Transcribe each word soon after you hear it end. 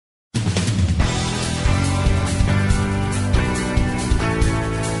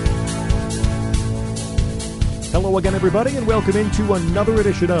Hello again, everybody, and welcome into another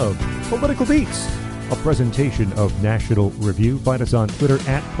edition of Political Beats, a presentation of National Review. Find us on Twitter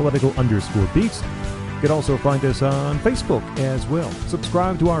at political_beats. You can also find us on Facebook as well.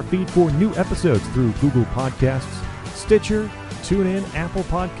 Subscribe to our feed for new episodes through Google Podcasts, Stitcher, TuneIn, Apple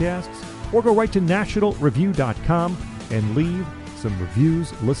Podcasts, or go right to nationalreview.com and leave some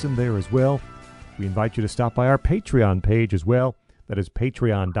reviews. Listen there as well. We invite you to stop by our Patreon page as well. That is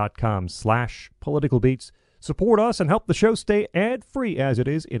patreon.com/politicalbeats. Support us and help the show stay ad-free as it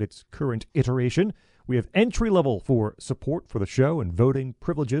is in its current iteration. We have entry level for support for the show and voting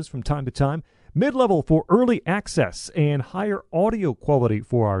privileges from time to time, mid-level for early access and higher audio quality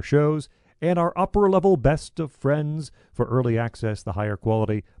for our shows, and our upper level best of friends for early access, the higher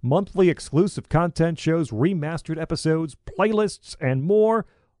quality, monthly exclusive content shows, remastered episodes, playlists, and more.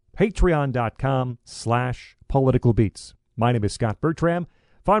 Patreon.com/politicalbeats. My name is Scott Bertram.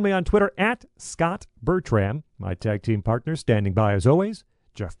 Find me on Twitter at Scott Bertram. My tag team partner standing by as always,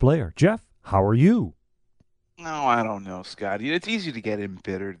 Jeff Blair. Jeff, how are you? No, I don't know, Scott. It's easy to get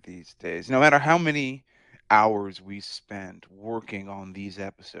embittered these days. No matter how many hours we spend working on these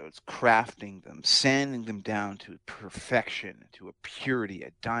episodes, crafting them, sanding them down to perfection, to a purity,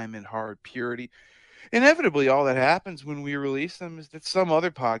 a diamond hard purity, inevitably all that happens when we release them is that some other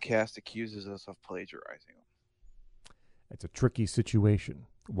podcast accuses us of plagiarizing them. It's a tricky situation,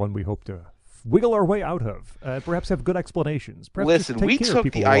 one we hope to wiggle our way out of, perhaps have good explanations. Perhaps Listen, we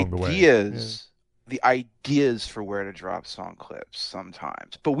took the ideas, the ideas for where to drop song clips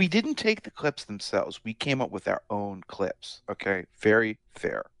sometimes, but we didn't take the clips themselves. We came up with our own clips. Okay, very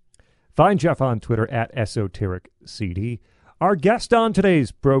fair. Find Jeff on Twitter at EsotericCD. Our guest on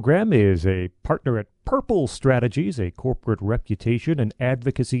today's program is a partner at Purple Strategies, a corporate reputation and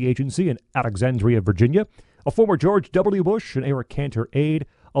advocacy agency in Alexandria, Virginia, a former George W. Bush and Eric Cantor aide,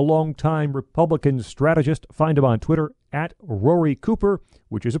 a longtime Republican strategist. Find him on Twitter at Rory Cooper,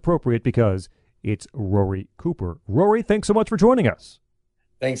 which is appropriate because it's Rory Cooper. Rory, thanks so much for joining us.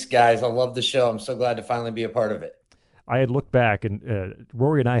 Thanks, guys. I love the show. I'm so glad to finally be a part of it. I had looked back, and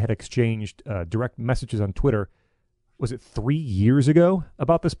Rory and I had exchanged direct messages on Twitter. Was it 3 years ago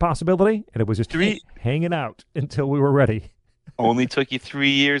about this possibility? And it was just hanging out until we were ready. Only took you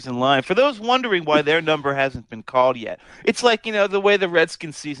 3 years in line. For those wondering why their number hasn't been called yet, it's like, the way the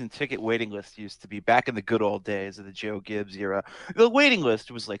Redskins season ticket waiting list used to be back in the good old days of the Joe Gibbs era. The waiting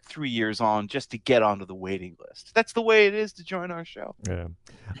list was like 3 years on just to get onto the waiting list. That's the way it is to join our show. Yeah.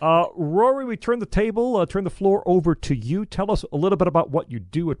 Rory, we turn the floor over to you. Tell us a little bit about what you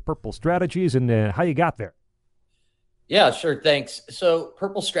do at Purple Strategies and how you got there. Yeah, sure. Thanks. So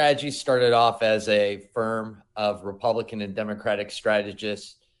Purple Strategies started off as a firm of Republican and Democratic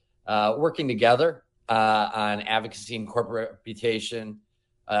strategists working together on advocacy and corporate reputation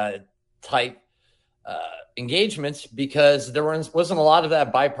type engagements because there wasn't a lot of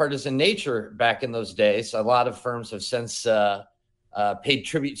that bipartisan nature back in those days. A lot of firms have since paid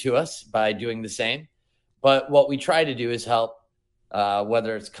tribute to us by doing the same. But what we try to do is help,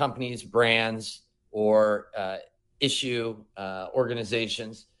 whether it's companies, brands, or issue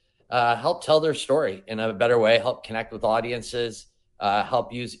organizations, help tell their story in a better way, help connect with audiences,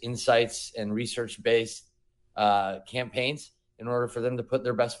 help use insights and research-based campaigns in order for them to put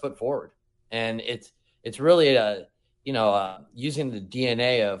their best foot forward. And it's really using the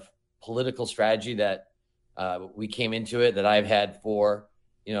DNA of political strategy that we came into it, that I've had for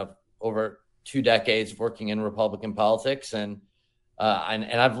over 2 decades of working in Republican politics, and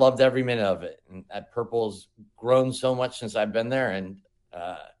I've loved every minute of it. And at Purple's grown so much since I've been there, and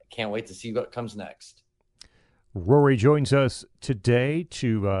can't wait to see what comes next. Rory joins us today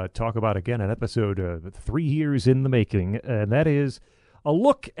to talk about, again, an episode 3 years in the making, and that is a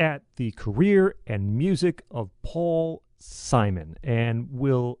look at the career and music of Paul Simon. And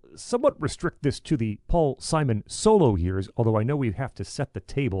we'll somewhat restrict this to the Paul Simon solo years, although I know we have to set the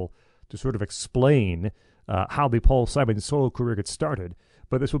table to sort of explain how the Paul Simon solo career gets started.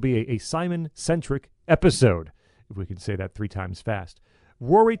 But this will be a Simon-centric episode, if we can say that 3 times fast.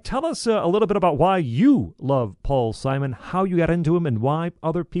 Rory, tell us a little bit about why you love Paul Simon, how you got into him, and why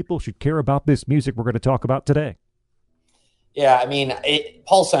other people should care about this music we're going to talk about today. Yeah, I mean,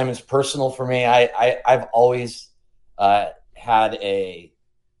 Paul Simon's personal for me. I've always had a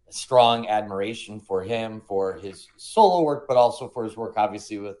strong admiration for him, for his solo work, but also for his work,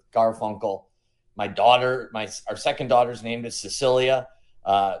 obviously, with Garfunkel. My daughter, our second daughter's name is Cecilia,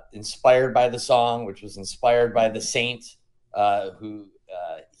 inspired by the song, which was inspired by the saint who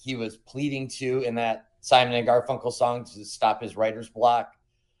he was pleading to in that Simon and Garfunkel song to stop his writer's block.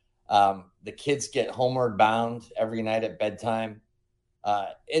 The kids get Homeward Bound every night at bedtime.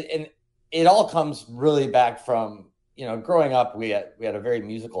 And it all comes really back from, growing up, we had a very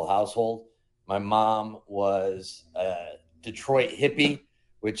musical household. My mom was a Detroit hippie,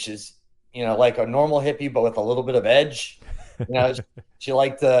 which is, like a normal hippie, but with a little bit of edge. She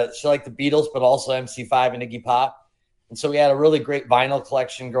liked the Beatles, but also MC5 and Iggy Pop. And so we had a really great vinyl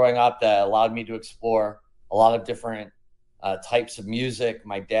collection growing up that allowed me to explore a lot of different types of music.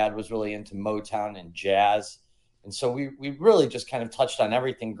 My dad was really into Motown and jazz. And so we really just kind of touched on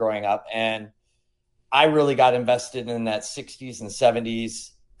everything growing up. And I really got invested in that 60s and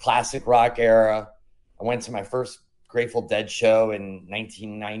 70s classic rock era. I went to my first Grateful Dead show in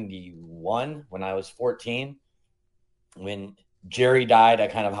 1991 when I was 14. When Jerry died, I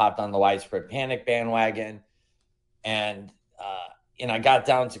kind of hopped on the Widespread Panic bandwagon. And I got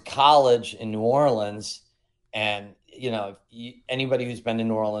down to college in New Orleans. And, anybody who's been to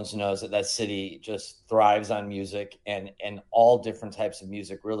New Orleans knows that city just thrives on music and all different types of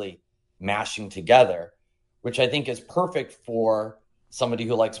music really mashing together, which I think is perfect for somebody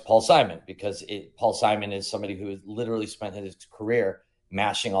who likes Paul Simon, because Paul Simon is somebody who has literally spent his career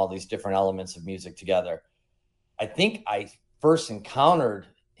mashing all these different elements of music together. I think I first encountered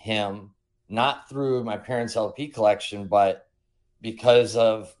him not through my parents' LP collection, but because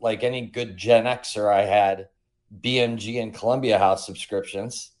of, like any good Gen Xer, I had BMG and Columbia House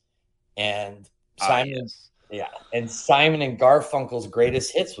subscriptions, and Simon, and Simon and Garfunkel's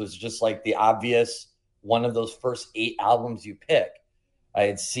Greatest Hits was just like the obvious one of those first 8 albums you pick. I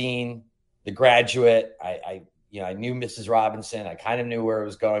had seen The Graduate. I knew Mrs. Robinson. I kind of knew where it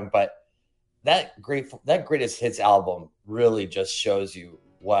was going, but that Greatest Hits album really just shows you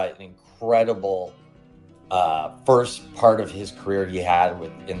what an incredible first part of his career he had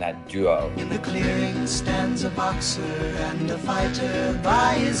in that duo. In the clearing stands a boxer and a fighter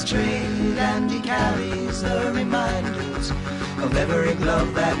by his trade, and he carries the reminders of every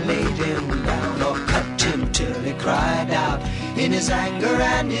glove that laid him down or cut him till he cried out in his anger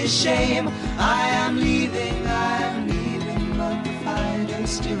and his shame, I am leaving, but the fighter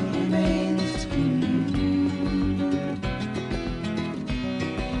still remains.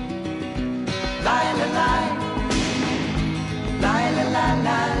 Lie, la, lie. Lie, la, la,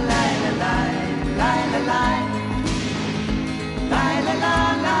 la, lie, la, lie. Lie, la, lie. Lie, la, la,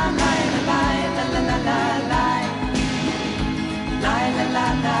 la, lie, la, lie, la, la, la, la, lie. Lie, la, la,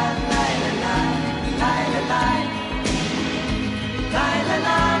 la, lie, la, lie, lie, la, lie. Lie, la,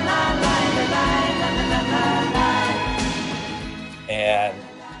 la, la, lie, la, lie, la, la, la, lie. And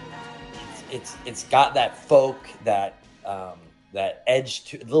it's got that folk, that edge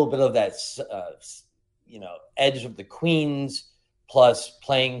to a little bit of that, edge of the Queens, plus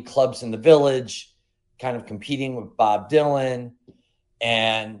playing clubs in the Village, kind of competing with Bob Dylan.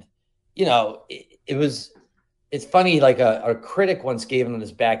 And, it's funny, like a critic once gave him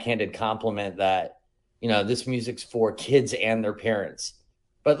this backhanded compliment that, this music's for kids and their parents.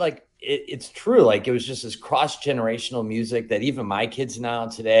 But like, it's true. Like, it was just this cross-generational music that even my kids now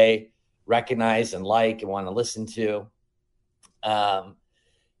today recognize and like and want to listen to.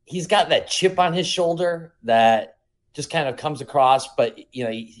 He's got that chip on his shoulder that just kind of comes across, but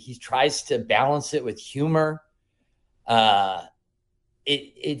he tries to balance it with humor.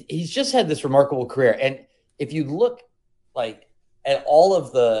 He's just had this remarkable career. And if you look like at all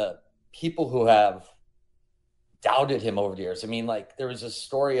of the people who have doubted him over the years, I mean, like there was a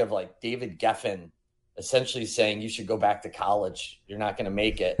story of like David Geffen essentially saying you should go back to college. You're not going to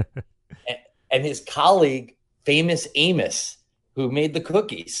make it. and his colleague, Famous Amos, who made the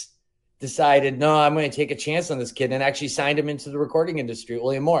Cookies, decided, no, I'm going to take a chance on this kid, and actually signed him into the recording industry at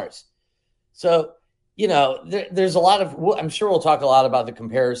William Morris. So, there's a lot of, I'm sure we'll talk a lot about the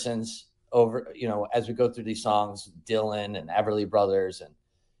comparisons over, as we go through these songs, Dylan and Everly Brothers. And,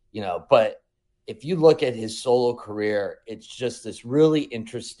 but if you look at his solo career, it's just this really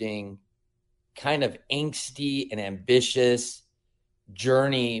interesting kind of angsty and ambitious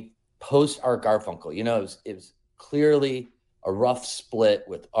journey post Art Garfunkel. It was clearly a rough split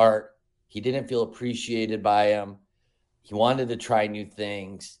with Art. He didn't feel appreciated by him. He wanted to try new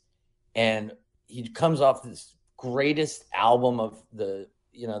things. And he comes off this greatest album of the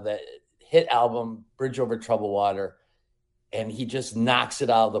hit album, Bridge Over Troubled Water. And he just knocks it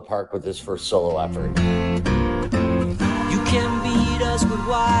out of the park with his first solo effort. You can beat us with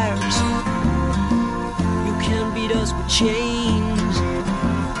wires. You can beat us with chains.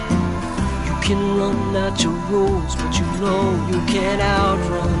 You can run out your rules, but you can't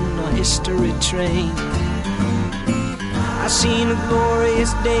outrun a history train. I seen a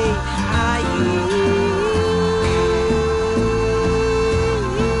glorious day.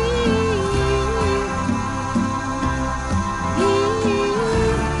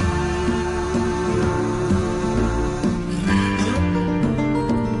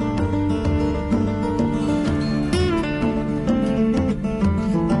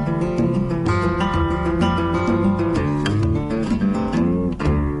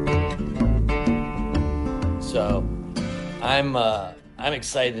 I'm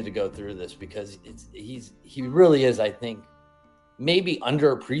excited to go through this because he really is, I think, maybe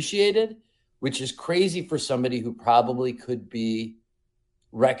underappreciated, which is crazy for somebody who probably could be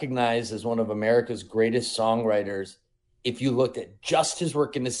recognized as one of America's greatest songwriters if you looked at just his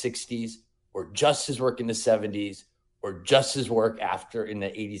work in the 60s or just his work in the 70s or just his work after in the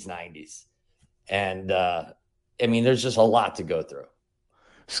 80s, 90s. And I mean, there's just a lot to go through.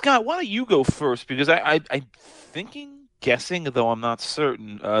 Scott, why don't you go first? Because I'm guessing, though I'm not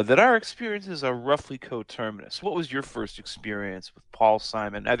certain, that our experiences are roughly coterminous. What was your first experience with Paul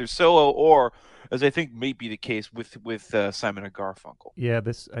Simon, either solo or, as I think may be the case, with Simon and Garfunkel? Yeah,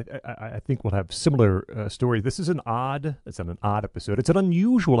 I think we'll have similar stories. This is it's not an odd episode. It's an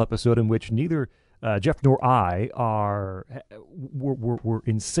unusual episode in which neither Jeff nor I were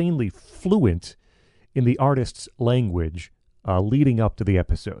insanely fluent in the artist's language leading up to the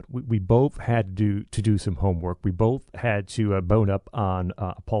episode. We both had to do some homework. We both had to bone up on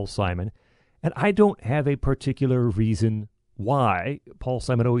Paul Simon. And I don't have a particular reason why Paul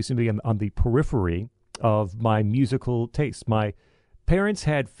Simon always seemed to be on the periphery of my musical taste. My parents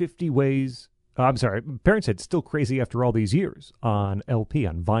had 50 Ways... parents had Still Crazy After All These Years on LP,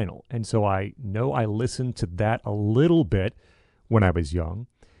 on vinyl. And so I know I listened to that a little bit when I was young.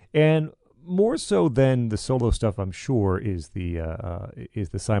 And more so than the solo stuff, I'm sure, is the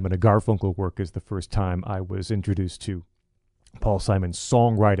Simon and Garfunkel work is the first time I was introduced to Paul Simon's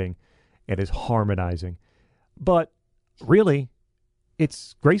songwriting and his harmonizing. But really,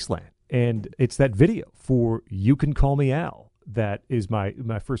 it's Graceland, and it's that video for You Can Call Me Al that is my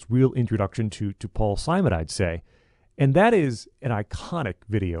first real introduction to Paul Simon, I'd say. And that is an iconic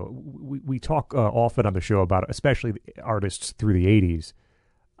video. We talk often on the show about, especially the artists through the 80s,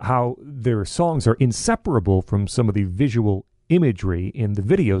 how their songs are inseparable from some of the visual imagery in the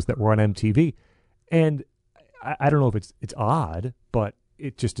videos that were on MTV. And I don't know if it's odd, but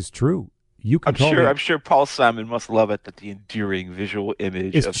it just is true. I'm sure Paul Simon must love it that the enduring visual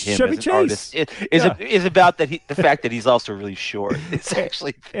image of him Chevy as Chase. an artist is about the fact that he's also really short. It's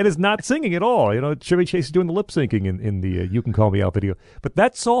actually and is not singing at all. You know, Chevy Chase is doing the lip syncing in the You Can Call Me Out video. But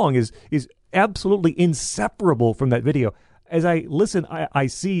that song is absolutely inseparable from that video. As I listen, I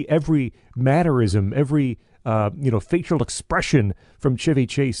see every mannerism, every facial expression from Chevy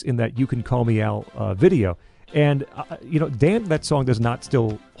Chase in that You Can Call Me Al video. And, damn, that song does not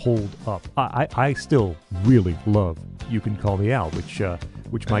still hold up. I still really love You Can Call Me Al,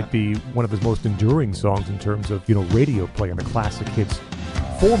 which might be one of his most enduring songs in terms of, radio play in the classic hits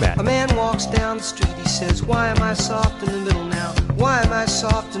format. A man walks down the street, he says, why am I soft in the middle now? Why am I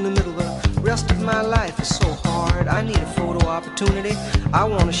soft in the middle? The rest of my life is so hard. I need a photo opportunity. I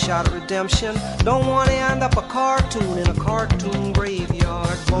want a shot at redemption. Don't want to end up a cartoon in a cartoon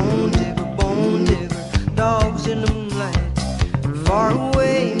graveyard. Bone digger, dogs in the moonlight. Far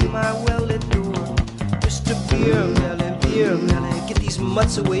away, my well-lit door. Mr. Beer Melly, get these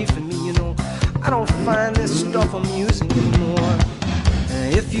mutts away from me, I don't find this stuff amusing anymore.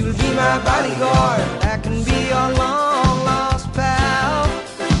 If you'll be my bodyguard, I can be your long-lost pal.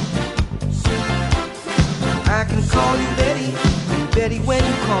 I can call you Betty, and Betty, when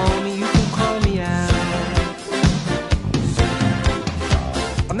you call me, you can call me out.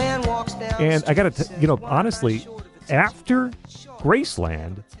 A man walks down. And I got to, honestly, after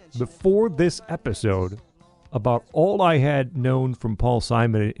Graceland, before this episode, about all I had known from Paul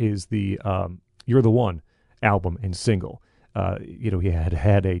Simon is the You're the One album and single. He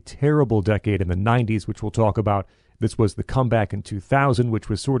had a terrible decade in the 90s, which we'll talk about. This was the comeback in 2000, which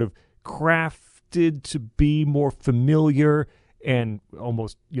was sort of crafted to be more familiar and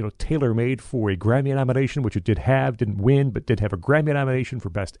almost, tailor-made for a Grammy nomination, which it didn't win, but did have a Grammy nomination for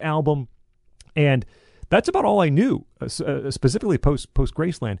Best Album. And that's about all I knew, specifically post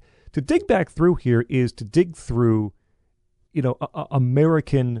Graceland. To dig back through here is to dig through,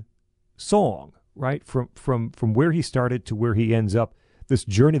 American song, right? From where he started to where he ends up, this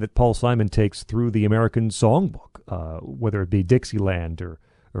journey that Paul Simon takes through the American songbook, whether it be Dixieland or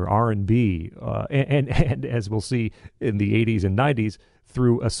R&B, and as we'll see in the 80s and 90s,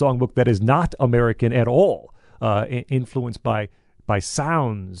 through a songbook that is not American at all, influenced by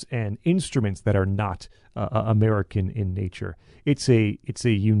sounds and instruments that are not American in nature. It's a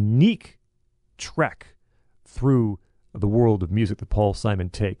unique trek through the world of music that Paul Simon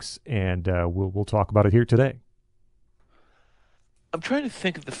takes, and we'll talk about it here today. I'm trying to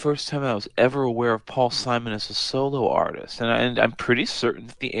think of the first time I was ever aware of Paul Simon as a solo artist, and I'm pretty certain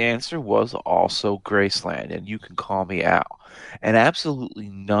that the answer was also Graceland and You Can Call Me Al, and absolutely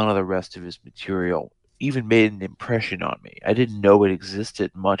none of the rest of his material even made an impression on me. I didn't know it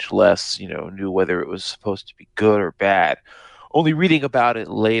existed, much less, knew whether it was supposed to be good or bad. only reading about it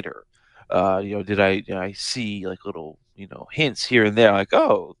later, did I see like little, hints here and there, like,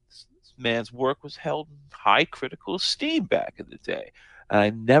 oh, this man's work was held in high critical esteem back in the day. And I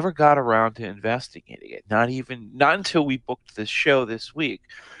never got around to investigating it, not until we booked this show this week.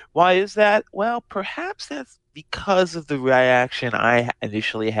 Why is that? Well, perhaps that's because of the reaction I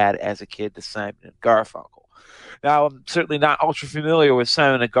initially had as a kid to Simon and Garfunkel. Now, I'm certainly not ultra familiar with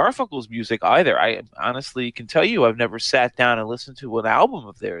Simon and Garfunkel's music either. I honestly can tell you I've never sat down and listened to an album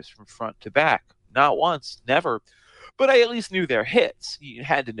of theirs from front to back. Not once, never. But I at least knew their hits. You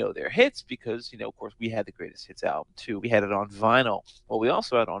had to know their hits because, of course, we had the Greatest Hits album, too. We had it on vinyl. Well, we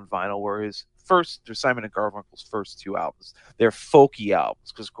also had on vinyl were Simon and Garfunkel's first two albums. They're folky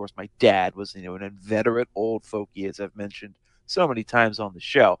albums because, of course, my dad was, an inveterate old folky, as I've mentioned so many times on the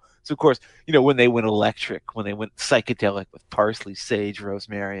show. So, of course, when they went electric, when they went psychedelic with parsley, sage,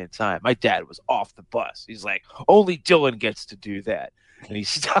 rosemary, and thyme, my dad was off the bus. He's like, only Dylan gets to do that. And he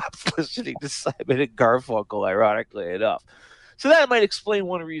stopped listening to Simon and Garfunkel, ironically enough. So that might explain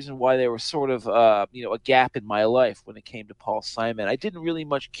one reason why there was sort of, a gap in my life when it came to Paul Simon. I didn't really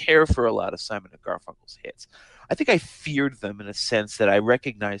much care for a lot of Simon and Garfunkel's hits. I think I feared them in a sense that I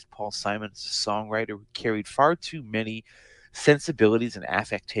recognized Paul Simon as a songwriter who carried far too many sensibilities and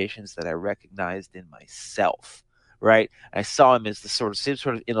affectations that I recognized in myself. Right? I saw him as the same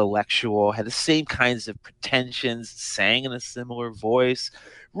sort of intellectual, had the same kinds of pretensions, sang in a similar voice,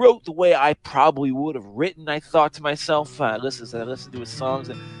 wrote the way I probably would have written, I thought to myself. I listened to his songs,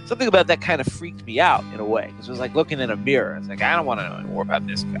 and something about that kind of freaked me out in a way, because it was like looking in a mirror. It's like, I don't want to know any more about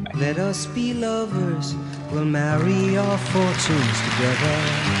this guy. Let us be lovers, we'll marry our fortunes together.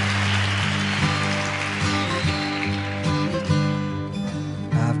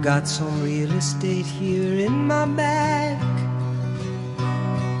 I've got some real estate here in my bag.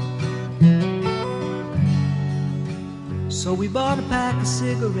 So we bought a pack of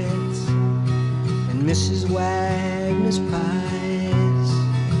cigarettes and Mrs. Wagner's pies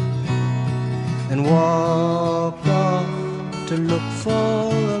and walked off to look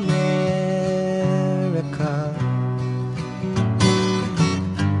for America.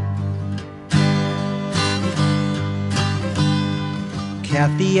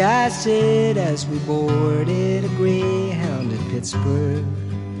 Kathy, I said as we boarded a Greyhound in Pittsburgh,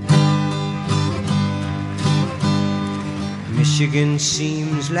 Michigan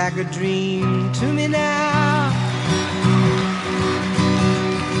seems like a dream to me now.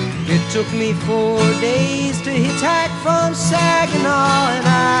 It took me 4 days to hitchhike from Saginaw, and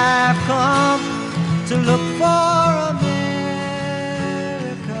I've come to look for America.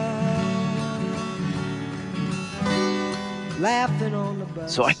 Laughing on the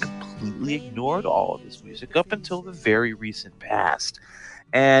bus. So I completely ignored all of his music up until the very recent past.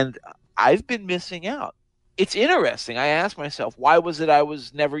 And I've been missing out. It's interesting. I asked myself, why was it I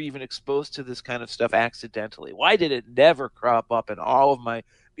was never even exposed to this kind of stuff accidentally? Why did it never crop up in all of my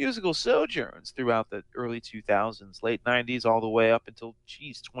musical sojourns throughout the early 2000s, late 90s, all the way up until,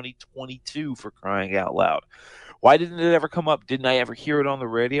 2022, for crying out loud? Why didn't it ever come up? Didn't I ever hear it on the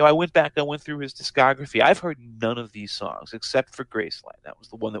radio? I went through his discography. I've heard none of these songs except for Graceland. That was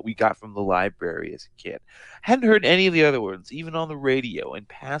the one that we got from the library as a kid. Hadn't heard any of the other ones, even on the radio, in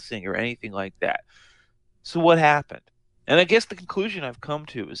passing, or anything like that. So what happened? And I guess the conclusion I've come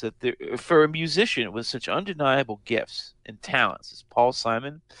to is that for a musician with such undeniable gifts and talents as Paul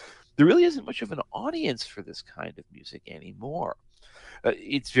Simon, there really isn't much of an audience for this kind of music anymore.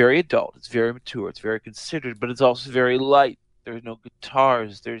 It's very adult, it's very mature, it's very considered, but it's also very light. There's no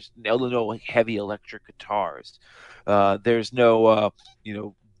guitars, there's no heavy electric guitars. There's no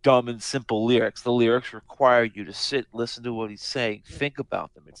dumb and simple lyrics. The lyrics require you to sit, listen to what he's saying, think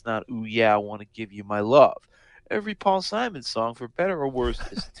about them. It's not, ooh yeah, I want to give you my love. Every Paul Simon song, for better or worse,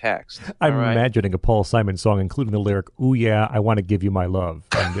 is text. I'm imagining a Paul Simon song including the lyric, ooh yeah, I want to give you my love.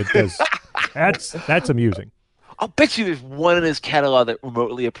 And it does, that's amusing. I'll bet you there's one in his catalog that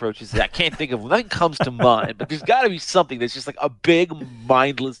remotely approaches that. I can't think of one. Nothing comes to mind, but there's got to be something that's just like a big,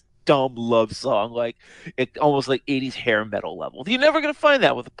 mindless, dumb love song, almost like 80s hair metal level. You're never going to find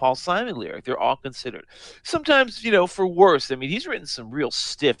that with a Paul Simon lyric. They're all considered. Sometimes, for worse. I mean, he's written some real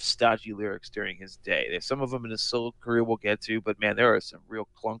stiff, stodgy lyrics during his day. There's some of them in his solo career we'll get to, but man, there are some real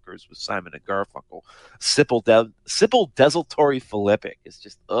clunkers with Simon and Garfunkel. Simple desultory Philippic is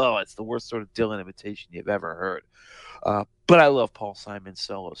just, it's the worst sort of Dylan imitation you've ever heard. But I love Paul Simon's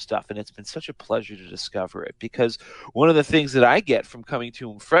solo stuff, and it's been such a pleasure to discover it, because one of the things that I get from coming to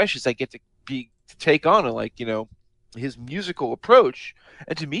him fresh is I get to take on his musical approach.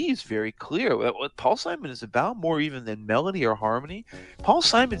 And to me, he's very clear. What Paul Simon is about, more even than melody or harmony, Paul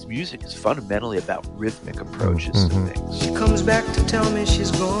Simon's music is fundamentally about rhythmic approaches to things. She comes back to tell me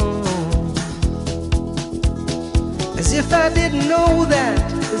she's gone. As if I didn't know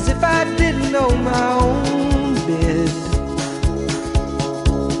that, as if I didn't know my own bed.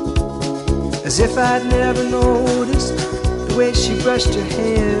 As if I'd never noticed the way she brushed her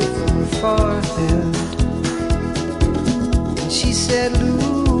hair from her forehead. And she said,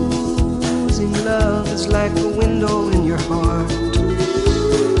 losing love is like a window in your heart.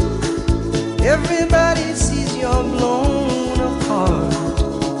 Everybody sees you're blown apart.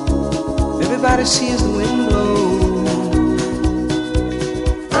 Everybody sees the wind blow.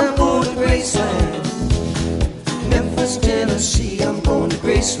 I'm going to Graceland, Memphis, Tennessee. I'm going to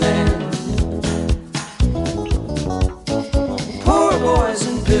Graceland. Poor boys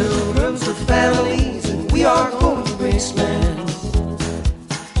and pilgrims with families, and we are going to Graceland.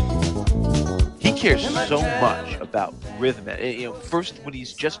 He cares so much about rhythm. First when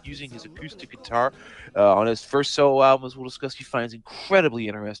he's just using his acoustic guitar on his first solo album, as we'll discuss, he finds incredibly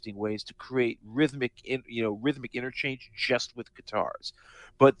interesting ways to create rhythmic interchange just with guitars.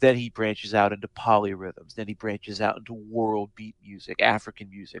 But then he branches out into polyrhythms. Then he branches out into world beat music, African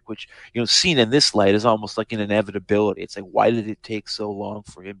music, which, seen in this light is almost like an inevitability. It's like, why did it take so long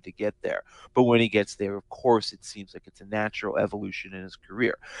for him to get there? But when he gets there, of course, it seems like it's a natural evolution in his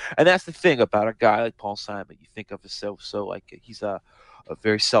career. And that's the thing about a guy like Paul Simon. You think of himself so like he's a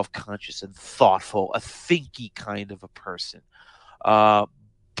very self-conscious and thoughtful, a thinky kind of a person.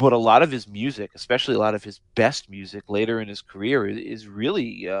 But a lot of his music, especially a lot of his best music later in his career, is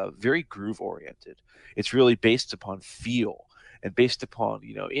really very groove-oriented. It's really based upon feel and based upon,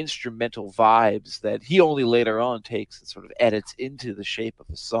 instrumental vibes that he only later on takes and sort of edits into the shape of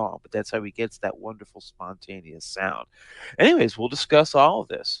a song. But that's how he gets that wonderful spontaneous sound. Anyways, we'll discuss all of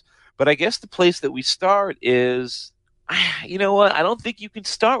this. But I guess the place that we start is, you know what? I don't think you can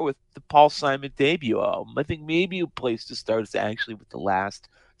start with the Paul Simon debut album. I think maybe a place to start is actually with the last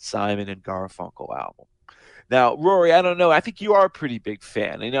Simon and Garfunkel album. Now, Rory, I don't know. I think you are a pretty big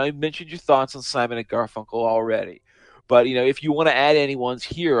fan. I mentioned your thoughts on Simon and Garfunkel already. But, if you want to add any ones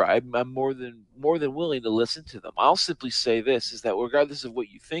here, I'm more than willing to listen to them. I'll simply say this, is that regardless of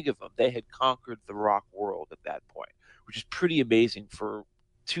what you think of them, they had conquered the rock world at that point, which is pretty amazing for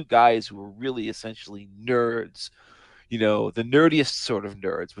two guys who were really essentially nerds. The nerdiest sort of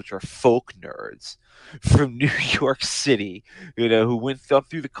nerds, which are folk nerds from New York City, who went up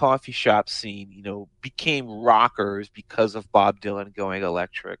through the coffee shop scene, became rockers because of Bob Dylan going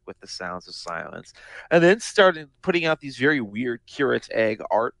electric with The Sounds of Silence, and then started putting out these very weird curate's egg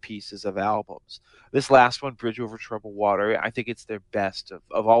art pieces of albums. This last one, Bridge Over Troubled Water, I think it's their best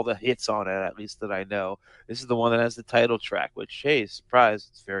of all the hits on it, at least that I know. This is the one that has the title track, which, hey, surprise,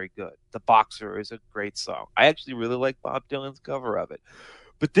 it's very good. The Boxer is a great song. I actually really like Bob Dylan's cover of it.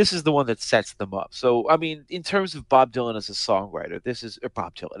 But this is the one that sets them up. So, in terms of Bob Dylan as a songwriter,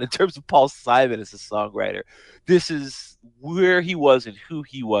 in terms of Paul Simon as a songwriter, this is where he was and who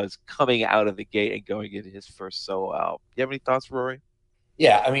he was coming out of the gate and going into his first solo album. You have any thoughts, Rory?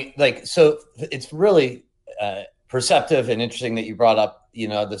 Yeah, so it's really perceptive and interesting that you brought up,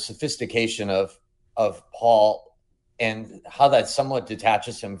 the sophistication of Paul and how that somewhat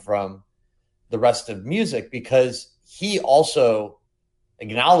detaches him from the rest of music, because he also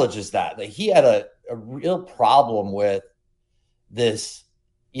acknowledges that he had a real problem with this,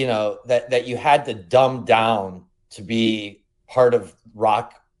 that you had to dumb down to be part of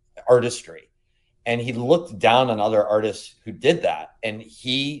rock artistry. And he looked down on other artists who did that. And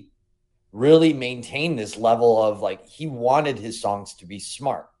he really maintained this level of he wanted his songs to be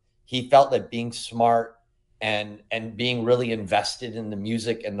smart. He felt that being smart and being really invested in the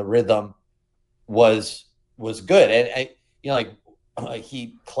music and the rhythm was good. And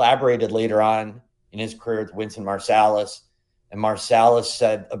he collaborated later on in his career with Wynton Marsalis, and Marsalis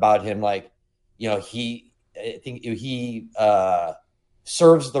said about him, he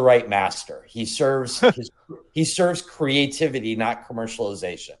serves the right master. He serves he serves creativity, not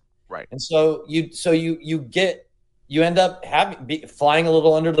commercialization. Right. And so you end up flying a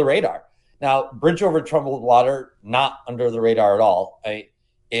little under the radar. Now, Bridge Over Troubled Water, not under the radar at all.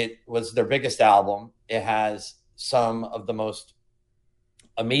 It was their biggest album. It has some of the most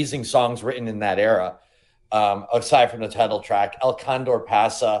amazing songs written in that era, aside from the title track. El Condor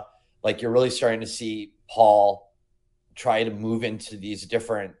Pasa, you're really starting to see Paul try to move into these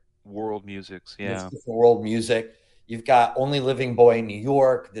different world musics. World music. You've got Only Living Boy in New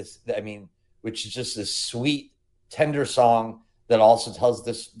York, which is just this sweet, tender song that also tells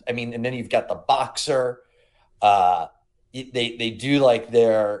this. And then you've got The Boxer. They do like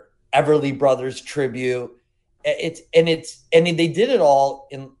their Everly Brothers tribute. And they did it all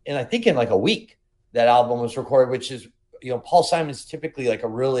in I think in like a week. That album was recorded, which is, Paul Simon's typically like a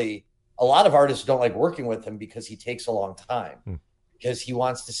lot of artists don't like working with him because he takes a long time because he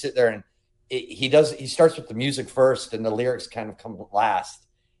wants to sit there and he starts with the music first and the lyrics kind of come last,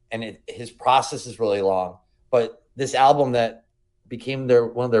 and his process is really long. But this album that became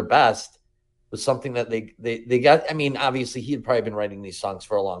one of their best was something that they got. I mean, obviously he had probably been writing these songs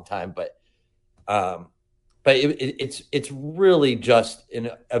for a long time, but it's really just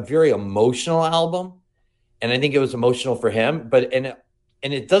a very emotional album, and I think it was emotional for him.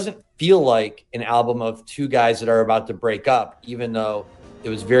 And it doesn't feel like an album of two guys that are about to break up, even though it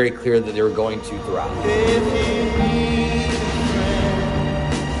was very clear that they were going to throughout.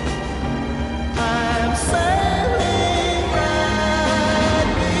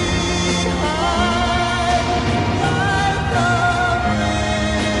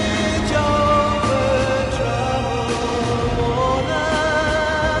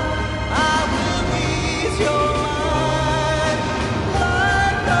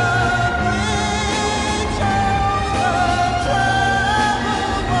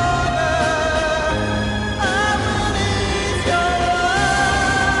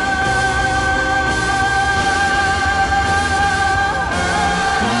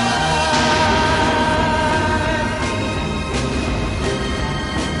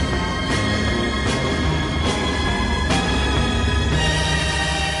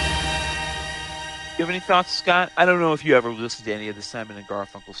 You have any thoughts, Scott? I don't know if you ever listened to any of the Simon and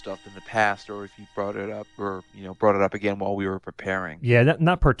Garfunkel stuff in the past, or if you brought it up again while we were preparing. Yeah,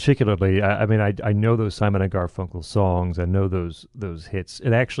 not particularly. I mean, I know those Simon and Garfunkel songs. I know those hits.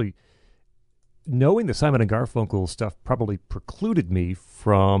 And actually, knowing the Simon and Garfunkel stuff probably precluded me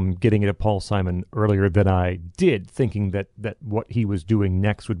from getting into Paul Simon earlier than I did, thinking that what he was doing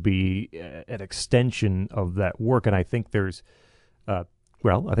next would be an extension of that work. And I think there's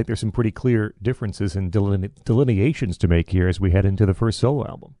some pretty clear differences and delineations to make here as we head into the first solo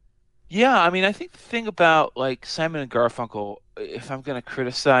album. Yeah, I mean, I think the thing about like Simon and Garfunkel, if I'm going to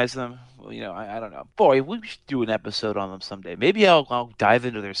criticize them, I don't know. Boy, we should do an episode on them someday. Maybe I'll dive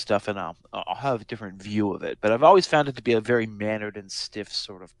into their stuff and I'll have a different view of it. But I've always found it to be a very mannered and stiff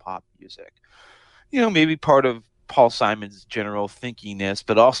sort of pop music. Maybe part of Paul Simon's general thinkiness,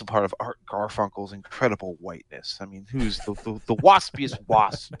 but also part of Art Garfunkel's incredible whiteness. I mean, who's the waspiest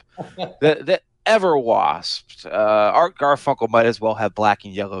wasp that ever wasped? Art Garfunkel might as well have black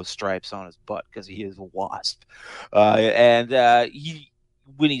and yellow stripes on his butt because he is a wasp.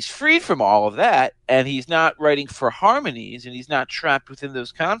 When he's freed from all of that and he's not writing for harmonies and he's not trapped within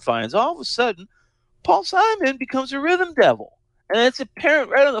those confines, all of a sudden, Paul Simon becomes a rhythm devil. And it's apparent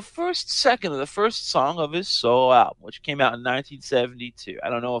right on the first second of the first song of his solo album, which came out in 1972. I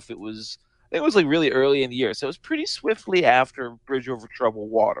don't know if it was like really early in the year. So it was pretty swiftly after Bridge Over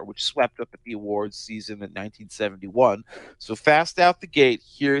Troubled Water, which swept up at the awards season in 1971. So fast out the gate,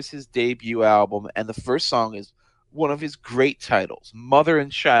 here's his debut album. And the first song is one of his great titles, Mother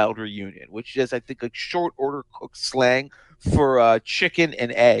and Child Reunion, which is, I think, like short order cook slang for chicken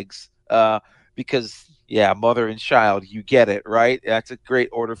and eggs. Because... yeah, mother and child, you get it, right? That's a great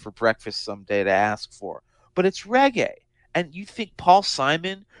order for breakfast someday to ask for. But it's reggae. And you think Paul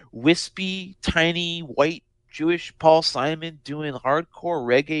Simon, wispy, tiny, white, Jewish Paul Simon doing hardcore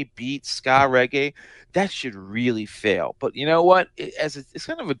reggae beats, ska reggae, that should really fail. But you know what? It's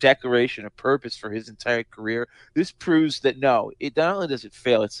kind of a declaration of purpose for his entire career. This proves that no, it not only does it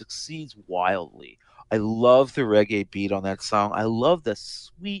fail, it succeeds wildly. I love the reggae beat on that song. I love the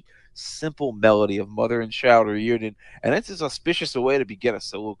sweet, simple melody of Mother and Child Reunion, and it's as auspicious a way to begin a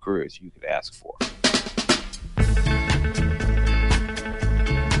solo career as you could ask for.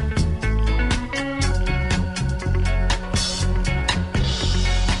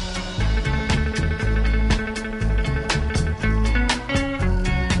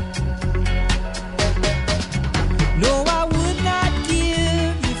 No, I would not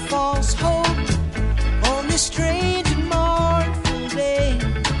give you false hope on this strange and mournful day.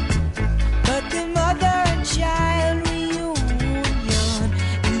 But the mother and child reunion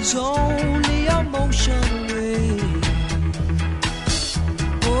is only a motion away.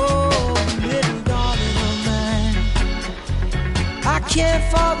 Oh, little darling of mine, I can't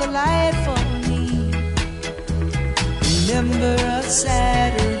for the life of me remember a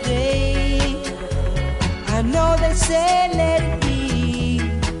Saturday. I know they say let it be,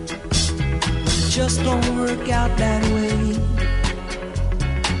 but it just don't work out that way.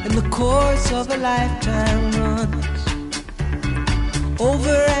 And the course of a lifetime runs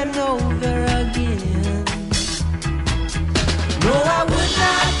over and over again. No, I would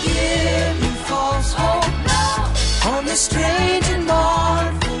not give you false hope on this strange and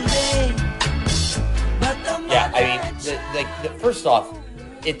mournful day. But the Yeah, I mean, first off,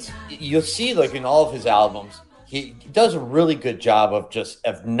 you'll see like in all of his albums, he does a really good job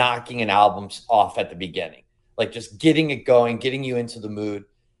of knocking an album off at the beginning, like just getting it going, getting you into the mood.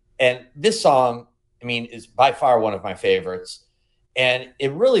 And this song, I mean, is by far one of my favorites. And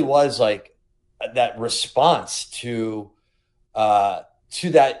it really was like that response to that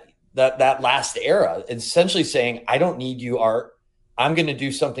last era, essentially saying, I don't need you, Art. I'm going to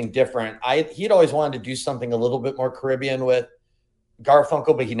do something different. He'd always wanted to do something a little bit more Caribbean with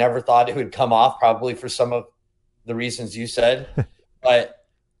Garfunkel, but he never thought it would come off, probably for some of the reasons you said. But,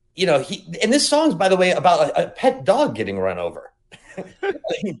 you know, and this song's, by the way, about a pet dog getting run over.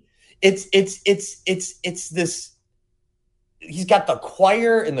 It's this, he's got the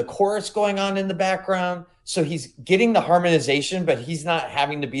choir and the chorus going on in the background. So he's getting the harmonization, but he's not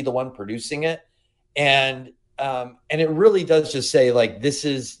having to be the one producing it. And it really does just say, like, this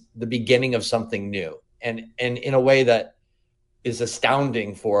is the beginning of something new. And in a way that is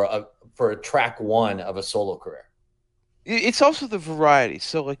astounding for a track one of a solo career. It's also the variety.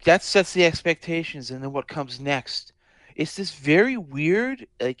 So, like, that sets the expectations, and then what comes next? It's this very weird,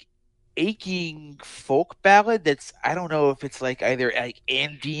 like, aching folk ballad that's, I don't know if it's like either like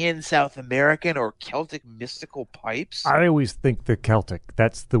Andean, South American, or Celtic mystical pipes. I always think the Celtic.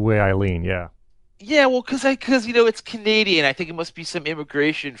 That's the way I lean. Yeah. Yeah, well, because it's Canadian. I think it must be some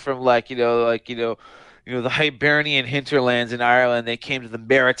immigration from the Hibernian hinterlands in Ireland. They came to the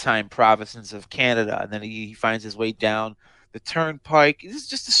maritime provinces of Canada, and then he finds his way down the turnpike. This is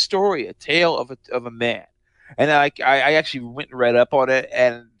just a story, a tale of a man. And I actually went and read up on it,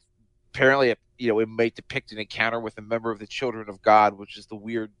 and apparently, it might depict an encounter with a member of the Children of God, which is the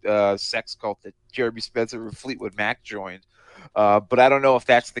weird sex cult that Jeremy Spencer and Fleetwood Mac joined. But I don't know if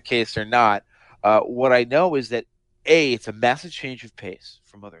that's the case or not. What I know is that A, it's a massive change of pace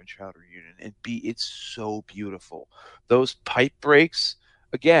from Mother and Child Reunion, and B, it's so beautiful. Those pipe breaks,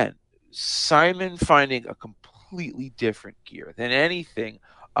 again, Simon finding a completely different gear than anything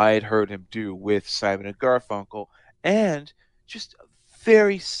I had heard him do with Simon and Garfunkel, and just a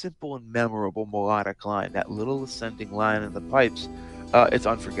very simple and memorable melodic line, that little ascending line in the pipes. It's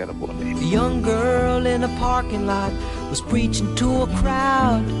unforgettable to me. The young girl in a parking lot was preaching to a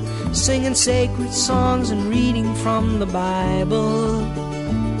crowd, singing sacred songs and reading from the Bible.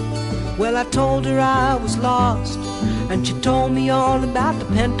 Well, I told her I was lost, and she told me all about the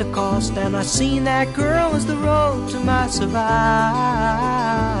Pentecost, and I seen that girl as the road to my survival.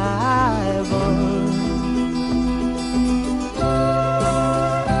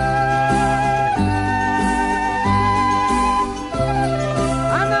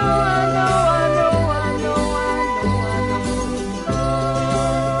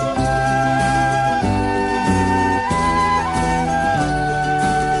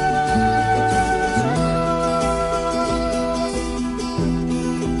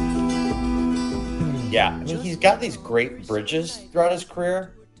 Yeah, I mean, he's got these great bridges throughout his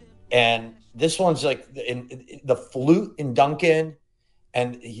career, and this one's like the flute in Duncan,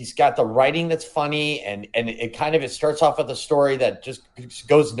 and he's got the writing that's funny, and it starts off with a story that just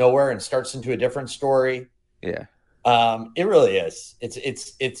goes nowhere and starts into a different story. Yeah, it really is. And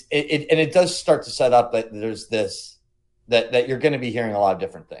it does start to set up that there's this that you're going to be hearing a lot of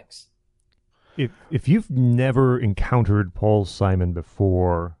different things. If you've never encountered Paul Simon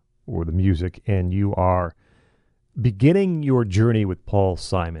before, or the music, and you are beginning your journey with Paul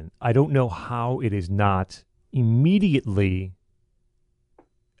Simon, I don't know how it is not immediately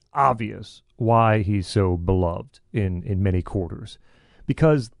obvious why he's so beloved in many quarters.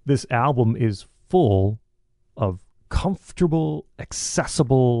 Because this album is full of comfortable,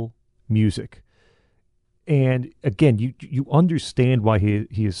 accessible music. And again, you understand why he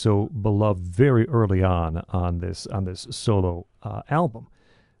is so beloved very early on this solo album.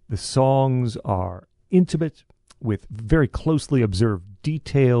 The songs are intimate, with very closely observed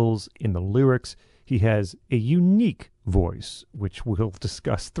details in the lyrics. He has a unique voice, which we'll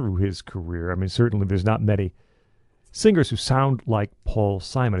discuss through his career. I mean, certainly there's not many singers who sound like Paul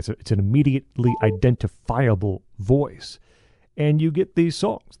Simon. It's an immediately identifiable voice. And you get these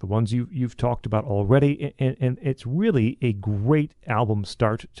songs, the ones you've talked about already, and it's really a great album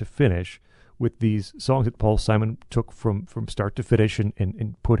start to finish, with these songs that Paul Simon took from start to finish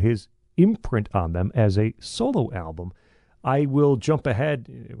and put his imprint on them as a solo album. I will jump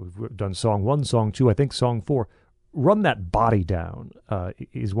ahead. We've done song 1, song 2, I think song 4. Run That Body Down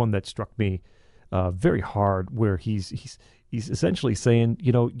is one that struck me very hard, where he's he's essentially saying,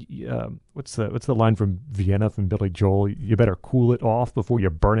 what's the line from Vienna from Billy Joel? You better cool it off before you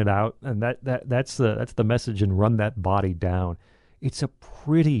burn it out, and that's the message in Run That Body Down. It's a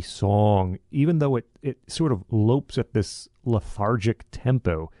pretty song, even though it sort of lopes at this lethargic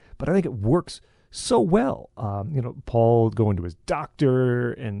tempo, but I think it works so well. Paul going to his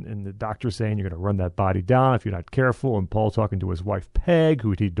doctor, and the doctor saying you're going to run that body down if you're not careful, and Paul talking to his wife Peg,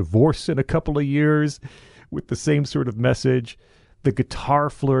 who he'd divorce in a couple of years, with the same sort of message. The guitar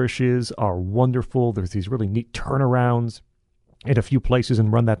flourishes are wonderful. There's these really neat turnarounds in a few places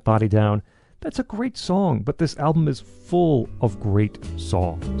in Run That Body Down. That's a great song, but this album is full of great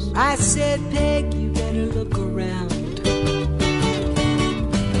songs. I said, Peg, you better look around.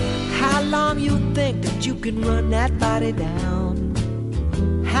 How long you think that you can run that body down?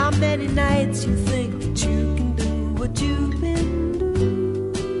 How many nights you think that you can do what you've been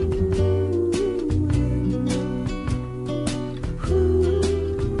doing? Ooh,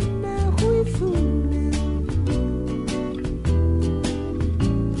 now who you fooling?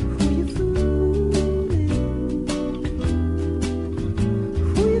 Who you fooling?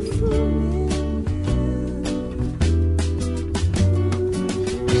 Who you fooling?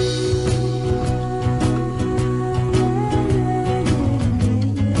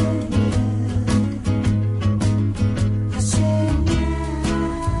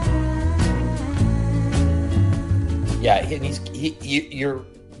 Yeah, and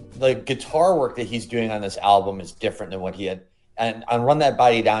the guitar work that he's doing on this album is different than what he had. And on Run That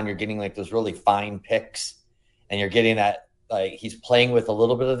Body Down, you're getting like those really fine picks, and you're getting that, like, he's playing with a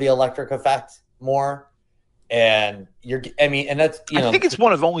little bit of the electric effect more. And that's, I think it's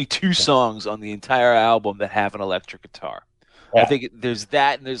one of only 2 songs on the entire album that have an electric guitar. Yeah. I think there's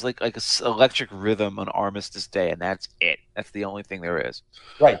that, and there's like a electric rhythm on Armistice Day, and that's it. That's the only thing there is.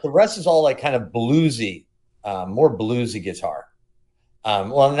 Right. The rest is all like kind of bluesy, more bluesy guitar.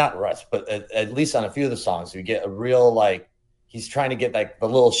 Well, not rest, but at least on a few of the songs, we get a real, like, he's trying to get like the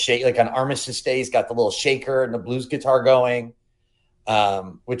little shake, like on Armistice Day, he's got the little shaker and the blues guitar going,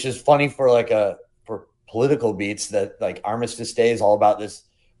 which is funny for for political beats, that like Armistice Day is all about this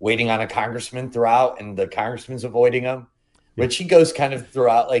waiting on a congressman throughout, and the congressman's avoiding him, which he goes kind of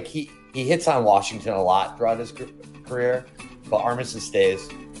throughout. Like he hits on Washington a lot throughout his career, but Armistice Day is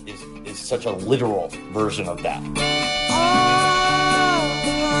such a literal version of that. Oh,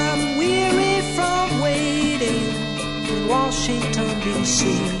 I'm weary from waiting in Washington,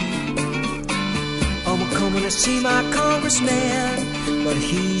 D.C. I'm coming to see my congressman, but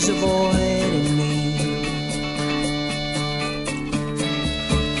he's avoiding me.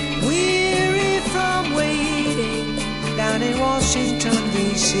 Weary from waiting down in Washington,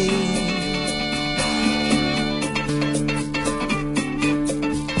 D.C.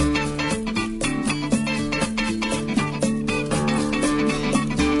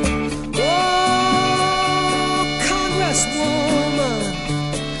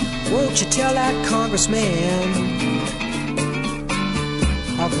 Won't you tell that congressman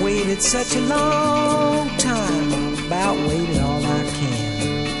I've waited such a long time, I'm about waited all I can.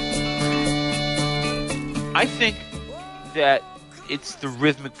 I think that it's the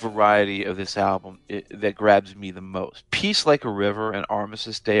rhythmic variety of this album that grabs me the most. Peace Like a River and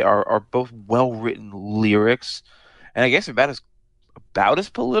Armistice Day are both well-written lyrics, and I guess about as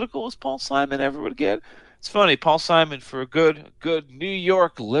political as Paul Simon ever would get. It's funny, Paul Simon, for a good New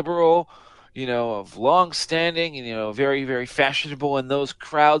York liberal, of long standing, very, very fashionable in those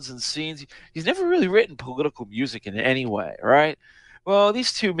crowds and scenes, he's never really written political music in any way, right? Well,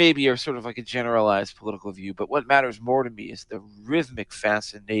 these two maybe are sort of like a generalized political view, but what matters more to me is the rhythmic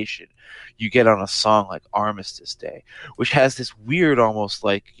fascination you get on a song like Armistice Day, which has this weird, almost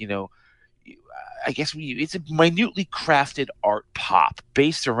like, I guess it's a minutely crafted art pop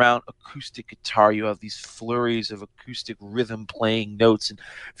based around acoustic guitar. You have these flurries of acoustic rhythm playing notes and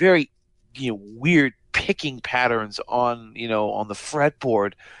very, weird picking patterns on the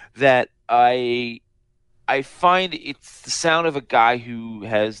fretboard that I find it's the sound of a guy who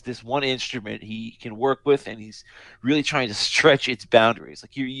has this one instrument he can work with, and he's really trying to stretch its boundaries.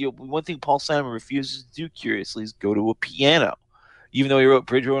 Like one thing Paul Simon refuses to do, curiously, is go to a piano. Even though he wrote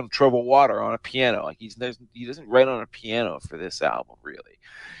Bridge on Troubled Water on a piano, like he doesn't write on a piano for this album, really.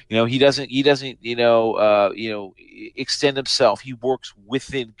 He doesn't extend himself. He works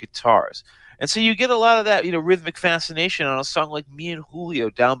within guitars, and so you get a lot of that rhythmic fascination on a song like Me and Julio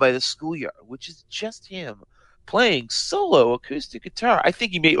Down by the Schoolyard, which is just him playing solo acoustic guitar. I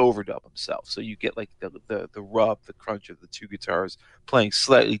think he may overdub himself, so you get like the rub, the crunch of the two guitars playing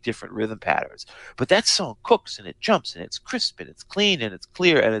slightly different rhythm patterns. But that song cooks and it jumps and it's crisp and it's clean and it's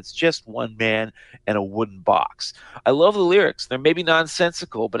clear and it's just one man and a wooden box. I love the lyrics. They're maybe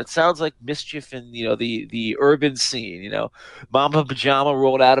nonsensical, but it sounds like mischief in the urban scene. Mama Pajama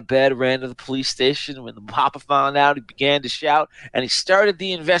rolled out of bed, ran to the police station. When the papa found out, he began to shout, and he started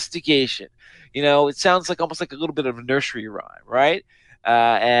the investigation. It sounds like almost like a little bit of a nursery rhyme, right?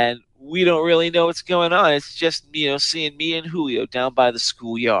 And we don't really know what's going on. It's just, seeing me and Julio down by the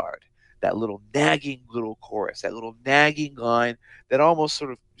schoolyard. That little nagging little chorus, that little nagging line that almost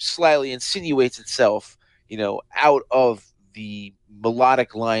sort of slightly insinuates itself, out of the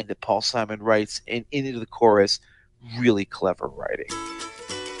melodic line that Paul Simon writes and into the chorus. Really clever writing.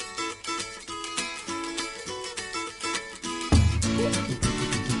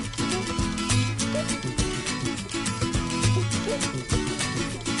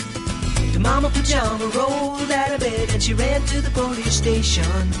 The Mama Pajama rolled out of bed and she ran to the police station.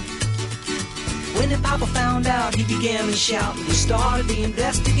 When the Papa found out, he began to shout and he started the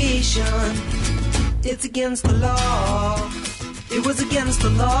investigation. It's against the law. It was against the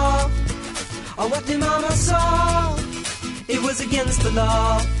law. Or what the Mama saw. It was against the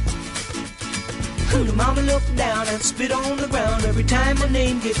law. The Mama looked down and spit on the ground every time my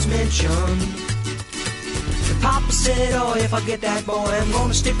name gets mentioned. The Papa said, oh, if I get that boy, I'm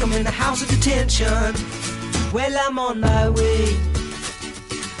gonna stick him in the house of detention. Well, I'm on my way.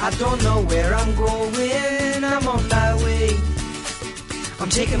 I don't know where I'm going. I'm on my way. I'm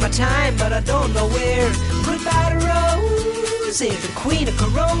taking my time, but I don't know where. Goodbye to Rose, the queen of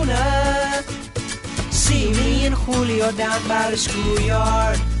Corona. See me and Julio down by the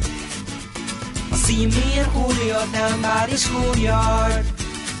schoolyard. See me and Julio down by the schoolyard.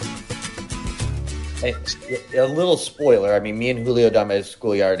 Hey, a little spoiler. I mean, Me and Julio down by the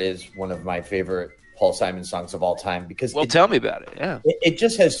schoolyard is one of my favorite Paul Simon songs of all time because tell me about it. Yeah, it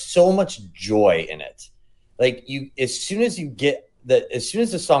just has so much joy in it. Like as soon as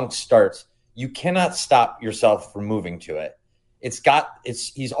the song starts, you cannot stop yourself from moving to it.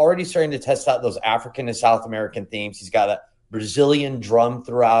 He's already starting to test out those African and South American themes. He's got a Brazilian drum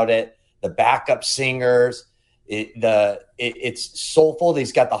throughout it. The backup singers, it's soulful.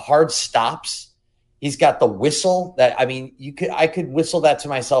 He's got the hard stops. He's got the whistle that I could whistle that to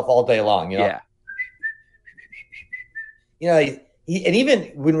myself all day long. Yeah. And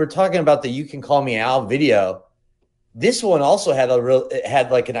even when we're talking about the "You Can Call Me Al" video, this one also had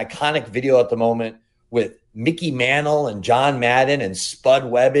like an iconic video at the moment with Mickey Mantle and John Madden and Spud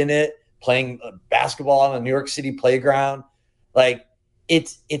Webb in it playing basketball on a New York City playground. Like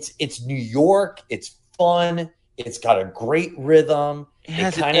it's New York. It's fun. It's got a great rhythm. It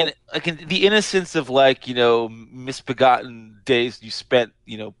has the innocence of misbegotten days you spent,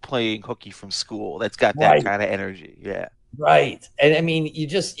 playing hooky from school. That's got that kind of energy. Yeah. Right. And I mean, you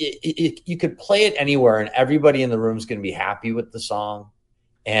could play it anywhere and everybody in the room is going to be happy with the song.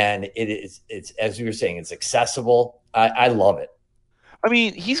 And it's as you were saying, it's accessible. I love it. I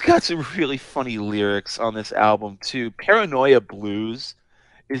mean, he's got some really funny lyrics on this album too. Paranoia Blues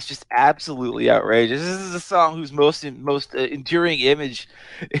is just absolutely outrageous. This is a song whose most enduring image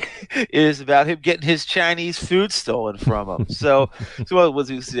is about him getting his Chinese food stolen from him. So what was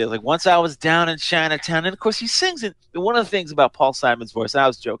he say? Like, once I was down in Chinatown, and of course he sings it. One of the things about Paul Simon's voice, and I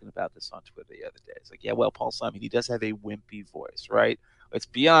was joking about this on Twitter the other day. It's like, yeah, well, Paul Simon, he does have a wimpy voice, right? Let's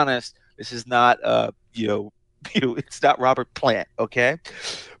be honest. This is not, it's not Robert Plant, okay?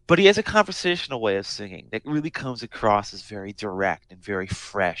 But he has a conversational way of singing that really comes across as very direct and very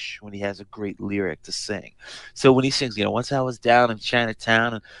fresh when he has a great lyric to sing. So when he sings, once I was down in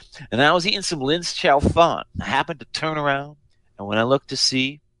Chinatown and I was eating some Lin's Chow Fun, I happened to turn around, and when I looked to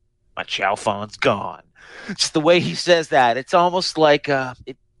see, my Chow Fun's gone. Just the way he says that, it's almost like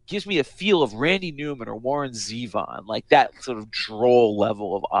it gives me a feel of Randy Newman or Warren Zevon, like that sort of droll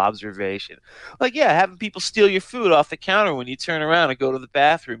level of observation. Like, yeah, having people steal your food off the counter when you turn around and go to the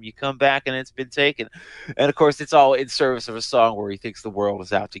bathroom, you come back and it's been taken. And of course, it's all in service of a song where he thinks the world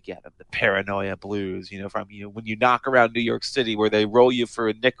is out to get him. The Paranoia Blues, from when you knock around New York City where they roll you for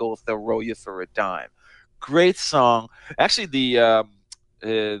a nickel if they'll roll you for a dime. Great song. Actually, the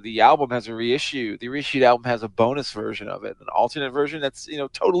album has a reissue. The reissued album has a bonus version of it, an alternate version that's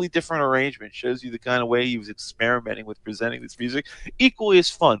totally different arrangement. Shows you the kind of way he was experimenting with presenting this music. Equally as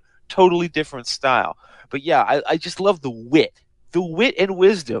fun, totally different style. But yeah, I just love the wit and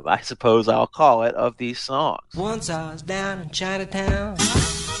wisdom, I suppose I'll call it, of these songs. Once I was down in Chinatown,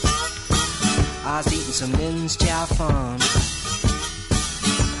 I was eating some Lin's Chow Fun.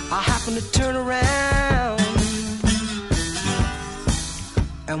 I happened to turn around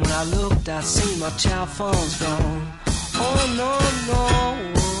And when I looked, I seen my child phone's gone. Oh no,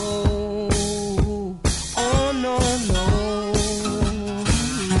 no. Oh no, no.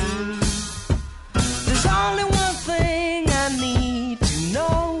 There's only one thing I need to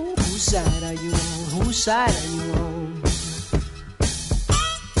know. Whose side are you on? Whose side are you on?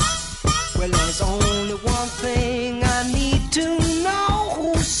 Well, there's only one thing I need to know.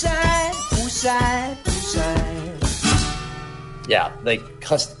 Whose side? Whose side? Whose side? Yeah, like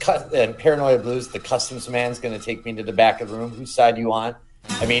and Paranoia Blues, the customs man's going to take me to the back of the room. Whose side you on?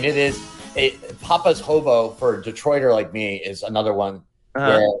 I mean, Papa's Hobo for a Detroiter like me is another one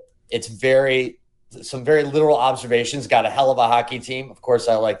where it's some very literal observations. Got a hell of a hockey team. Of course,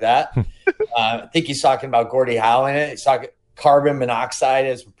 I like that. I think he's talking about Gordie Howe in it. He's talking carbon monoxide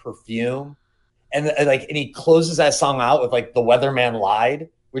as perfume. And he closes that song out with like The Weatherman Lied,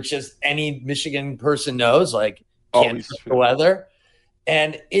 which is any Michigan person knows, like, can't trust the weather.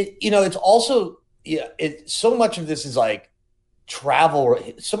 And it's also, so much of this is like travel.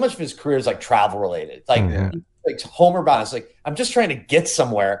 So much of his career is like travel related. Like, like Homer Bond. It's like, I'm just trying to get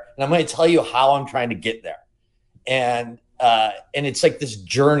somewhere and I'm going to tell you how I'm trying to get there. And it's like this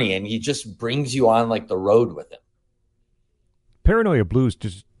journey, and he just brings you on like the road with him. Paranoia Blues,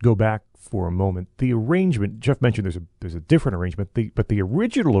 just go back for a moment. The arrangement, Jeff mentioned there's a different arrangement, but the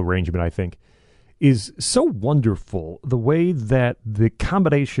original arrangement, I think, is so wonderful. The way that the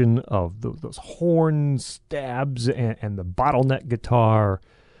combination of those horn stabs and the bottleneck guitar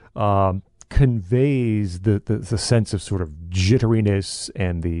conveys the sense of sort of jitteriness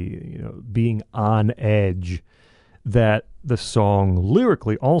and the being on edge that the song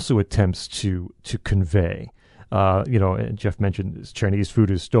lyrically also attempts to convey. And Jeff mentioned his Chinese food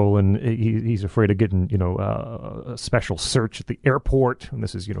is stolen. He's afraid of getting, a special search at the airport. And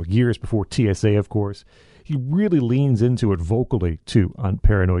this is, years before TSA, of course. He really leans into it vocally, too, on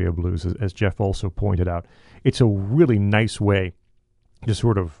Paranoia Blues, as Jeff also pointed out. It's a really nice way to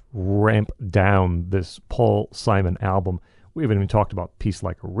sort of ramp down this Paul Simon album. We haven't even talked about Peace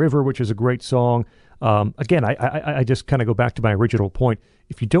Like a River, which is a great song. Again, I just kind of go back to my original point.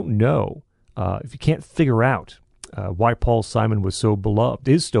 If you don't know, if you can't figure out why Paul Simon is so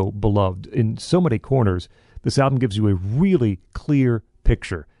beloved in so many corners, this album gives you a really clear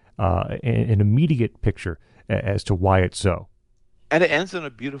picture, an immediate picture as to why it's so. And it ends on a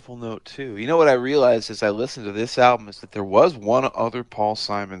beautiful note, too. You know what I realized as I listened to this album is that there was one other Paul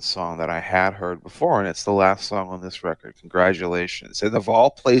Simon song that I had heard before, and it's the last song on this record, Congratulations. And of all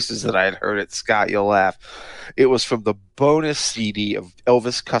places that I had heard it, Scott, you'll laugh, it was from the bonus CD of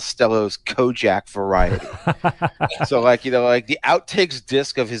Elvis Costello's Kojak Variety. So, like the outtakes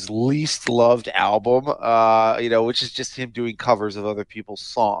disc of his least loved album, which is just him doing covers of other people's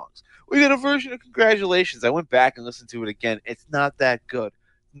songs. We got a version of Congratulations. I went back and listened to it again. It's not that good.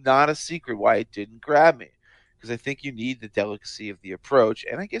 Not a secret why it didn't grab me. Because I think you need the delicacy of the approach,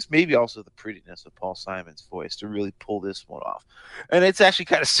 and I guess maybe also the prettiness of Paul Simon's voice to really pull this one off. And it's actually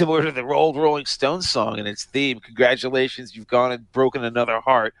kind of similar to the old Rolling Stones song and its theme, Congratulations, you've gone and broken another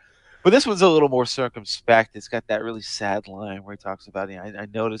heart. But this one's a little more circumspect. It's got that really sad line where he talks about, I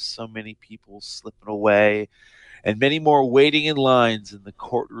noticed so many people slipping away, and many more waiting in lines in the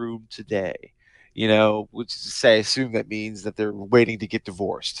courtroom today, which is to say, I assume that means that they're waiting to get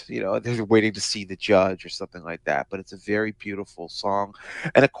divorced, they're waiting to see the judge or something like that. But it's a very beautiful song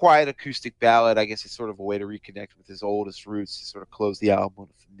and a quiet acoustic ballad. I guess it's sort of a way to reconnect with his oldest roots, to sort of close the album on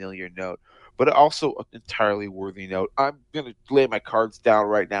a familiar note, but also an entirely worthy note. I'm going to lay my cards down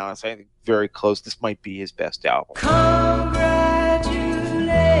right now and say I think very close. This might be his best album.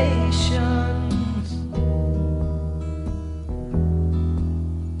 Congratulations.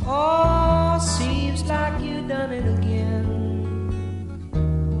 Oh, seems like you done it again.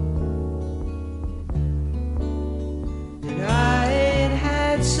 And I ain't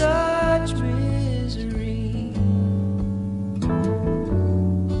had such misery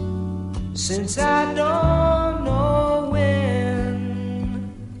since I don't know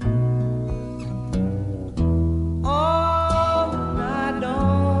when. Oh, I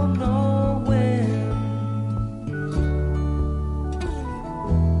don't know when.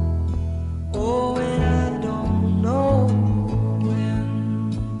 Oh, and I don't know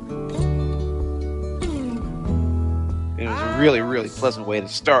when. It was a really, really pleasant way to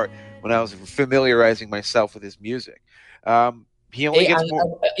start when I was familiarizing myself with his music. He only gets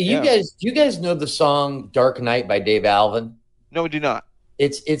more. Do you guys know the song "Dark Night" by Dave Alvin? No, we do not.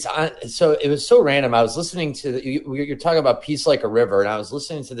 It's on. So it was so random. I was listening to you're talking about Peace Like a River, and I was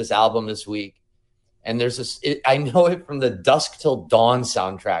listening to this album this week, and there's this. I know it from the Dusk Till Dawn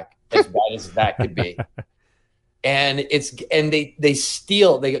soundtrack, as bad as that could be. and they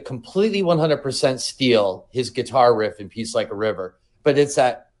completely 100% steal his guitar riff in Peace Like a River, but it's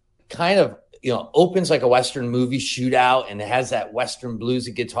that kind of, opens like a Western movie shootout, and it has that Western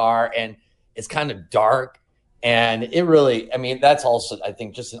bluesy guitar, and it's kind of dark. And it really, that's also, I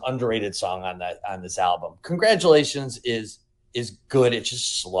think, just an underrated song on this album. Congratulations is good. It's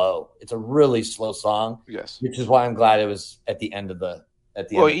just slow. It's a really slow song. Yes. Which is why I'm glad it was at the end of the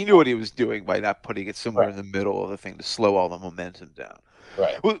Well, he knew what he was doing by not putting it somewhere in the middle of the thing to slow all the momentum down.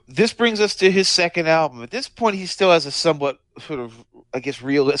 Right. Well, this brings us to his second album. At this point, he still has a somewhat sort of, I guess,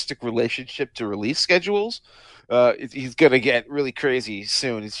 realistic relationship to release schedules. He's going to get really crazy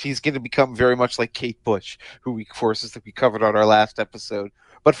soon. He's going to become very much like Kate Bush, who we covered on our last episode.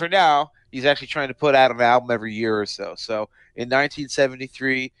 But for now, he's actually trying to put out an album every year or so. So in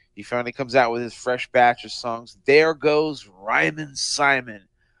 1973, he finally comes out with his fresh batch of songs. There Goes Ryman Simon.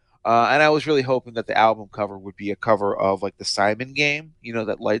 And I was really hoping that the album cover would be a cover of like the Simon game,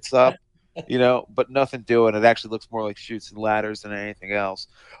 that lights up. But nothing doing. It actually looks more like Chutes and Ladders than anything else.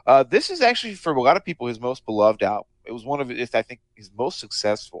 This is actually, for a lot of people, his most beloved album. It was one of his, I think, his most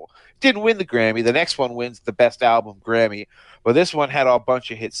successful. Didn't win the Grammy. The next one wins the Best Album Grammy. But this one had a bunch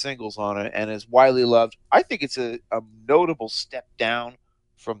of hit singles on it and is widely loved. I think it's a notable step down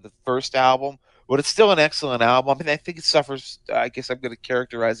from the first album, but it's still an excellent album. I think it suffers, I guess I'm going to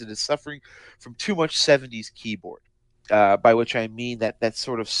characterize it as suffering from too much 70s keyboard. By which I mean that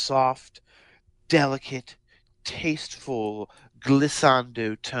sort of soft, delicate, tasteful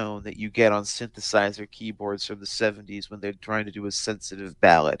glissando tone that you get on synthesizer keyboards from the 70s when they're trying to do a sensitive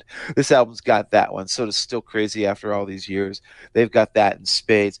ballad. This album's got that one. So does Still Crazy After All These Years. They've got that in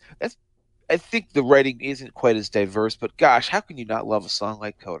spades. I think the writing isn't quite as diverse, but gosh, how can you not love a song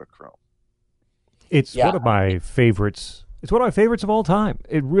like Kodachrome? It's one of my favorites. It's one of my favorites of all time.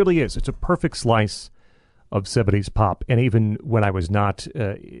 It really is. It's a perfect slice of 70s pop. And even when I was not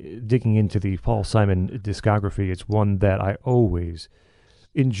digging into the Paul Simon discography, it's one that I always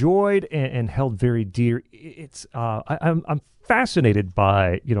enjoyed and held very dear. It's I'm fascinated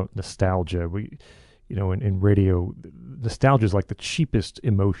by nostalgia. In radio, nostalgia is like the cheapest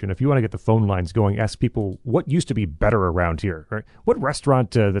emotion. If you want to get the phone lines going, ask people what used to be better around here. Right? What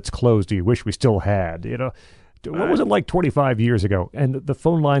restaurant that's closed do you wish we still had? What was it like 25 years ago? And the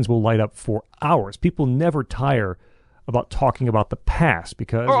phone lines will light up for hours. People never tire about talking about the past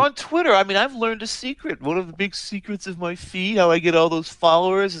because... Or on Twitter. I've learned a secret. One of the big secrets of my feed, how I get all those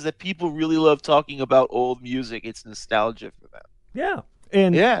followers, is that people really love talking about old music. It's nostalgia for them. Yeah.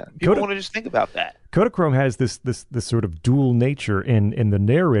 And people want to just think about that. Kodachrome has this sort of dual nature, and the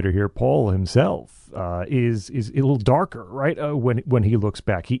narrator here, Paul himself, is a little darker, right? When he looks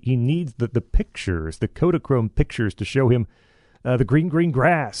back, he needs the pictures, the Kodachrome pictures, to show him the green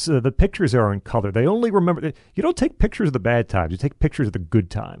grass. The pictures are in color. They only remember. You don't take pictures of the bad times. You take pictures of the good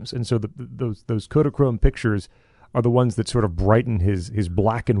times, and so those Kodachrome pictures are the ones that sort of brighten his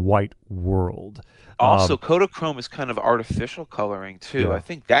black and white world. Also, Kodachrome is kind of artificial coloring, too. Yeah. I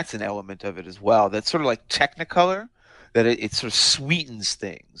think that's an element of it as well. That's sort of like Technicolor, that it sort of sweetens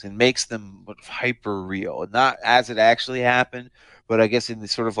things and makes them hyper real. And not as it actually happened, but I guess in the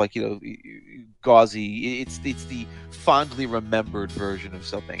sort of like, gauzy, it's the fondly remembered version of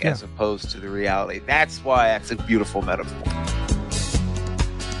something as opposed to the reality. That's why that's a beautiful metaphor.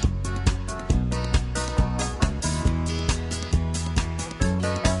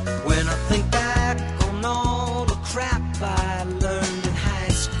 When I think back on all the crap I learned in high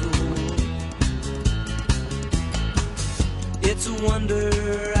school, it's a wonder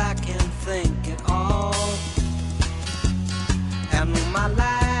I can think at all. And my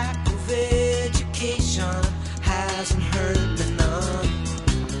lack of education hasn't hurt me none.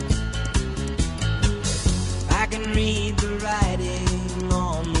 I can read the writing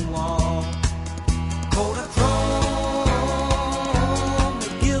on the wall. Kodachrome,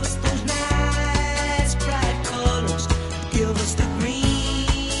 give us those nice bright colors. Give us the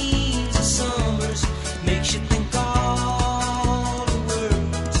greens of summers. Makes you think all the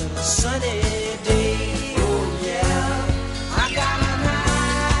words of a sunny day. Oh yeah, I got a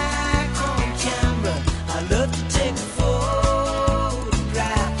Nikon camera. I love to take a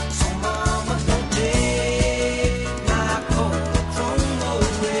photograph. So mama, don't take my Kodachrome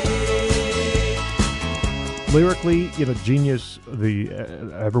away. Lyrically, genius.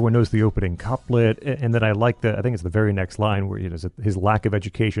 Everyone knows the opening couplet, and then I think it's the very next line where his lack of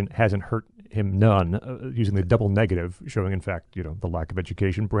education hasn't hurt him none, using the double negative, showing in fact the lack of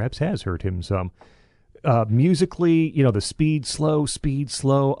education perhaps has hurt him some. Musically, the speed slow.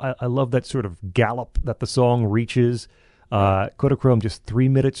 I love that sort of gallop that the song reaches. Kodachrome, just 3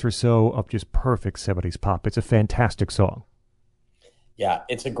 minutes or so of just perfect 70s pop. It's a fantastic song. Yeah,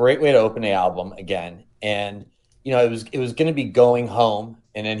 it's a great way to open the album again. And, you know, it was going to be Going Home,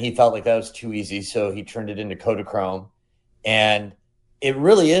 and then he felt like that was too easy, so he turned it into Kodachrome. And it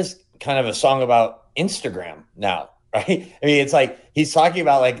really is kind of a song about Instagram now, right? I mean, it's like he's talking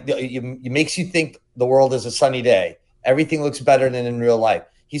about like it makes you think the world is a sunny day. Everything looks better than in real life.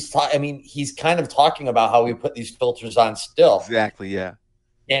 He's kind of talking about how we put these filters on still. Exactly, yeah.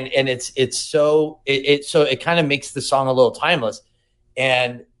 And it kind of makes the song a little timeless.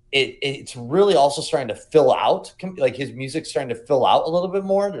 And it's really also starting to fill out, like his music's starting to fill out a little bit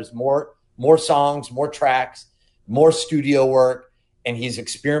more. There's more songs, more tracks, more studio work, and he's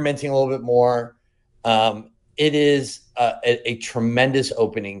experimenting a little bit more. It is a tremendous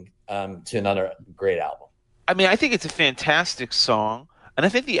opening to another great album. I mean, I think it's a fantastic song, and I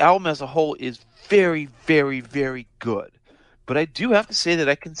think the album as a whole is very, very, very good. But I do have to say that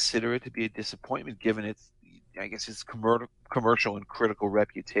I consider it to be a disappointment given its commercial and critical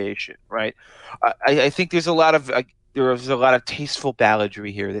reputation, right? I think there's a lot of tasteful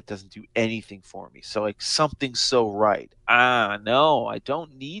balladry here that doesn't do anything for me. So like Something So Right. No, I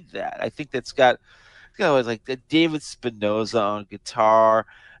don't need that. I think that's got like the David Spinoza on guitar.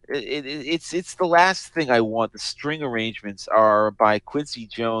 It's the last thing I want. The string arrangements are by Quincy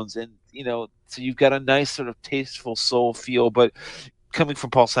Jones, and so you've got a nice sort of tasteful soul feel, but coming from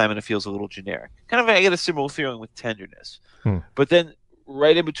Paul Simon, it feels a little generic. I get a similar feeling with Tenderness. But then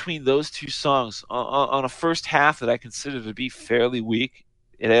right in between those two songs, on a first half that I consider to be fairly weak,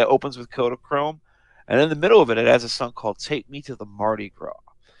 it opens with Kodachrome, and in the middle of it has a song called Take Me to the Mardi Gras,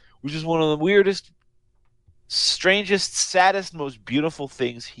 which is one of the weirdest, strangest, saddest, most beautiful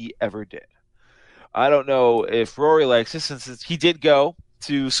things he ever did. I don't know if Rory likes this, since he did go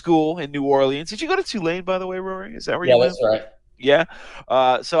to school in New Orleans. Did you go to Tulane, by the way, Rory? Is that where you live? Yeah, that's right. Yeah.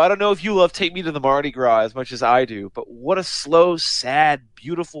 So I don't know if you love Take Me to the Mardi Gras as much as I do, but what a slow, sad,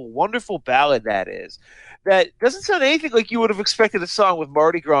 beautiful, wonderful ballad that is. That doesn't sound anything like you would have expected a song with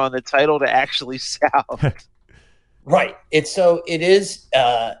Mardi Gras in the title to actually sound. Right. It's like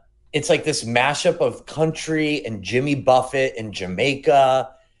this mashup of country and Jimmy Buffett and Jamaica.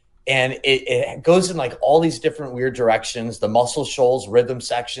 And it goes in like all these different weird directions. The Muscle Shoals rhythm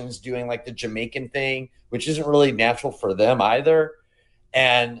sections doing like the Jamaican thing, which isn't really natural for them either.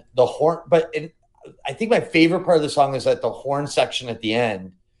 And the horn, I think my favorite part of the song is that the horn section at the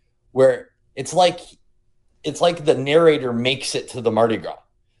end, where it's like the narrator makes it to the Mardi Gras.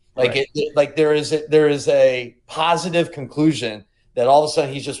 Like right. There is a positive conclusion that all of a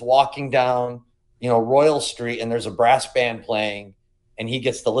sudden he's just walking down, Royal Street, and there's a brass band playing, and he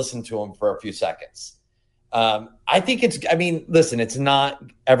gets to listen to him for a few seconds. I think listen, it's not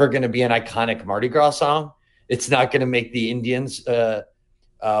ever going to be an iconic Mardi Gras song. It's not going to make the Indians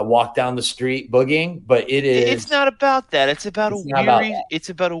walk down the street boogieing, but it is. It's not about that. It's about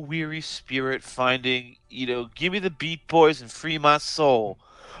a weary spirit finding, give me the Beat Boys and free my soul.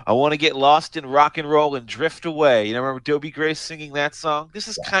 I want to get lost in rock and roll and drift away. Remember Dobie Gray singing that song? This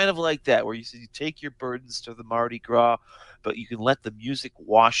is kind of like that, where you take your burdens to the Mardi Gras, but you can let the music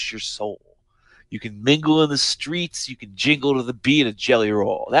wash your soul. You can mingle in the streets. You can jingle to the beat of Jelly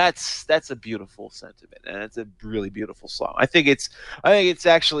Roll. That's a beautiful sentiment, and it's a really beautiful song. I think it's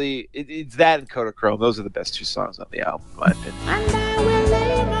actually that and Kodachrome. Those are the best two songs on the album, in my opinion. And I will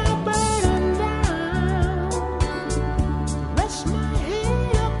lay my burden down, rest my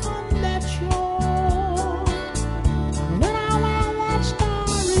head upon that shore. When I wear that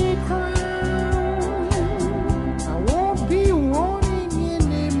starry crown, I won't be wanting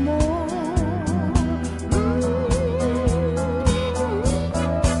anymore.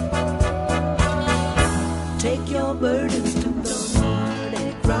 Take your burdens to the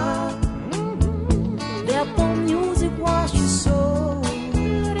Mardi Gras. Therefore music wash your soul.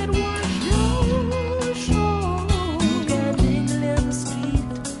 Let it wash your soul. You can jingle in the street.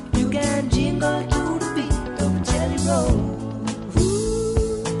 You can jingle to the beat of Jelly Roll.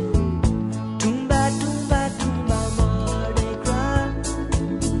 Tumba, tumba, tumba, Mardi Gras.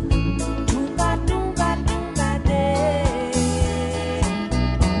 Tumba, tumba, tumba, day.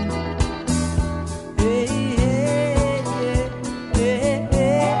 Hey, hey,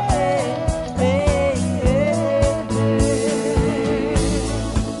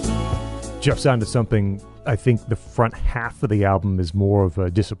 Jeff's onto something. I think the front half of the album is more of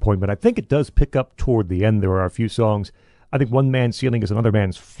a disappointment. I think it does pick up toward the end. There are a few songs. I think One Man's Ceiling is Another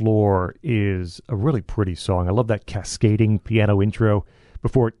Man's Floor is a really pretty song. I love that cascading piano intro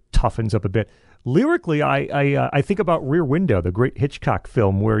before it toughens up a bit. Lyrically, I think about Rear Window, the great Hitchcock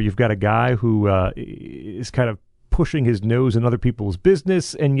film, where you've got a guy who is kind of pushing his nose in other people's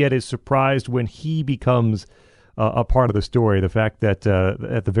business, and yet is surprised when he becomes a part of the story. The fact that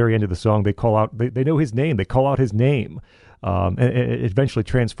at the very end of the song, they call out, they know his name, they call out his name, and it eventually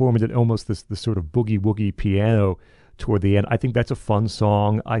transforms into almost this sort of boogie woogie piano toward the end. I think that's a fun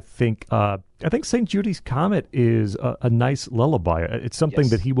song. I think St. Judy's Comet is a nice lullaby. It's something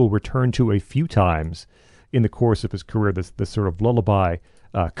that he will return to a few times in the course of his career, this sort of lullaby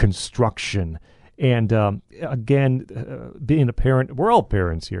construction. And again, being a parent, we're all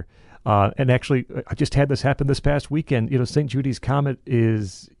parents here. And actually, I just had this happen this past weekend. St. Judy's Comet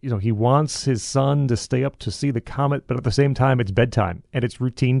is, he wants his son to stay up to see the comet, but at the same time, it's bedtime and it's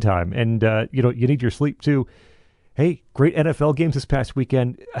routine time. And, you need your sleep too. Hey, great NFL games this past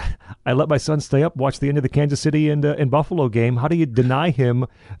weekend. I let my son stay up, watch the end of the Kansas City and Buffalo game. How do you deny him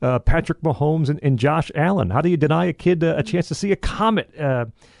Patrick Mahomes and Josh Allen? How do you deny a kid a chance to see a comet?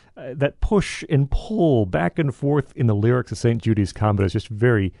 That push and pull back and forth in the lyrics of St. Judy's Comet is just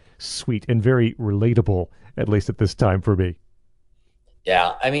very sweet and very relatable, at least at this time for me.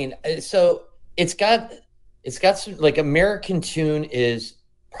 Yeah, I mean, so it's got some, like, American Tune is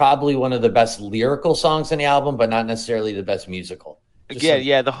probably one of the best lyrical songs on the album, but not necessarily the best musical.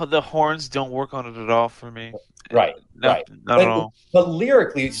 The horns don't work on it at all for me. Right. Not at all. But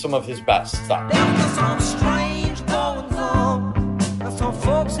lyrically, some of his best stuff. There's some strange goings on. Some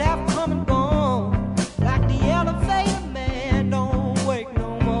folks have come and gone. Like the elevator man don't wake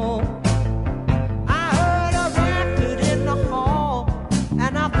no more. I heard a racket in the hall,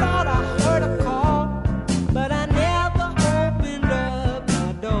 and I thought I heard a call, but I never opened up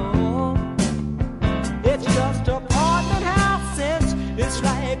my door. It's just apartment house sense. It's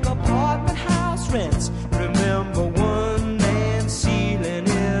like apartment house rents. Remember, one man's ceiling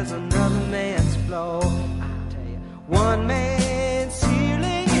is another man's floor. I tell you, one man's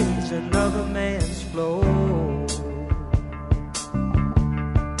ceiling is another man's floor.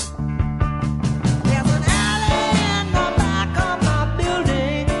 There's an alley in the back of my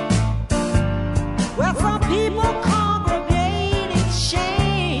building where some people congregate in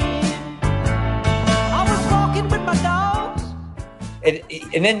shame. I was walking with my dogs.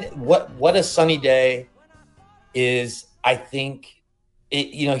 And then what a sunny day is, I think,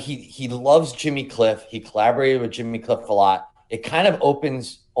 he loves Jimmy Cliff. He collaborated with Jimmy Cliff a lot. It kind of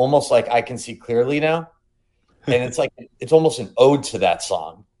opens almost like I Can See Clearly Now. And it's like, it's almost an ode to that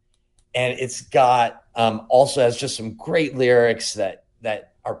song. And it's got, also has just some great lyrics that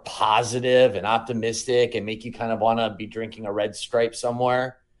are positive and optimistic and make you kind of want to be drinking a Red Stripe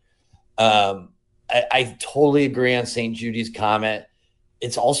somewhere. I totally agree on St. Judy's Comet.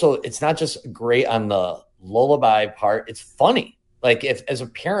 It's not just great on the lullaby part. It's funny. Like, if as a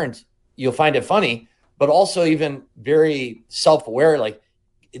parent, you'll find it funny, but also even very self-aware. Like,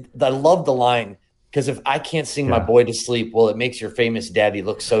 I love the line, because if I can't sing my boy to sleep, well, it makes your famous daddy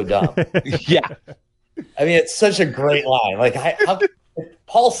look so dumb. Yeah. I mean, it's such a great line. Like, how if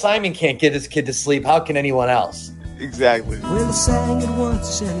Paul Simon can't get his kid to sleep, how can anyone else? Exactly. Well, I sang it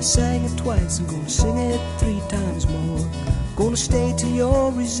once and I sang it twice. I'm gonna sing it 3 times more. Gonna stay till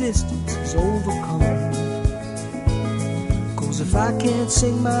your resistance is overcome. 'Cause if I can't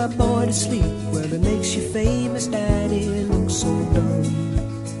sing my boy to sleep, well, it makes your famous daddy look so dumb.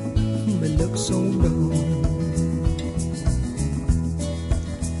 It looks so dumb.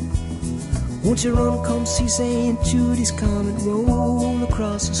 Won't you run, come see St. Judy's Comet roll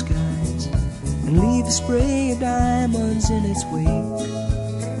across the skies and leave a spray of diamonds in its wake?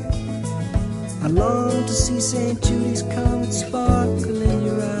 I long to see St. Judy's Comet sparkle in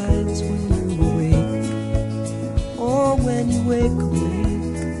your eyes when you awake, or when you wake awake.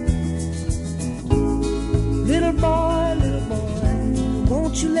 Little boy,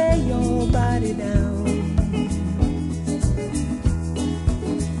 won't you lay your body down?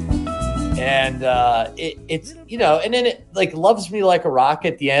 And it's, and then it, like, Loves Me Like a Rock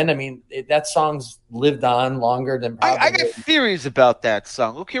at the end. I mean, that song's lived on longer than probably. I got theories about that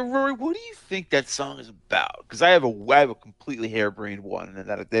song. Okay, Rory, what do you think that song is about? Because I have a completely harebrained one, and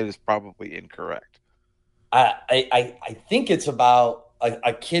that is probably incorrect. I think it's about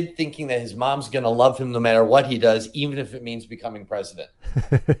a kid thinking that his mom's going to love him no matter what he does, even if it means becoming president.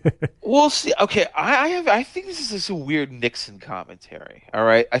 Well, see, okay, I think this is just a weird Nixon commentary. All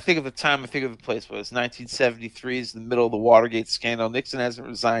right, I think of the time, I think of the place. Where it's 1973, is the middle of the Watergate scandal. Nixon hasn't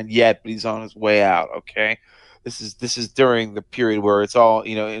resigned yet, but he's on his way out. Okay, This is during the period where it's all,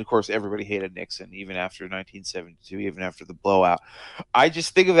 and of course everybody hated Nixon even after 1972, even after the blowout. I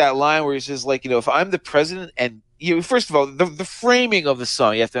just think of that line where he says, like, if I'm the president, and first of all, the framing of the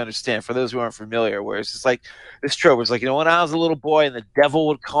song, you have to understand, for those who aren't familiar, where it's just like this trope was like, when I was a little boy and the devil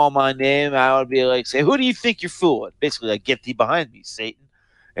would call my name, I would be like, say, who do you think you're fooling? Basically, like, get thee behind me, Satan.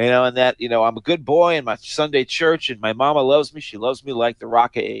 And that, I'm a good boy in my Sunday church, and my mama loves me. She loves me like the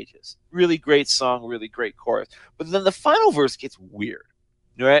Rock of Ages. Really great song, really great chorus. But then the final verse gets weird,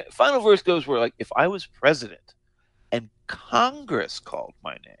 right? Final verse goes where, like, if I was president and Congress called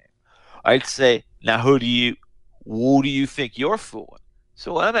my name, I'd say, now who do you think you're fooling?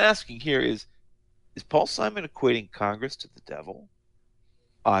 So what I'm asking here is Paul Simon equating Congress to the devil?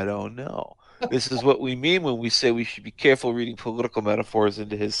 I don't know. This is what we mean when we say we should be careful reading political metaphors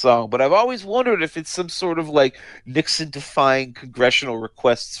into his song. But I've always wondered if it's some sort of like Nixon-defying congressional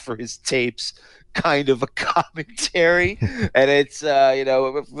requests for his tapes kind of a commentary. And it's, for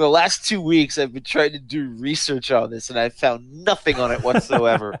the last 2 weeks I've been trying to do research on this, and I found nothing on it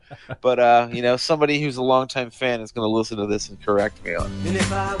whatsoever. But, somebody who's a longtime fan is going to listen to this and correct me on it. And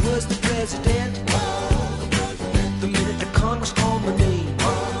if I was the president, the minute the Congress called my name,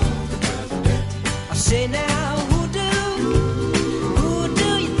 I say now, who do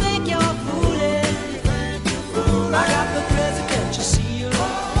you think you're fooling? I got the presidential seal.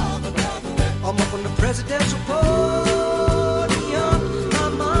 I'm up on the presidential podium. My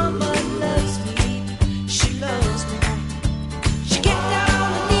mama loves me. She loves me. She get down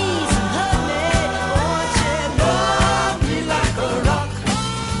on her knees and hug me. Oh, she love me like a rock.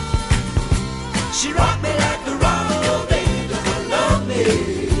 She rock me like the rock. Oh, baby, love me.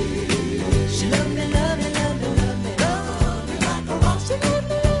 She love me, love me, love me, love me. Love me like a rock. She love me,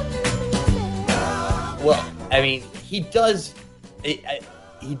 love me, love me, love me. Well, I mean, he does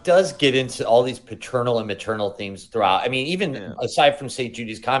get into all these paternal and maternal themes throughout. I mean, even aside from St.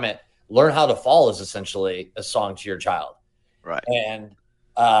 Judy's comment, Learn How to Fall is essentially a song to your child. Right. And,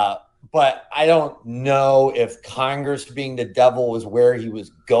 but I don't know if Congress being the devil was where he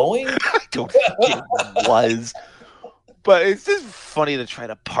was going. I don't think it was. But it's just funny to try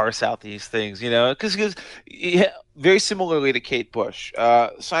to parse out these things, because very similarly to Kate Bush,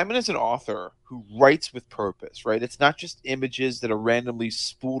 Simon is an author who writes with purpose, right? It's not just images that are randomly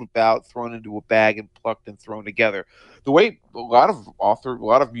spooled about, thrown into a bag, and plucked and thrown together. The way a lot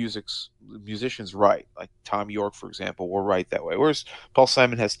of musicians write, like Tom York, for example, will write that way. Whereas Paul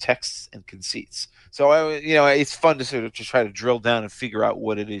Simon has texts and conceits. So it's fun to sort of to try to drill down and figure out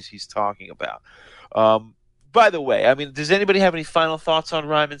what it is he's talking about. By the way, I mean, does anybody have any final thoughts on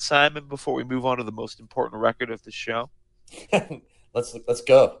Ryman Simon before we move on to the most important record of the show? Let's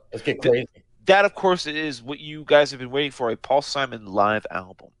go. Let's get crazy. That, of course, is what you guys have been waiting for, a Paul Simon live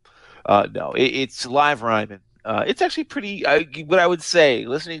album. No, it's Live Ryman. It's actually pretty, what I would say,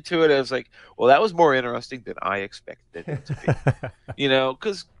 listening to it, I was like, well, that was more interesting than I expected it to be.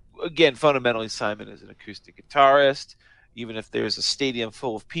 Because, again, fundamentally, Simon is an acoustic guitarist. Even if there's a stadium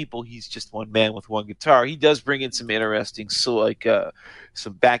full of people, he's just one man with one guitar. He does bring in some interesting, some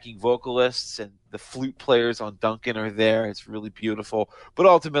backing vocalists, and the flute players on Duncan are there. It's really beautiful. But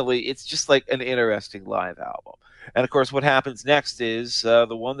ultimately, it's just like an interesting live album. And, of course, what happens next is the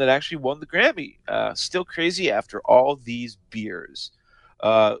one that actually won the Grammy, Still Crazy After All These Beers.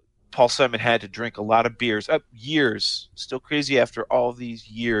 Paul Simon had to drink a lot of beers, years, Still Crazy After All These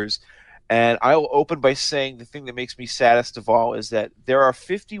Years. And I will open by saying the thing that makes me saddest of all is that there are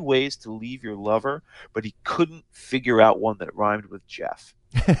 50 ways to leave your lover, but he couldn't figure out one that rhymed with Jeff.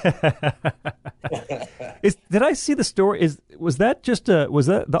 Did I see the story? Was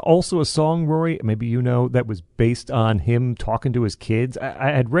that also a song, Rory? Maybe that was based on him talking to his kids.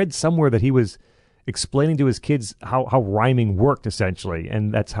 I had read somewhere that he was explaining to his kids how rhyming worked, essentially,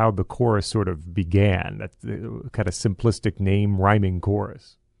 and that's how the chorus sort of began. That's the kind of simplistic name rhyming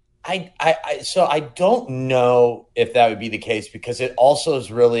chorus. So I don't know if that would be the case, because it also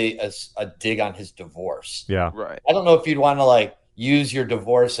is really a dig on his divorce. Yeah. Right. I don't know if you'd want to use your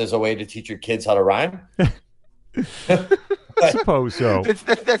divorce as a way to teach your kids how to rhyme. I suppose so.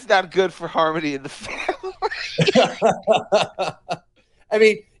 That's not good for harmony in the family. I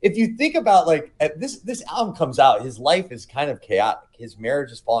mean, if you think about this album comes out, his life is kind of chaotic. His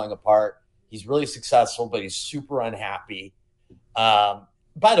marriage is falling apart. He's really successful, but he's super unhappy.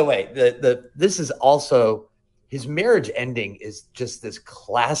 By the way, this is also, his marriage ending is just this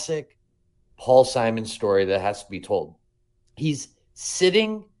classic Paul Simon story that has to be told. He's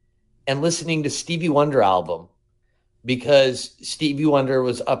sitting and listening to Stevie Wonder album because Stevie Wonder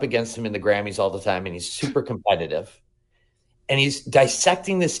was up against him in the Grammys all the time, and he's super competitive. and he's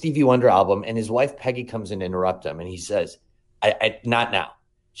dissecting the Stevie Wonder album, and his wife Peggy comes in to interrupt him, and he says, I not now.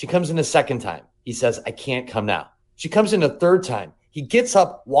 She comes in a second time. He says, I can't come now. She comes in a third time. He gets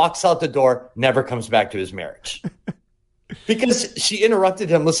up, walks out the door, never comes back to his marriage. Because she interrupted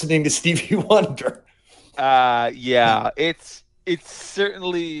him listening to Stevie Wonder. Yeah, it's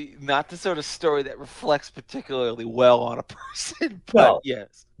certainly not the sort of story that reflects particularly well on a person. But No.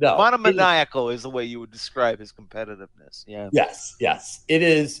 yes, No. monomaniacal is the way you would describe his competitiveness. Yeah. Yes. It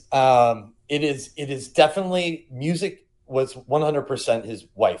is. It is definitely, music was 100% his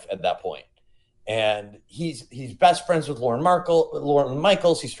wife at that point. And he's best friends with Lauren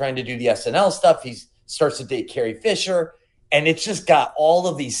Michaels. He's trying to do the SNL stuff. He starts to date Carrie Fisher. And it's just got all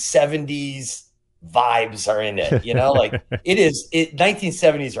of these 70s vibes are in it. You know, like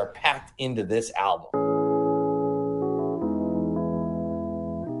 1970s are packed into this album.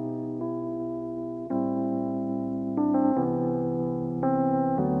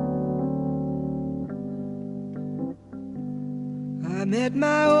 I met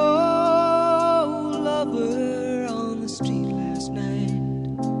my old lover on the street last night.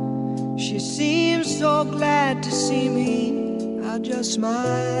 She seemed so glad to see me. I just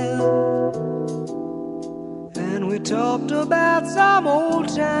smiled. And we talked about some old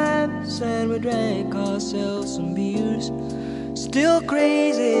times, and we drank ourselves some beers. Still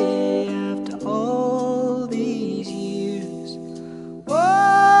crazy after all these years.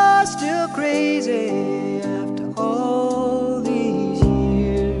 Oh, still crazy after all these years.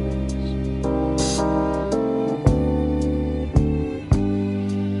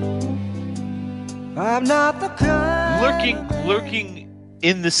 I'm not the kind. Lurking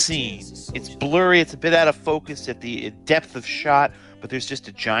in the scene. It's blurry. It's a bit out of focus at the depth of shot, but there's just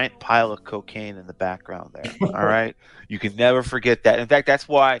a giant pile of cocaine in the background there. All right, you can never forget that. In fact, that's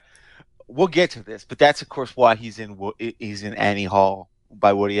why we'll get to this, but that's of course why he's in Annie Hall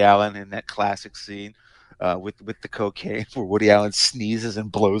by Woody Allen in that classic scene with the cocaine where Woody Allen sneezes and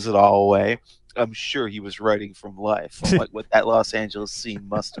blows it all away. I'm sure he was writing from life, like what that Los Angeles scene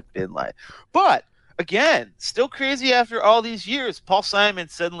must have been like. But again, still crazy after all these years. Paul Simon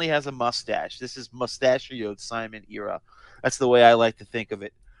suddenly has a mustache. This is mustachioed Simon era. That's the way I like to think of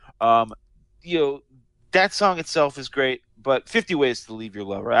it. That song itself is great, but 50 Ways to Leave Your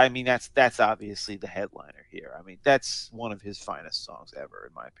Lover, I mean, that's obviously the headliner here. I mean, that's one of his finest songs ever,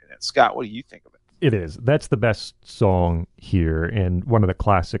 in my opinion. Scott, what do you think of it? It is. That's the best song here, and one of the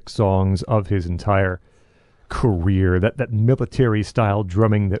classic songs of his entire career. That military style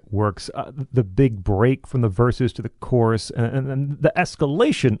drumming that works, the big break from the verses to the chorus, and the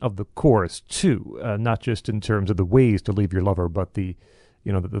escalation of the chorus too, not just in terms of the ways to leave your lover, but the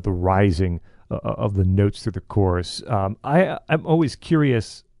rising of the notes through the chorus. I'm always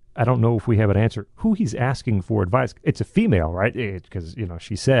curious. I don't know if we have an answer. Who he's asking for advice? It's a female, right? Because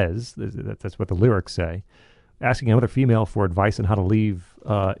she says that's what the lyrics say. Asking another female for advice on how to leave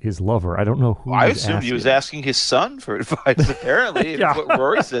his lover. I don't know who. I assumed he was asking his son for advice. Apparently, Yeah. What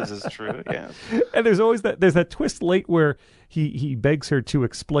Rory says is true. Yeah. And there's always that twist late where he begs her to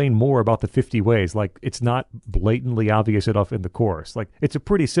explain more about the 50 ways. Like, it's not blatantly obvious enough in the chorus. Like, it's a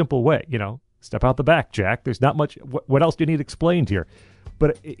pretty simple way. Step out the back, Jack. There's not much. What else do you need explained here?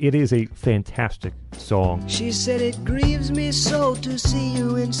 But it is a fantastic song. She said, it grieves me so to see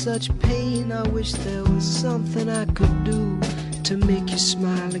you in such pain. I wish there was something I could do to make you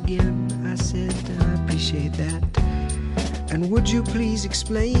smile again. I said, I appreciate that. And would you please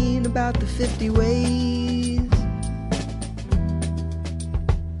explain about the 50 ways?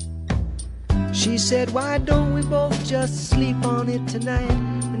 She said, why don't we both just sleep on it tonight?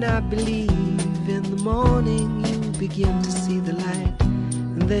 And I believe in the morning you begin to see the light.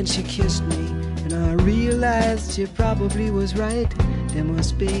 And then she kissed me, and I realized she probably was right. There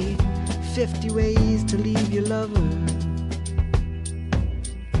must be 50 ways to leave your lover.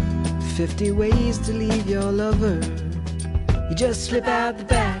 50 ways to leave your lover. You just slip out the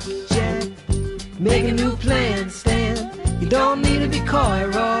back, Jack. Make a new plan, Stan. You don't need to be coy,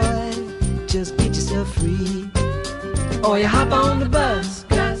 Roy. Just get yourself free. Or you hop on the bus,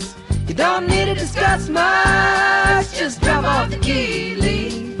 Gus. You don't need to discuss much. Just drop off the key,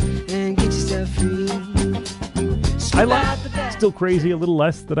 Lee, and get yourself free. I like Still Crazy a little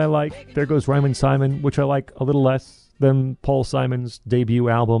less than I like There Goes Rhymin' Simon, which I like a little less than Paul Simon's debut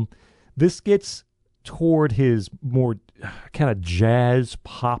album. This gets toward his more kind of jazz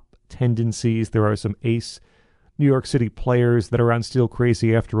pop tendencies. There are some ace New York City players that are on Still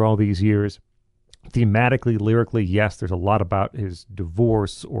Crazy after all these years. Thematically, lyrically, yes, there's a lot about his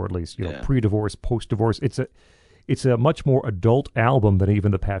divorce, or at least pre-divorce, post-divorce. It's a much more adult album than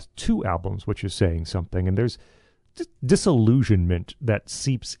even the past two albums, which is saying something. And there's disillusionment that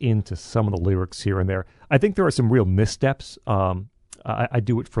seeps into some of the lyrics here and there. I think there are some real missteps. I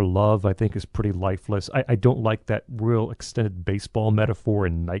Do It for Love, I think, is pretty lifeless. I don't like that real extended baseball metaphor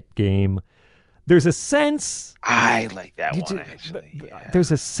in Night Game. There's a sense... I like that one, actually. Yeah.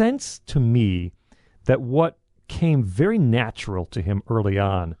 There's a sense to me that what came very natural to him early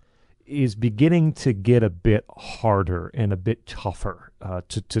on is beginning to get a bit harder and a bit tougher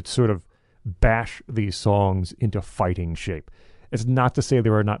to sort of bash these songs into fighting shape. It's not to say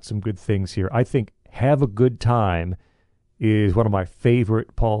there are not some good things here. I think Have a Good Time is one of my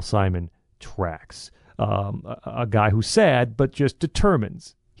favorite Paul Simon tracks. A guy who's sad, but just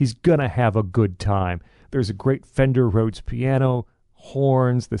determines he's going to have a good time. There's a great Fender Rhodes piano,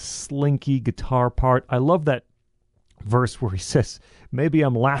 horns, the slinky guitar part. I love that verse where he says, maybe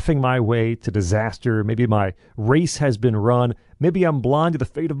I'm laughing my way to disaster. Maybe my race has been run. Maybe I'm blind to the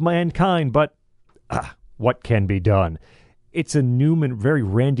fate of mankind, but what can be done? It's a Newman, very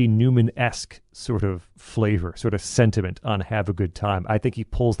Randy Newman-esque sort of flavor, sort of sentiment on Have a Good Time. I think he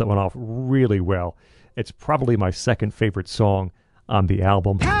pulls that one off really well. It's probably my second favorite song on the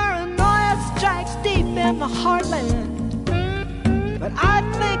album. Paranoia strikes deep in the heartland, but I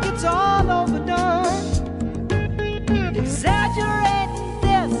think it's all overdone. Exaggerating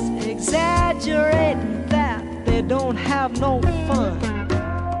this, exaggerating that, they don't have no fun.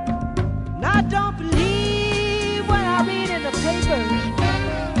 And I don't believe when I read in the papers,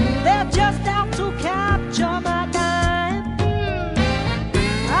 they're just out to capture my time.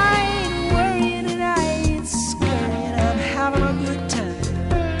 I ain't worrying and I ain't scurrying, I'm having a good time.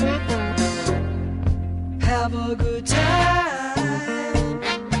 Have a good time.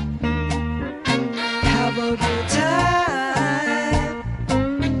 Have a good time.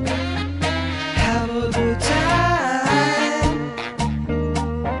 Have a good time.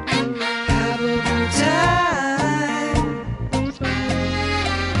 Have a good time.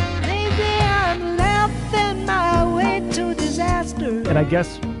 Maybe I'm laughing my way to disaster. And I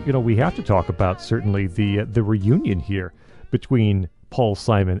guess, we have to talk about certainly the reunion here between Paul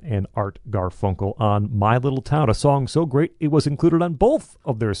Simon and Art Garfunkel on My Little Town, a song so great it was included on both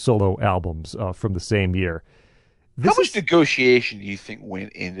of their solo albums from the same year. How much negotiation do you think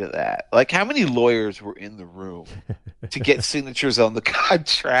went into that? Like, how many lawyers were in the room to get signatures on the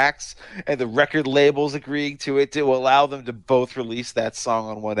contracts and the record labels agreeing to it to allow them to both release that song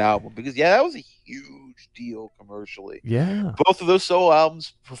on one album? Because, that was a huge deal commercially. Yeah. Both of those solo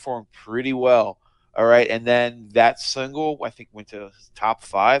albums performed pretty well. All right. And then that single, I think, went to top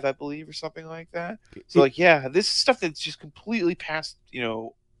 5, I believe, or something like that. So, this is stuff that's just completely passed,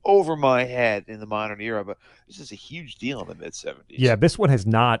 over my head in the modern era, but this is a huge deal in the mid-70s. Yeah, this one did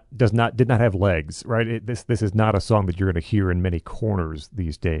not have legs, right? This is not a song that you're going to hear in many corners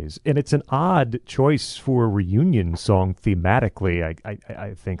these days. And it's an odd choice for a reunion song thematically.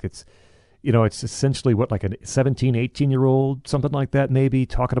 I think it's, it's essentially like a 17, 18-year-old, something like that maybe,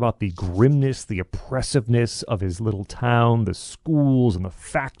 talking about the grimness, the oppressiveness of his little town, the schools and the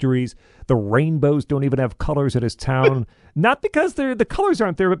factories. The rainbows don't even have colors at his town. Not because the colors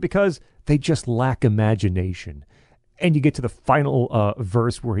aren't there, but because they just lack imagination. And you get to the final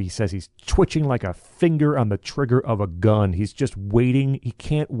verse where he says he's twitching like a finger on the trigger of a gun. He's just waiting. He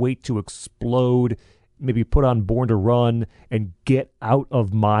can't wait to explode, maybe put on Born to Run, and get out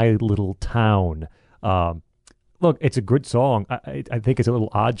of my little town. Look, it's a good song. I think it's a little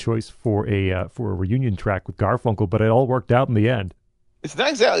odd choice for a reunion track with Garfunkel, but it all worked out in the end. It's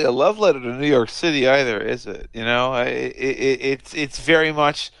not exactly a love letter to New York City either, is it? It's very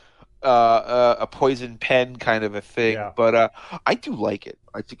much a poison pen kind of a thing. Yeah. But I do like it.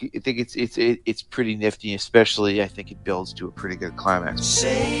 I think it's pretty nifty, especially I think it builds to a pretty good climax.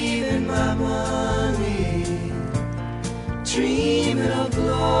 Saving my money, dreaming of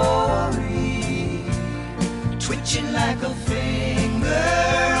glory, twitching like a finger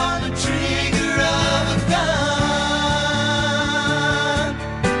on the trigger of a gun.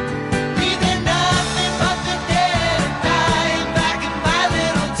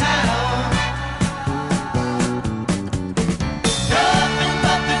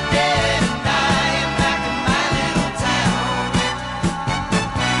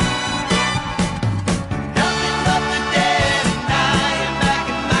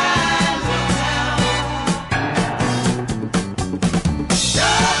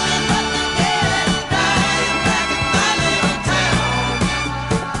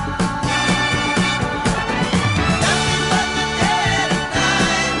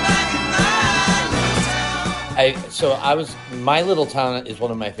 My Little Town is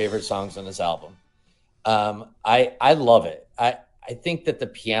one of my favorite songs on this album. I love it. I think that the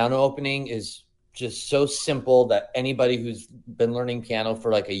piano opening is just so simple that anybody who's been learning piano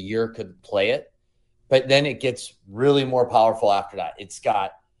for like a year could play it. But then it gets really more powerful after that. It's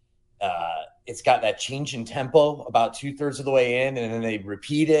got that change in tempo about 2/3 of the way in, and then they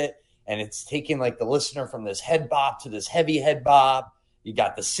repeat it, and it's taking like the listener from this head bop to this heavy head bop. You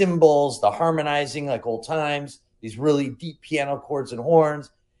got the cymbals, the harmonizing like old times, these really deep piano chords and horns.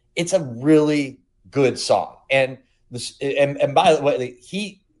 It's a really good song. And by the way,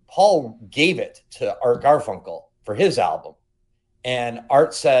 Paul gave it to Art Garfunkel for his album, and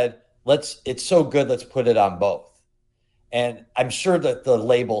Art said, it's so good, let's put it on both. And I'm sure that the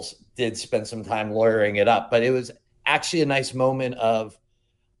labels did spend some time lawyering it up, but it was actually a nice moment of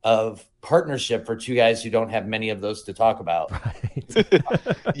partnership for two guys who don't have many of those to talk about.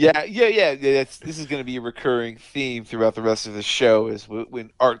 Yeah. This is going to be a recurring theme throughout the rest of the show, is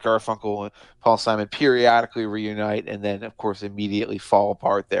when Art Garfunkel and Paul Simon periodically reunite, and then of course immediately fall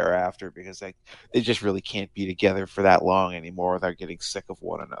apart thereafter, because they just really can't be together for that long anymore without getting sick of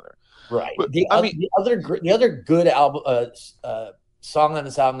one another. Right. But, the other good album song on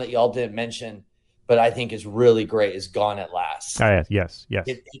this album that y'all didn't mention, but I think is really great, is "Gone at Last." Yes.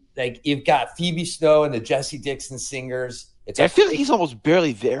 Like you've got Phoebe Snow and the Jesse Dixon Singers. I feel like he's almost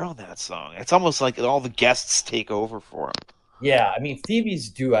barely there on that song. It's almost like all the guests take over for him. Yeah, I mean Phoebe's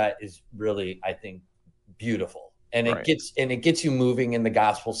duet is really, I think, beautiful, and it gets you moving in the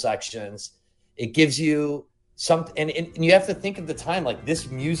gospel sections. It gives you something, and you have to think at the time, like, this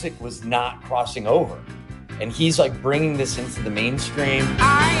music was not crossing over, and he's like bringing this into the mainstream.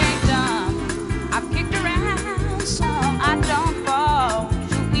 I ain't done. I've kicked around, so I don't fall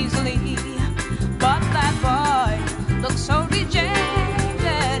too easily. But that boy looks so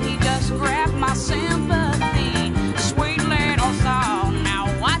dejected, he just grabbed my sympathy. Sweet little song, now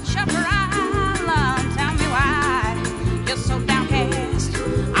watch your problem. Tell me why you're so downcast.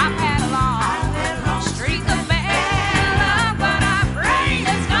 I've had a long streak of bad luck, but I pray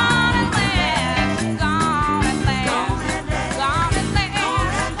it's gonna last. Gonna last. Gonna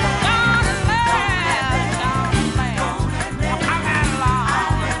last. Gonna last. I've had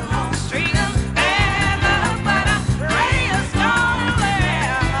a long streak of bad luck, but I pray it's gonna last.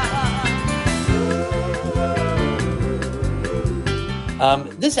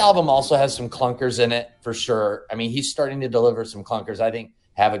 This album also has some clunkers in it, for sure. I mean, he's starting to deliver some clunkers. I think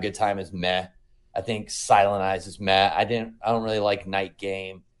 "Have a Good Time" is meh. I think "Silent Eyes" is meh. I don't really like "Night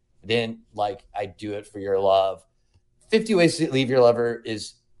Game." I didn't like "I Do It for Your Love." 50 Ways to Leave Your Lover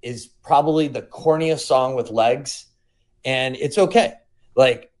is probably the corniest song with legs, and it's okay.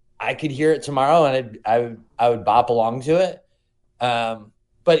 Like, I could hear it tomorrow and I would bop along to it.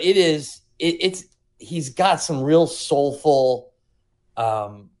 But he's got some real soulful,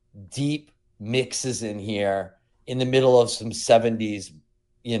 deep mixes in here in the middle of some 70s,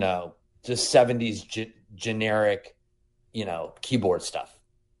 just 70s generic, keyboard stuff.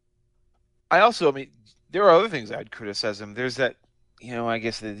 I mean, there are other things I'd criticize him. There's that, I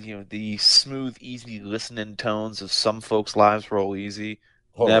guess the smooth, easy listening tones of Some Folks' Lives Roll Easy.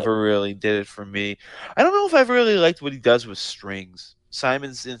 Totally. Never really did it for me. I don't know if I've really liked what he does with strings.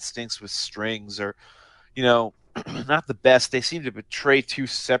 Simon's instincts with strings are, not the best. They seem to betray two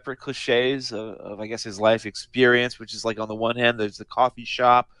separate cliches of I guess, his life experience, which is like, on the one hand, there's the coffee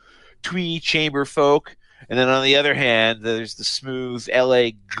shop, twee chamber folk, and then on the other hand, there's the smooth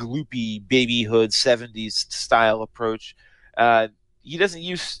LA gloopy babyhood 70s style approach. He doesn't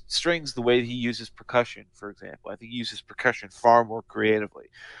use strings the way he uses percussion, for example. I think he uses percussion far more creatively.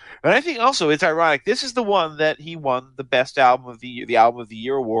 And I think also it's ironic. This is the one that he won the best album of the year, the album of the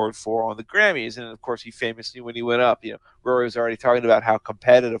year award for on the Grammys. And of course, he famously, when he went up, Rory was already talking about how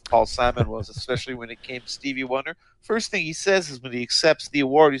competitive Paul Simon was, especially when it came to Stevie Wonder. First thing he says is when he accepts the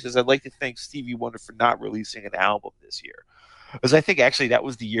award, he says, "I'd like to thank Stevie Wonder for not releasing an album this year." Because I think actually that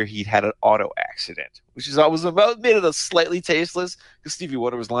was the year he'd had an auto accident, which is always made it a slightly tasteless, because Stevie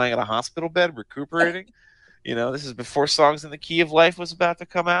Wonder was lying in a hospital bed recuperating. This is before Songs in the Key of Life was about to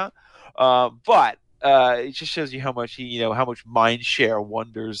come out. But it just shows you how much how much mind share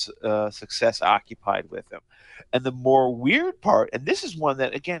Wonder's success occupied with him. And the more weird part, and this is one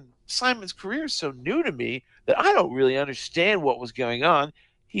that, again, Simon's career is so new to me that I don't really understand what was going on.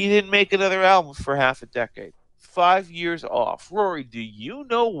 He didn't make another album for half a decade. 5 years off. Rory, do you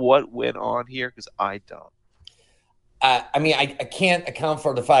know what went on here? Because I don't. I mean, I can't account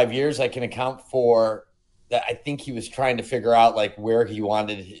for the 5 years. I can account for that. I think he was trying to figure out like where he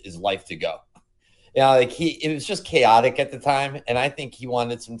wanted his life to go. It was just chaotic at the time, and I think he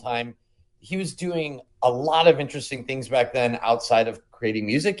wanted some time. He was doing a lot of interesting things back then outside of creating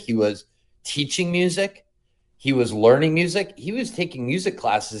music. He was teaching music. he was learning music. He was taking music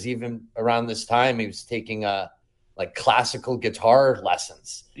classes even around this time. He was taking like classical guitar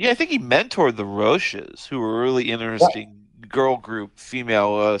lessons. Yeah, I think he mentored the Roches, who were a really interesting girl group,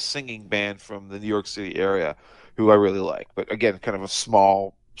 female singing band from the New York City area, who I really like. But again, kind of a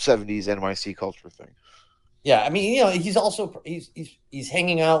small 70s NYC culture thing. Yeah, I mean, you know, he's also he's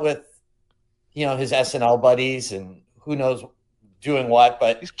hanging out with, you know, his SNL buddies and who knows doing what,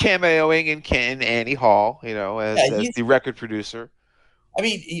 but he's cameoing in Annie Hall, you know, as the record producer. I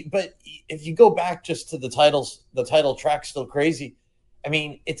mean, but if you go back just to the title track, Still Crazy, I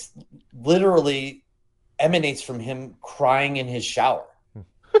mean, it's literally emanates from him crying in his shower.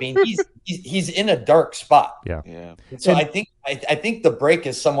 I mean, he's in a dark spot. Yeah. So I think the break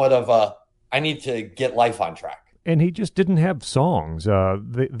is somewhat of a, I need to get life on track. And he just didn't have songs.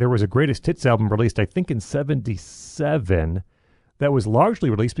 There was a Greatest Hits album released, I think, in '77 that was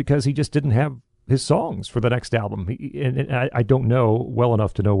largely released because he just didn't have his songs for the next album. And I don't know well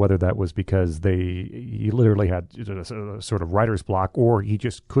enough to know whether that was because he literally had a sort of writer's block, or he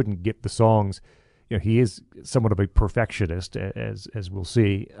just couldn't get the songs. You know, he is somewhat of a perfectionist, as we'll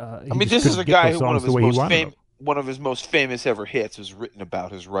see. I mean, this is a guy who one of his most famous ever hits was written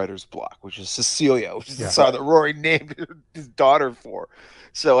about his writer's block, which is Cecilia, which is the song that Rory named his daughter for.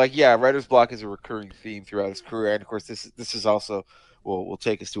 So, like, yeah, writer's block is a recurring theme throughout his career, and of course, this is also will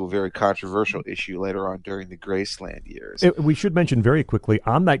take us to a very controversial issue later on during the Graceland years. We should mention very quickly,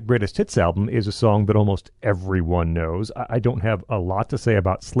 on that Greatest Hits album is a song that almost everyone knows. I don't have a lot to say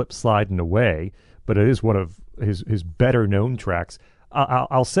about Slip Sliding Away, but it is one of his better known tracks.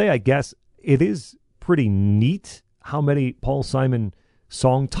 I'll say, I guess, it is pretty neat how many Paul Simon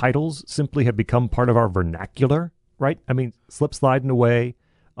song titles simply have become part of our vernacular, right? I mean, Slip Sliding Away,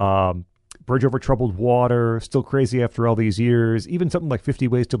 Bridge Over Troubled Water, Still Crazy After All These Years, even something like 50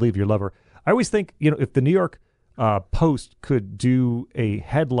 Ways to Leave Your Lover. I always think, you know, if the New York Post could do a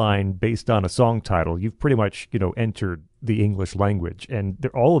headline based on a song title, you've pretty much, you know, entered the English language. And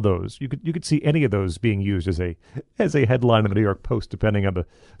all of those, you could see any of those being used as a headline in the New York Post, depending on the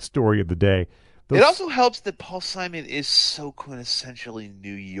story of the day. It also helps that Paul Simon is so quintessentially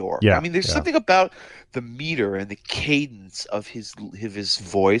New York. Yeah, I mean, there's something about the meter and the cadence of his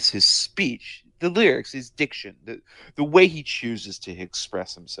voice, his speech, the lyrics, his diction, the way he chooses to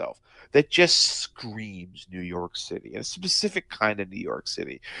express himself that just screams New York City, and a specific kind of New York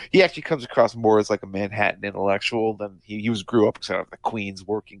City. He actually comes across more as like a Manhattan intellectual than he grew up kind of the Queens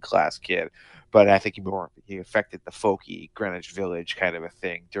working class kid. But I think he affected the folky Greenwich Village kind of a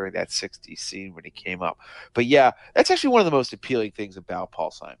thing during that 60s scene when he came up. But yeah, that's actually one of the most appealing things about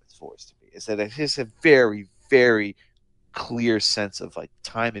Paul Simon's voice to me, is that it has a very, very clear sense of like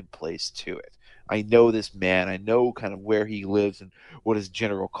time and place to it. I know this man. I know kind of where he lives and what his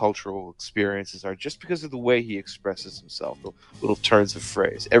general cultural experiences are just because of the way he expresses himself, the little turns of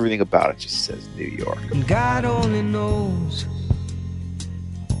phrase. Everything about it just says New York. God only knows.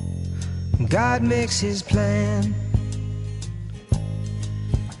 God makes his plan.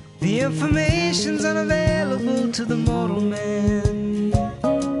 The information's unavailable to the mortal man.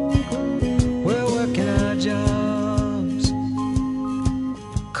 We're working our jobs,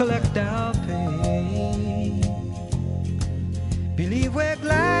 collect our pay. Believe we're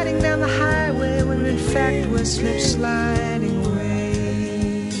gliding down the highway when in fact we're slip sliding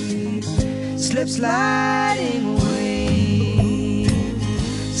away. Slip sliding away.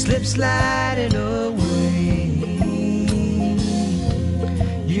 Slip sliding away.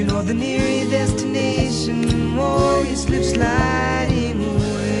 You know the nearer your destination, the more you slip sliding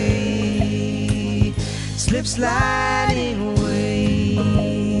away. Slip sliding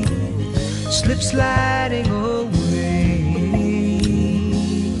away. Slip sliding away.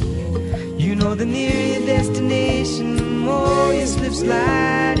 You know the nearer your destination, the more you slip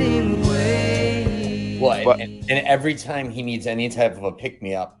sliding away. Well, and every time he needs any type of a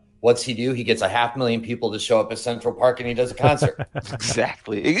pick-me-up, what's he do? He gets 500,000 people to show up at Central Park and he does a concert.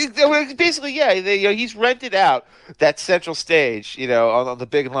 Exactly. Basically, yeah, he's rented out that central stage, you know, on the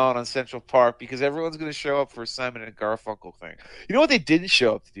big lawn on Central Park because everyone's going to show up for a Simon and Garfunkel thing. You know what they didn't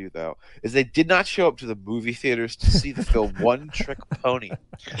show up to do, though, is they did not show up to the movie theaters to see the film One Trick Pony.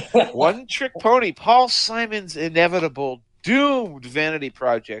 One Trick Pony, Paul Simon's inevitable, doomed vanity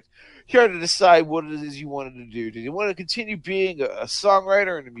project. You had to decide what it is you wanted to do. Did you want to continue being a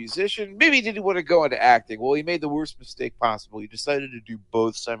songwriter and a musician? Maybe did you want to go into acting? Well, he made the worst mistake possible. He decided to do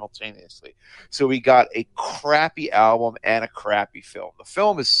both simultaneously. So he got a crappy album and a crappy film. The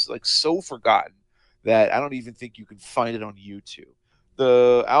film is like so forgotten that I don't even think you can find it on YouTube.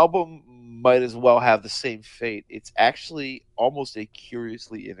 the album might as well have the same fate. It's actually almost a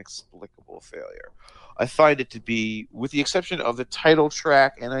curiously inexplicable failure. I find it to be, with the exception of the title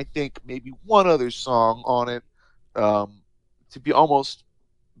track and I think maybe one other song on it, to be almost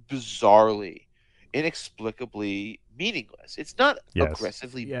bizarrely, inexplicably meaningless. It's not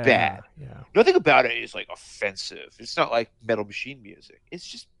aggressively bad. Yeah. Nothing about it is like offensive. It's not like Metal Machine music. It's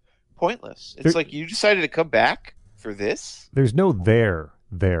just pointless. It's like you decided to come back for this. There's no there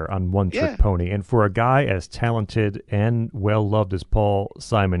on One Trick Pony, and for a guy as talented and well loved as Paul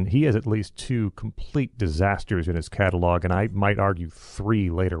Simon, he has at least 2 complete disasters in his catalog, and I might argue 3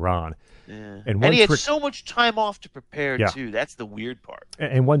 later on. Yeah. And he had so much time off to prepare too. That's the weird part.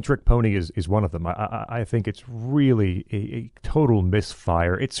 And One Trick Pony is one of them. I think it's really a total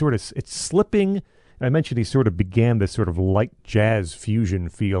misfire. It's slipping. I mentioned he sort of began this sort of light jazz fusion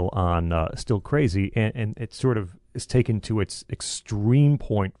feel on Still Crazy, and it sort of is taken to its extreme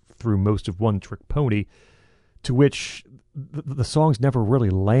point through most of One Trick Pony, to which the songs never really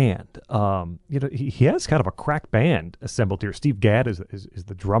land. He has kind of a crack band assembled here. Steve Gadd is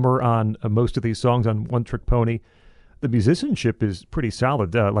the drummer on most of these songs on One Trick Pony. The musicianship is pretty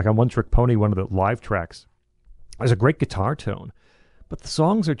solid. Like on One Trick Pony, one of the live tracks, there's a great guitar tone, but the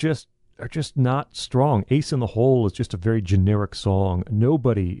songs are just not strong. Ace in the Hole is just a very generic song.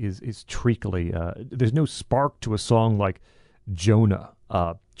 Nobody is treacly. There's no spark to a song like Jonah.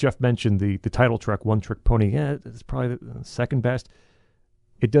 Jeff mentioned the title track, One Trick Pony. Yeah, it's probably the second best.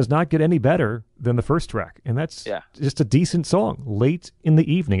 It does not get any better than the first track, and that's just a decent song. Late in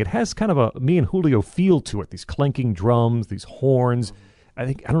the Evening. It has kind of a me and Julio feel to it. These clanking drums, these horns.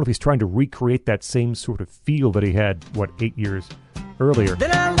 I don't know if he's trying to recreate that same sort of feel that he had, 8 years earlier.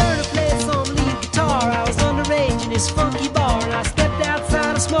 Then I learned to play some lead guitar. I was underage in this funky bar, and I stepped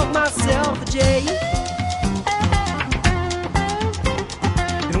outside and smoked myself a J.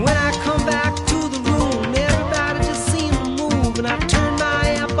 And when I come back to the room, everybody just seemed to move, and I turned my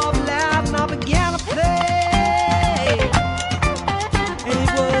amp up loud and I began to play. And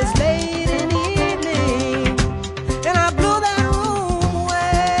it was late in the evening, and I blew that room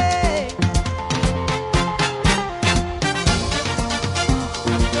away.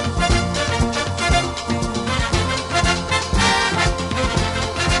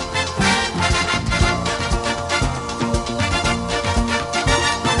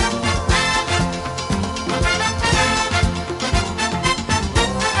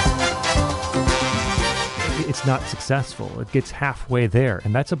 It's not successful. It gets halfway there,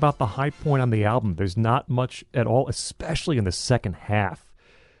 and that's about the high point on the album. There's not much at all, especially in the second half,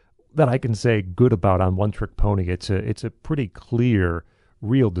 that I can say good about on One Trick Pony. It's a pretty clear,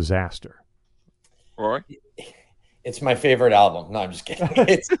 real disaster. Roy? It's my favorite album. No, I'm just kidding.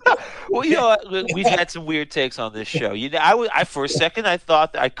 Well, you know, we've had some weird takes on this show. I for a second I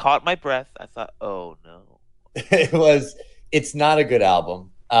thought I caught my breath. I thought, oh no, It's not a good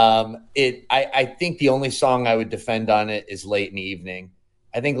album. I think the only song I would defend on it is Late in the Evening.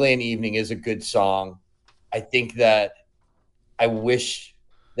 I think Late in the Evening is a good song. I think that I wish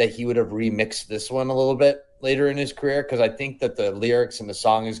that he would have remixed this one a little bit later in his career, because I think that the lyrics and the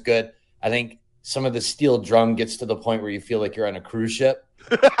song is good. I think some of the steel drum gets to the point where you feel like you're on a cruise ship.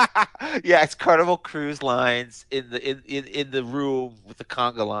 Yeah, it's Carnival Cruise Lines in the room with the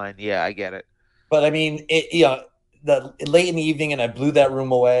conga line. Yeah, I get it. But I mean, the Late in the Evening and I Blew That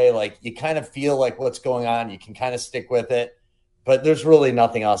Room Away, like you kind of feel like what's going on. You can kind of stick with it, but there's really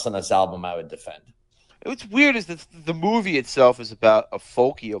nothing else on this album I would defend. What's weird is that the movie itself is about a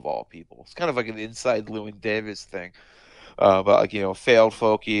folkie of all people. It's kind of like an Inside Llewyn Davis thing, about failed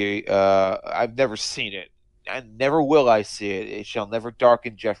folkie. I've never seen it, and never will I see it. It shall never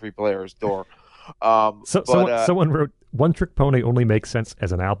darken Jeffrey Blair's door. Someone wrote, One Trick Pony only makes sense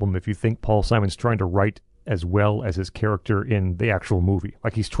as an album if you think Paul Simon's trying to write as well as his character in the actual movie.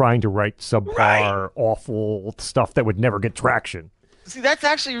 Like he's trying to write subpar, awful stuff that would never get traction. See, that's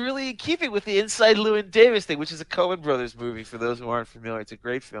actually really in keeping with the Inside Llewyn Davis thing, which is a Coen Brothers movie, for those who aren't familiar. It's a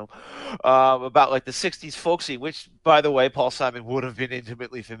great film about like the 60s folk scene, which, by the way, Paul Simon would have been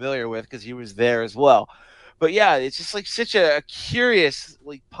intimately familiar with because he was there as well. But yeah, it's just like such a curious,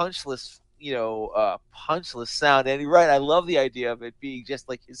 like punchless sound. And you're right, I love the idea of it being just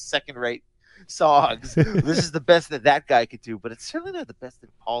like his second-rate songs. This is the best that guy could do, but it's certainly not the best that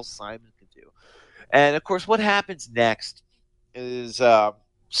Paul Simon could do. And of course, what happens next is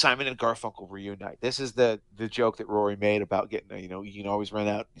Simon and Garfunkel reunite. This is the joke that Rory made about getting, you can always rent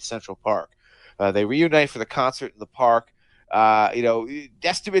out Central Park. They reunite for the concert in the park.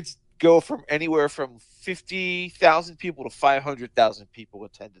 Estimates go from anywhere from 50,000 people to 500,000 people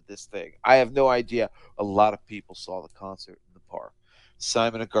attended this thing. I have no idea. A lot of people saw the concert in the park.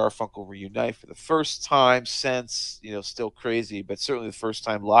 Simon and Garfunkel reunite for the first time since, still crazy, but certainly the first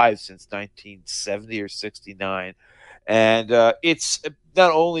time live since 1970 or 69. And it's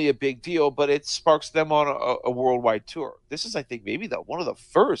not only a big deal, but it sparks them on a worldwide tour. This is, I think, maybe one of the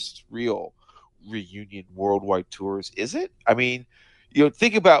first real reunion worldwide tours. Is it? I mean,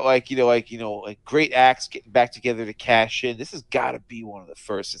 think about like great acts getting back together to cash in. This has got to be one of the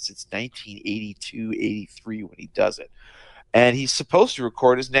first since 1982, 83 when he does it. And he's supposed to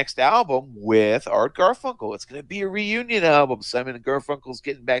record his next album with Art Garfunkel. It's going to be a reunion album. Simon and Garfunkel's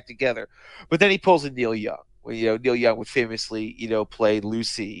getting back together. But then he pulls in Neil Young. Well, Neil Young would famously, play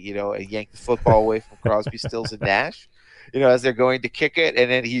Lucy, and yank the football away from Crosby, Stills, and Nash, as they're going to kick it. And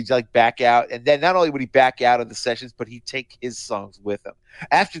then he'd back out. And then not only would he back out of the sessions, but he'd take his songs with him.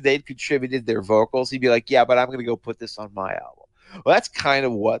 After they'd contributed their vocals, he'd be like, yeah, but I'm going to go put this on my album. Well, that's kind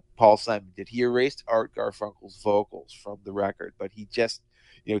of what Paul Simon did. He erased Art Garfunkel's vocals from the record, but he just,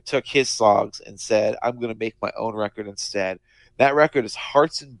 took his songs and said, I'm going to make my own record instead. That record is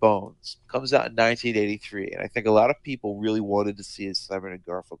Hearts and Bones. Comes out in 1983, and I think a lot of people really wanted to see a Simon and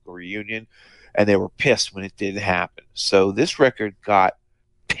Garfunkel reunion, and they were pissed when it didn't happen. So this record got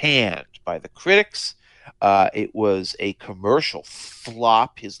panned by the critics. It was a commercial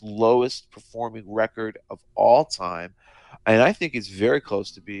flop, his lowest performing record of all time. And I think it's very close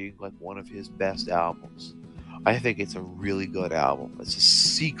to being like one of his best albums. I think it's a really good album. It's a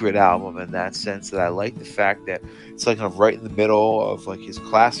secret album in that sense that I like the fact that it's like kind of right in the middle of like his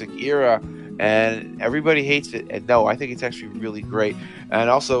classic era, and everybody hates it. And no, I think it's actually really great.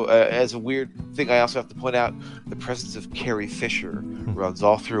 And also, as a weird thing, I also have to point out the presence of Carrie Fisher runs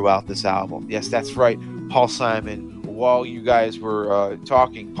all throughout this album. Yes, that's right. Paul Simon. While you guys were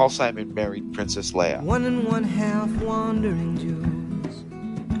talking, Paul Simon married Princess Leia. 1 1/2 wandering Jews,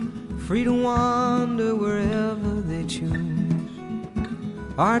 free to wander wherever they choose,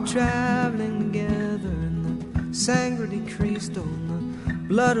 are traveling together in the Sangre de Cristo, the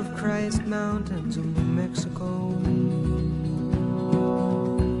blood of Christ mountains of New Mexico.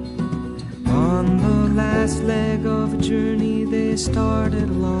 On the last leg of a journey they started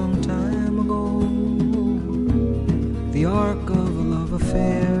a long time ago, the arc of a love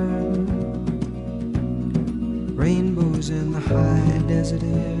affair, rainbows in the high desert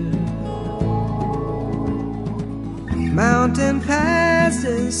air, mountain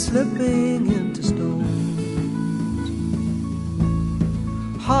passes slipping into stones,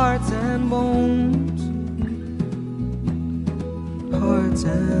 hearts and bones, hearts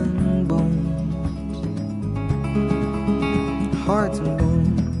and bones, hearts and bones.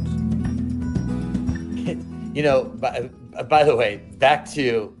 By the way, back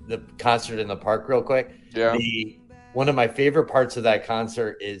to the concert in the park real quick. Yeah. One of my favorite parts of that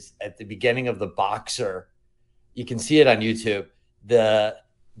concert is at the beginning of the Boxer. You can see it on YouTube. The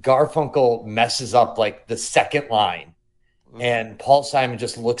Garfunkel messes up like the second line, and Paul Simon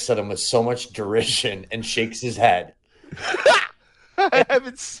just looks at him with so much derision and shakes his head. I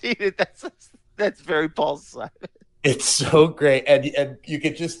haven't seen it. That's very Paul Simon. It's so great. And you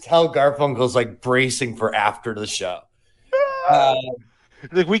could just tell Garfunkel's like bracing for after the show.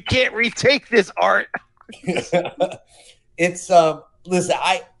 Like, we can't retake this, Art. It's listen,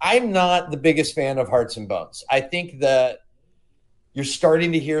 I'm not the biggest fan of Hearts and Bones. I think that you're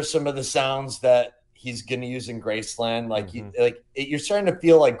starting to hear some of the sounds that he's going to use in Graceland. Like, you're starting to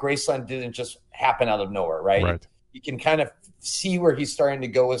feel like Graceland didn't just happen out of nowhere, right? You can kind of see where he's starting to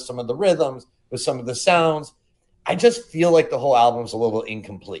go with some of the rhythms, with some of the sounds. I just feel like the whole album's a little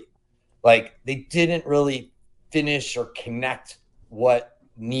incomplete. Like, they didn't really finish or connect what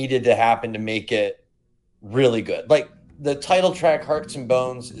needed to happen to make it really good. Like, the title track, Hearts and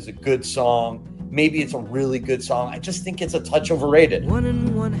Bones, is a good song. Maybe it's a really good song. I just think it's a touch overrated. 1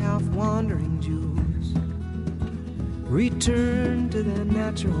 1/2 wandering Jews return to their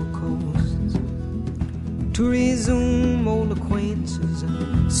natural coasts to resume old acquaintances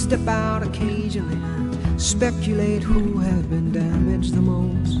and step out occasionally and speculate who have been damaged the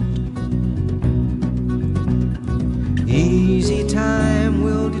most. Easy time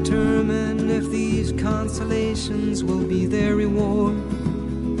will determine if these consolations will be their reward.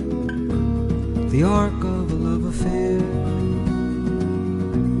 The arc of a love affair,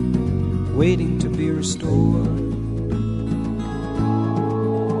 waiting to be restored.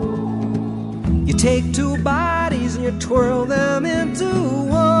 You take two bodies and you twirl them into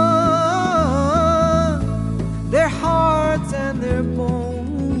one, their hearts and their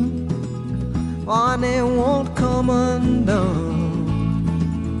bones, and they won't come undone.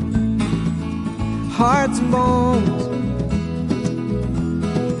 Hearts and bones,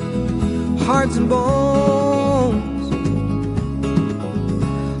 hearts and bones,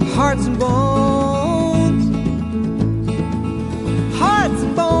 hearts and bones, hearts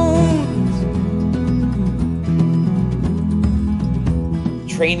and bones.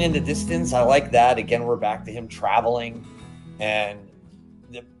 Train in the Distance, I like that. Again, we're back to him traveling,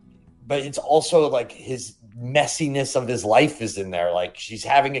 but it's also like his messiness of his life is in there. Like she's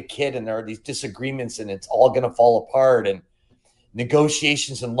having a kid and there are these disagreements and it's all going to fall apart, and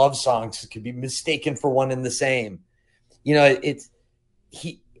negotiations and love songs could be mistaken for one and the same. You know,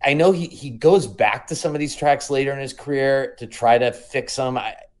 I know he goes back to some of these tracks later in his career to try to fix them.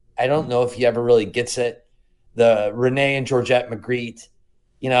 I don't know if he ever really gets it. The Renee and Georgette Magritte,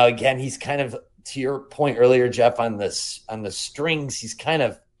 you know, again, he's kind of, to your point earlier, Jeff, on the strings, he's kind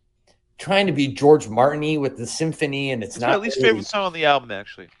of trying to be George Martin-y with the symphony, and it's not my least favorite song on the album,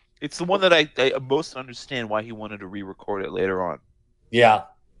 actually. It's the one that I most understand why he wanted to re-record it later on. Yeah.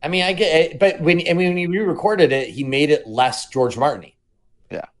 I mean, I get it, but when he re-recorded it, he made it less George Martin-y.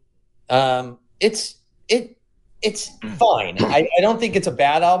 Yeah. It's fine. I don't think it's a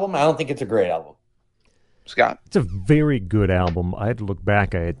bad album. I don't think it's a great album. Scott? It's a very good album. I had to look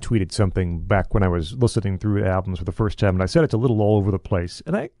back. I had tweeted something back when I was listening through albums for the first time, and I said it's a little all over the place.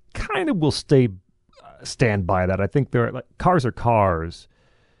 And I kind of will stand by that. I think there are, like, Cars Are Cars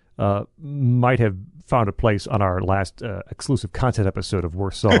might have found a place on our last exclusive content episode of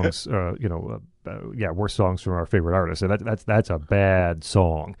Worst Songs, Worst Songs from Our Favorite Artists. And that's a bad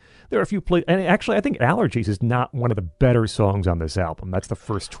song. There are a few and actually I think Allergies is not one of the better songs on this album. That's the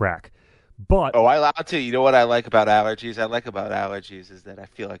first track. But I'll tell you, you know what I like about Allergies? I like about Allergies is that I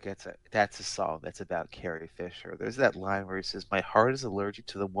feel like that's a song that's about Carrie Fisher. There's that line where he says, "My heart is allergic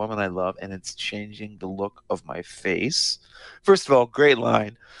to the woman I love, and it's changing the look of my face." First of all, great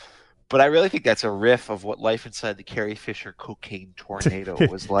line. But I really think that's a riff of what life inside the Carrie Fisher cocaine tornado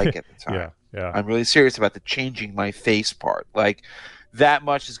was like at the time. Yeah. I'm really serious about the changing my face part. Like, that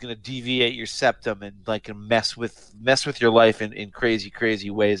much is going to deviate your septum and like mess with your life in crazy, crazy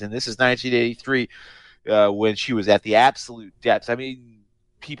ways. And this is 1983 when she was at the absolute depths. I mean,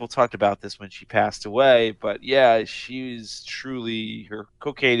 people talked about this when she passed away, but yeah, she was truly, her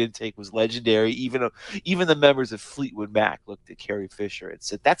cocaine intake was legendary. Even the members of Fleetwood Mac looked at Carrie Fisher and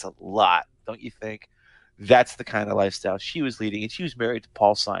said, "That's a lot, don't you think?" That's the kind of lifestyle she was leading. And she was married to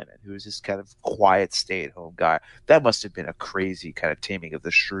Paul Simon, who was this kind of quiet, stay-at-home guy. That must have been a crazy kind of Taming of the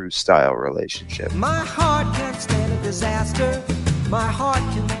Shrew-style relationship. My heart can't stand a disaster. My heart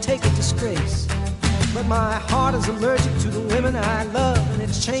can take a disgrace. But my heart is allergic to the women I love, and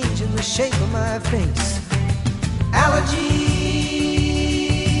it's changing the shape of my face. Allergies,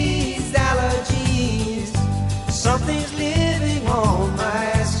 allergies. Something's living on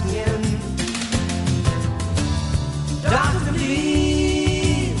my skin. Doctor,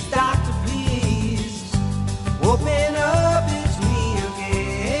 please, open up, it's me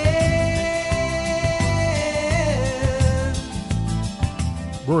again.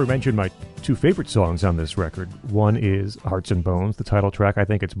 Rory mentioned my two favorite songs on this record. One is Hearts and Bones, the title track. I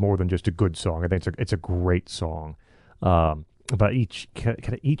think it's more than just a good song. I think it's a great song. But each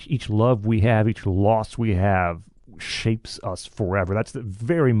love we have, each loss we have, shapes us forever. That's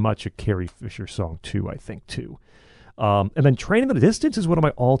very much a Carrie Fisher song too, I think, too. And then Train in the Distance is one of my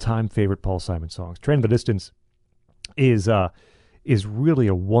all-time favorite Paul Simon songs. Train in the Distance is really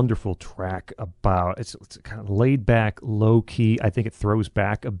a wonderful track about, it's kind of laid back, low key. I think it throws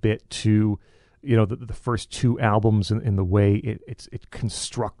back a bit to, you know, the first two albums in the way it's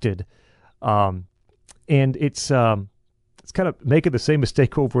constructed. And it's kind of making the same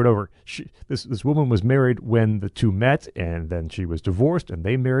mistake over and over. This woman was married when the two met, and then she was divorced, and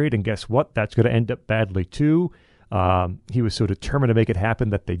they married, and guess what? That's going to end up badly too. He was so determined to make it happen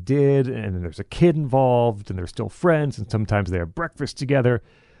that they did, and there's a kid involved, and they're still friends, and sometimes they have breakfast together.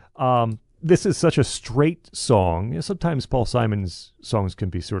 This is such a straight song. You know, sometimes Paul Simon's songs can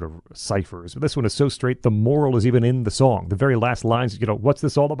be sort of ciphers, but this one is so straight, the moral is even in the song. The very last lines, you know, what's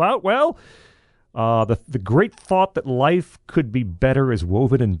this all about? Well, the great thought that life could be better is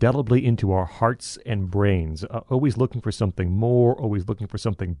woven indelibly into our hearts and brains. Always looking for something more, always looking for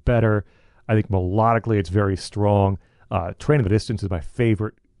something better. I think melodically it's very strong. Train in the Distance is my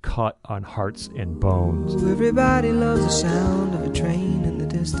favorite cut on Hearts and Bones. Everybody loves the sound of a train in the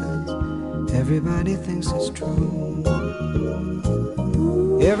distance. Everybody thinks it's true.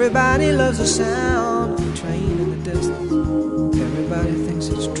 Everybody loves the sound of a train in the distance. Everybody thinks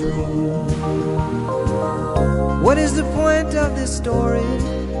it's true. What is the point of this story?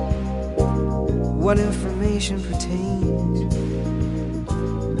 What information pertains?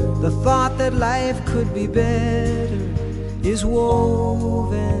 The thought that life could be better is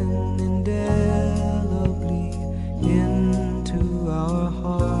woven indelibly into our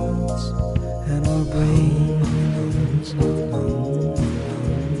hearts.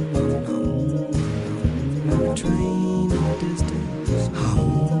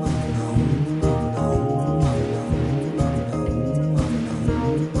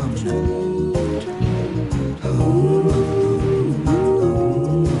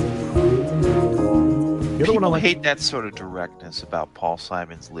 The other one I People like. hate that sort of directness about Paul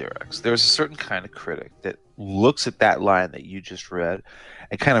Simon's lyrics. There's a certain kind of critic that looks at that line that you just read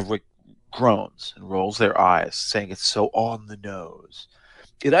and kind of like groans and rolls their eyes, saying it's so on the nose.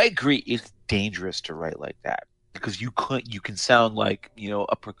 And I agree, it's dangerous to write like that because you can sound like,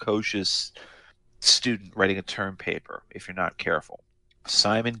 a precocious student writing a term paper if you're not careful.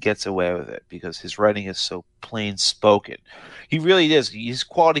 Simon gets away with it because his writing is so plain spoken. He really is. His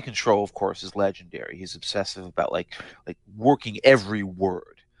quality control, of course, is legendary. He's obsessive about like working every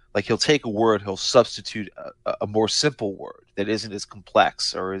word. Like he'll take a word, he'll substitute a more simple word that isn't as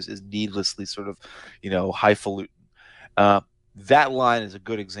complex or is needlessly sort of, highfalutin. That line is a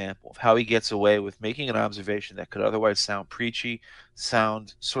good example of how he gets away with making an observation that could otherwise sound preachy,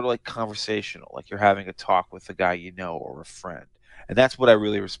 sound sort of like conversational, like you're having a talk with a guy you know or a friend. And that's what I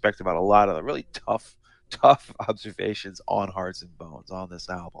really respect about a lot of the really tough observations on Hearts and Bones on this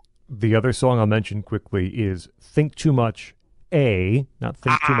album. The other song I'll mention quickly is Think Too Much A, not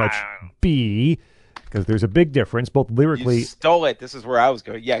Think Too Much B, because there's a big difference, both lyrically... You stole it. This is where I was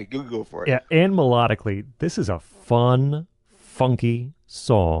going. Yeah, go for it. Yeah, and melodically. This is a fun, funky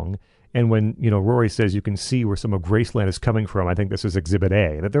song. And when, Rory says you can see where some of Graceland is coming from, I think this is Exhibit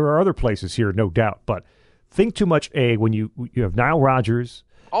A. That there are other places here, no doubt, but Think Too Much A, when you have Nile Rodgers...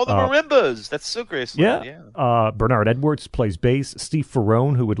 All the marimbas. That's so Graceland. Yeah. Bernard Edwards plays bass. Steve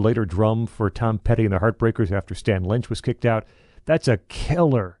Ferrone, who would later drum for Tom Petty and the Heartbreakers after Stan Lynch was kicked out. That's a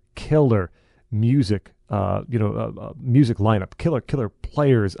killer music, music lineup. Killer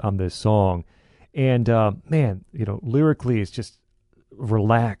players on this song. And, lyrically it's just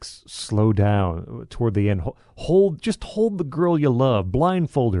relax, slow down toward the end. Hold the girl you love.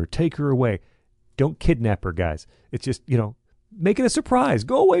 Blindfold her. Take her away. Don't kidnap her, guys. It's just, make it a surprise.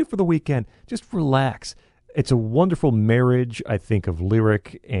 Go away for the weekend. Just relax. It's a wonderful marriage, I think, of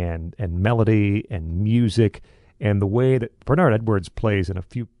lyric and melody and music, and the way that Bernard Edwards plays in a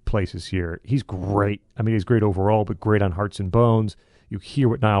few places here. He's great. I mean, he's great overall, but great on Hearts and Bones. You hear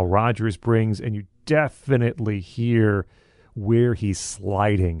what Nile Rodgers brings, and you definitely hear where he's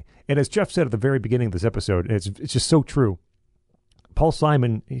sliding. And as Jeff said at the very beginning of this episode, and it's just so true. Paul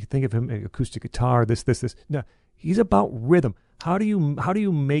Simon, you think of him, acoustic guitar, this. No, he's about rhythm. How do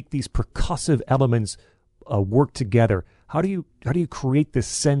you make these percussive elements work together? How do you create this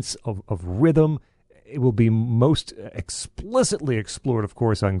sense of rhythm? It will be most explicitly explored, of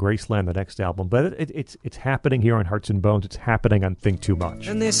course, on Graceland, the next album. But it's happening here on Hearts and Bones. It's happening on Think Too Much.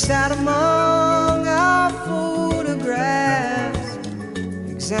 And they sat among our photographs,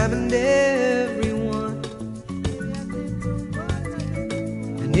 examined every one,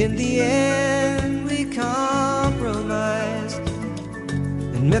 and in the end we compromised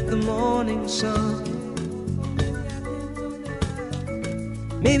and met the morning sun.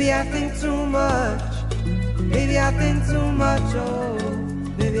 Maybe I think too much. Maybe I think too much. Oh,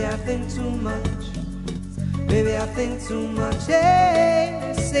 maybe I think too much. Maybe I think too much.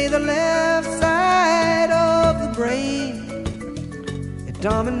 Hey, say the left side of the brain, it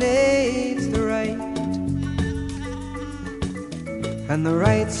dominates the right, and the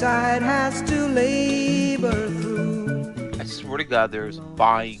right side has to labor through. I swear to God, there's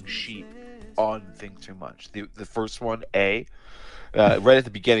buying sheep on Think Too Much. The first one, A. Right at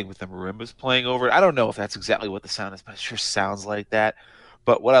the beginning with the marimbas playing over it. I don't know if that's exactly what the sound is, but it sure sounds like that.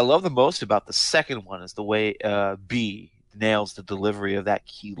 But what I love the most about the second one is the way B nails the delivery of that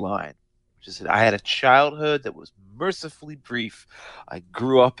key line, which is that I had a childhood that was mercifully brief. I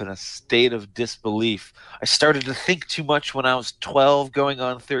grew up in a state of disbelief. I started to think too much when I was 12, going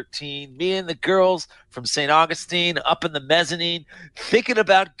on 13. Me and the girls from St. Augustine up in the mezzanine thinking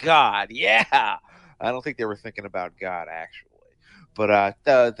about God. Yeah. I don't think they were thinking about God, actually. But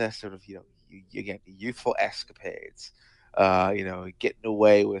that's sort of, again, youthful escapades, getting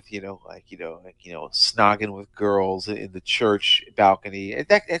away with, snogging with girls in the church balcony.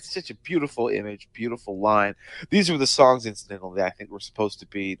 That's such a beautiful image, beautiful line. These were the songs, incidentally, that I think were supposed to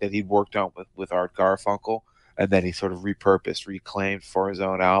be that he'd worked on with Art Garfunkel, and then he sort of repurposed, reclaimed for his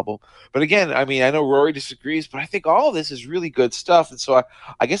own album. But again, I mean, I know Rory disagrees, but I think all of this is really good stuff. And so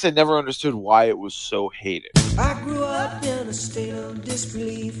I guess I never understood why it was so hated. I grew up in a state of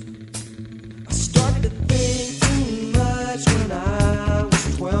disbelief. I started to think too much when I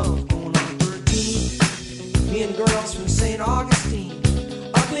was 12, going on 13. Me and girls from St. Augustine,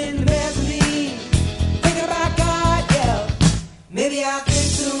 up in the mezzanine, thinking about God, yeah. Maybe I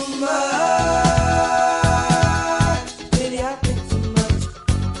think too much.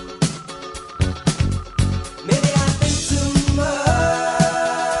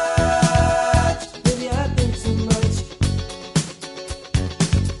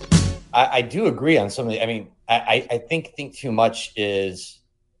 I do agree on some of the. I mean, I think Too Much is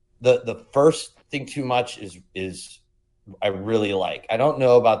the first Think Too Much is I really like. I don't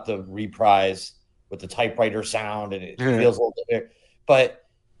know about the reprise with the typewriter sound, and it feels a little bit, but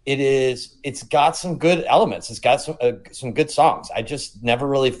it's got some good elements. It's got some good songs. I just never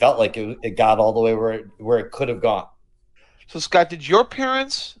really felt like it got all the way where it could have gone. So, Scott, did your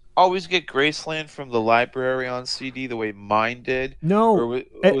parents always get Graceland from the library on CD the way mine did? No,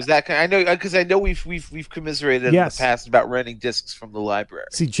 or was that kind? I know because I know we've commiserated Yes. in the past about renting discs from the library.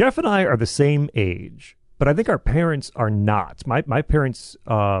 See, Jeff and I are the same age, but I think our parents are not. My parents,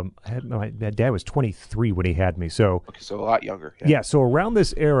 my dad was 23 when he had me, so Okay, so a lot younger. yeah. So around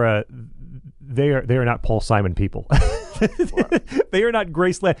this era, they are not Paul Simon people. They are not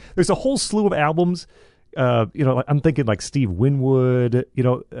Graceland. There's a whole slew of albums. I'm thinking like Steve Winwood,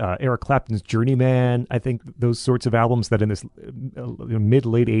 Eric Clapton's Journeyman. I think those sorts of albums that in this mid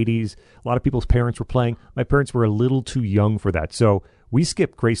late 80s, a lot of people's parents were playing. My parents were a little too young for that, so we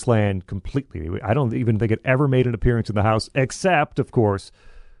skipped Graceland completely. I don't even think it ever made an appearance in the house, except, of course,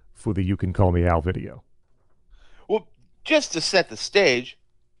 for the "You Can Call Me Al" video. Well, just to set the stage,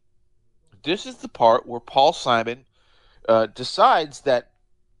 this is the part where Paul Simon decides that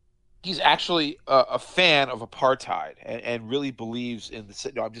he's actually a fan of apartheid and really believes in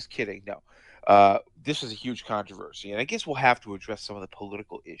the. No, I'm just kidding. No, this is a huge controversy, and I guess we'll have to address some of the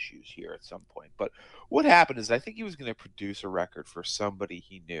political issues here at some point. But what happened is I think he was going to produce a record for somebody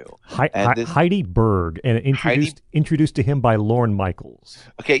he knew. Heidi Berg, and introduced to him by Lorne Michaels.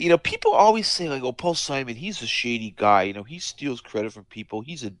 Okay, people always say like, "Oh, Paul Simon, he's a shady guy. He steals credit from people.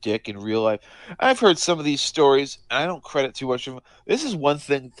 He's a dick in real life." I've heard some of these stories, and I don't credit too much of them. This is one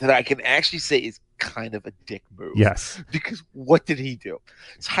thing that I can actually say is kind of a dick move. Yes. Because what did he do?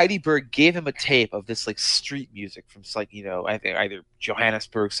 So Heidi Berg gave him a tape of this like street music from I think either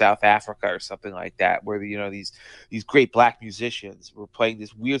Johannesburg, South Africa, or something like that, where these great black musicians were playing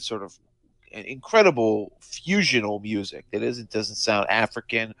this weird sort of incredible fusional music that doesn't sound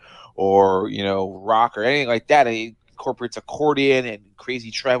African or rock or anything like that. It incorporates accordion and crazy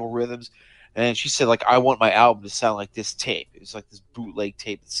tribal rhythms. And she said, like, I want my album to sound like this tape. It was like this bootleg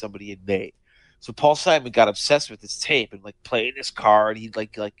tape that somebody had made. So Paul Simon got obsessed with this tape and like played in his car, and he'd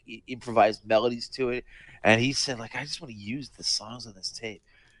like improvised melodies to it. And he said, like, I just want to use the songs on this tape.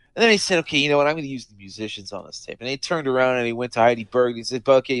 And then he said, okay, you know what? I'm going to use the musicians on this tape. And he turned around and he went to Heidi Berg and he said,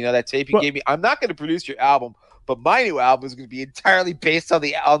 but okay, that tape you gave me, I'm not going to produce your album, but my new album is going to be entirely based on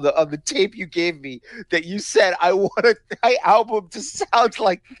the tape you gave me that you said I want my album to sound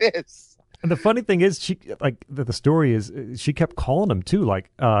like this. And the funny thing is, the story is, she kept calling him too.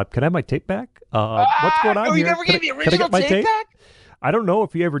 Like, can I have my tape back? What's going on here? You never gave the original tape back? I don't know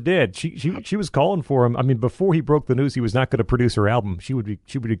if he ever did. She was calling for him. I mean, before he broke the news he was not going to produce her album, she would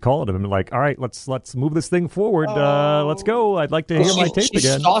be calling him and like, all right, let's move this thing forward. Let's go. I'd like to hear my tape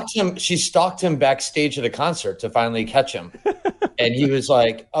again. She stalked him backstage at a concert to finally catch him, and he was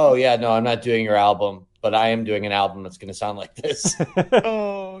like, "Oh yeah, no, I'm not doing your album, but I am doing an album that's going to sound like this."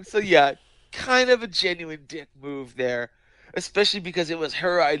 So yeah. Kind of a genuine dick move there, especially because it was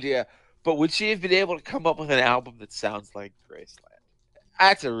her idea. But would she have been able to come up with an album that sounds like Graceland?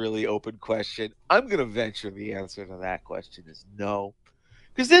 That's a really open question. I'm going to venture the answer to that question is no.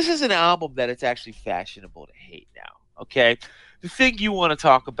 Because this is an album that it's actually fashionable to hate now, okay? The thing you want to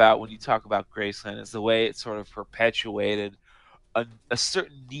talk about when you talk about Graceland is the way it sort of perpetuated a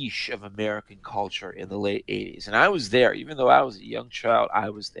certain niche of American culture in the late 80s. And I was there. Even though I was a young child, I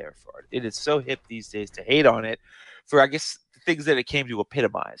was there for it. It is so hip these days to hate on it for, I guess, the things that it came to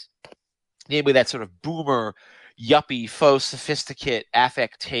epitomize. Namely, that sort of boomer, yuppie, faux sophisticate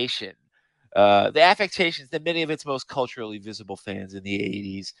affectation. The affectations that many of its most culturally visible fans in the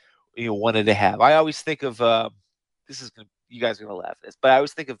 80s wanted to have. I always think of, you guys are going to laugh at this, but I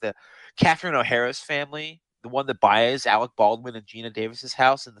always think of the Catherine O'Hara's family, the one that buys Alec Baldwin and Gina Davis's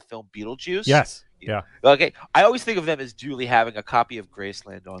house in the film Beetlejuice. Yes. Yeah. Okay. I always think of them as duly having a copy of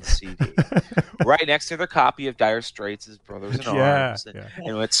Graceland on CD, right next to their copy of Dire Straits' Brothers in Arms, and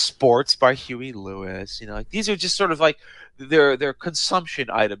it's Sports by Huey Lewis. Like these are just sort of like they're consumption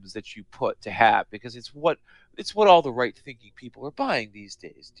items that you put to have because it's what all the right thinking people are buying these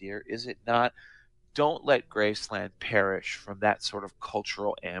days, dear. Is it not? Don't let Graceland perish from that sort of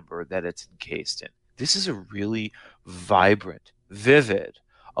cultural amber that it's encased in. This is a really vibrant, vivid,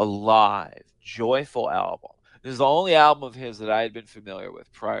 alive, joyful album. This is the only album of his that I had been familiar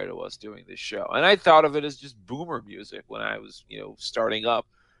with prior to us doing this show. And I thought of it as just boomer music when I was, starting up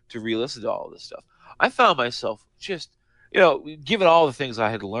to re-listen to all of this stuff. I found myself just given all the things I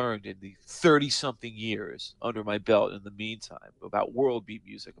had learned in the 30-something years under my belt in the meantime about world beat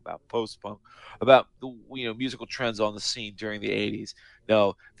music, about post-punk, about the musical trends on the scene during the 80s.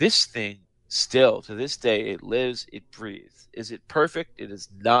 No, this thing still, to this day, it lives, it breathes. Is it perfect? It is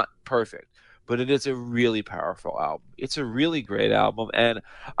not perfect. But it is a really powerful album. It's a really great album, and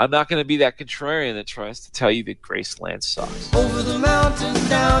I'm not going to be that contrarian that tries to tell you that Graceland sucks. Over the mountain,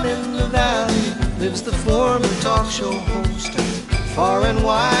 down in the valley, lives the former talk show host. Far and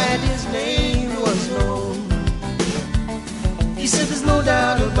wide his name was known. He said there's no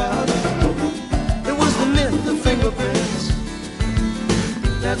doubt about it. It was the myth of fingerprints.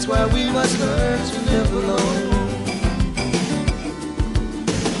 That's why we must learn to live alone.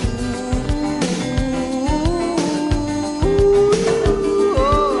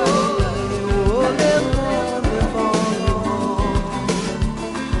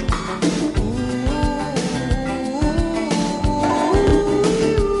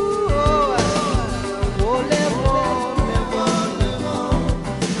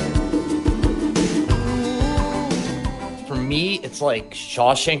 It's like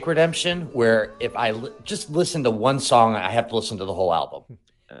Shawshank Redemption, where if I just listen to one song, I have to listen to the whole album.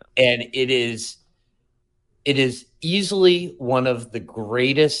 And it is easily one of the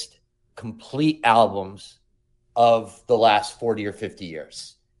greatest complete albums of the last 40 or 50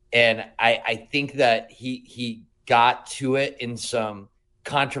 years. And I think that he got to it in some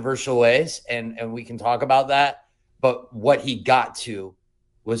controversial ways, and we can talk about that. But what he got to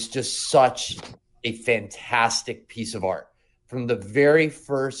was just such a fantastic piece of art. From the very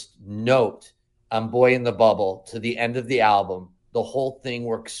first note on Boy in the Bubble to the end of the album, the whole thing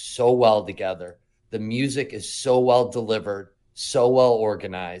works so well together. The music is so well delivered, so well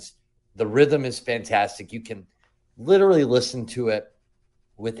organized. The rhythm is fantastic. You can literally listen to it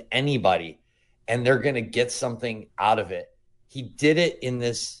with anybody, and they're going to get something out of it. He did it in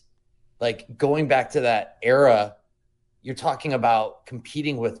this, like, going back to that era. You're talking about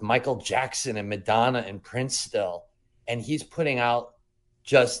competing with Michael Jackson and Madonna and Prince still. And he's putting out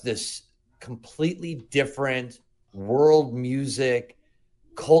just this completely different world music,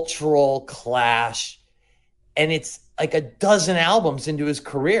 cultural clash. And it's like a dozen albums into his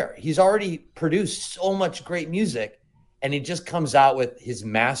career. He's already produced so much great music, and he just comes out with his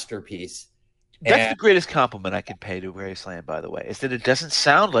masterpiece. That's the greatest compliment I can pay to Graceland, by the way, is that it doesn't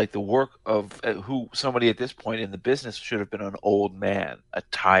sound like the work of who somebody at this point in the business should have been an old man, a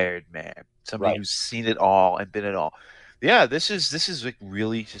tired man, somebody who's seen it all and been it all. Yeah, this is like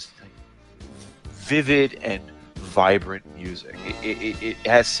really just like vivid and vibrant music. It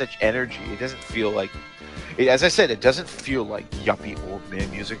has such energy. It doesn't feel like, as I said, it doesn't feel like yuppie old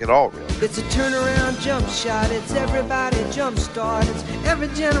man music at all, really. It's a turnaround jump shot. It's everybody jump start. It's every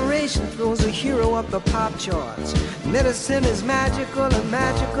generation throws a hero up the pop charts. Medicine is magical and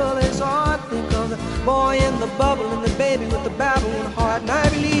magical is art. Think of the boy in the bubble and the baby with the babbling heart. And I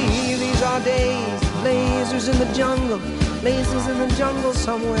believe these are days. Lasers in the jungle, lasers in the jungle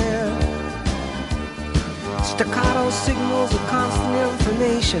somewhere. Staccato signals of constant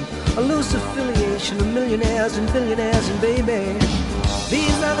information, a loose affiliation of millionaires and billionaires and baby.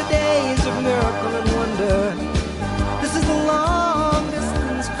 These are the days of miracle and wonder. This is the long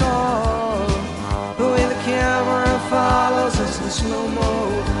distance call. The way the camera follows us in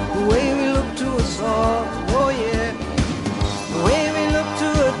slow-mo. The way we look to us all, oh yeah. The way we look to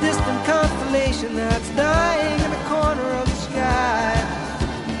a distant constellation that's dying in the corner of the sky.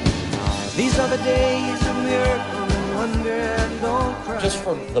 These are the days of miracle and wonder, and don't cry. Just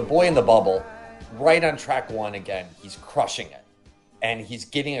from The Boy in the Bubble, right on track one again, he's crushing it. And he's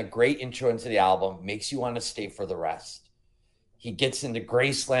getting a great intro into the album, makes you want to stay for the rest. He gets into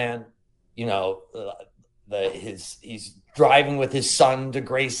Graceland, you know, he's driving with his son to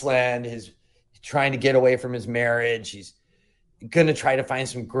Graceland, he's trying to get away from his marriage, he's going to try to find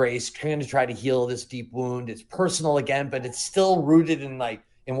some grace, trying to try to heal this deep wound. It's personal again, but it's still rooted in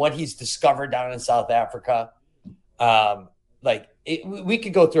what he's discovered down in South Africa. We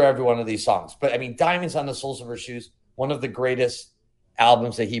could go through every one of these songs, but I mean, Diamonds on the Soles of Her Shoes, one of the greatest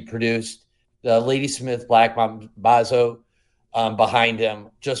albums that he produced. The Ladysmith Black Mambazo behind him,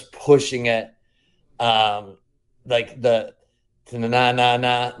 just pushing it. Like the na na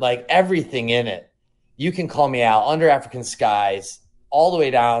na, like everything in it. You Can Call Me Out, Under African Skies, all the way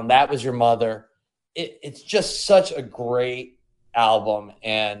down. That Was Your Mother. It's just such a great album,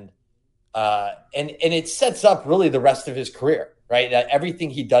 and it sets up really the rest of his career, right? That everything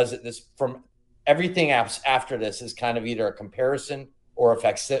he does at this, from everything after this, is kind of either a comparison or a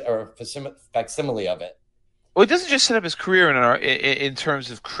facsimile of it. Well, it doesn't just set up his career in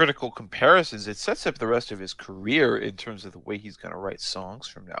terms of critical comparisons. It sets up the rest of his career in terms of the way he's going to write songs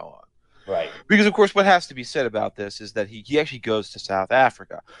from now on. Right. Because, of course, what has to be said about this is that he actually goes to South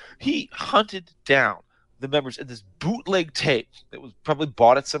Africa. He hunted down the members in this bootleg tape that was probably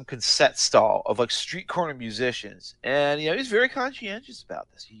bought at some cassette stall of like street corner musicians, and he's very conscientious about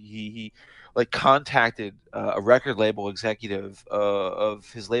this. He like contacted a record label executive of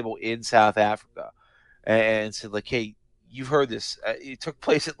his label in South Africa and said like, hey, you've heard this. It took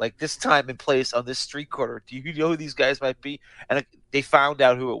place at like this time and place on this street corner. Do you know who these guys might be? And they found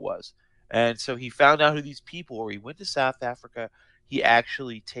out who it was. And so he found out who these people were. He went to South Africa. He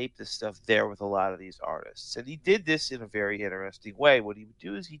actually taped this stuff there with a lot of these artists. And he did this in a very interesting way. What he would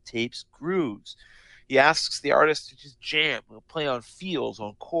do is he tapes grooves. He asks the artist to just jam, play on feels,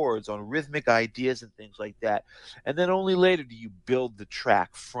 on chords, on rhythmic ideas and things like that. And then only later do you build the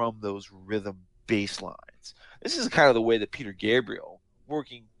track from those rhythm bass lines. This is kind of the way that Peter Gabriel,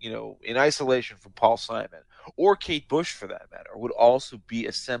 working, in isolation from Paul Simon, or Kate Bush for that matter, would also be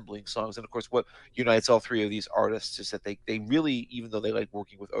assembling songs. And of course, what unites all three of these artists is that they really, even though they like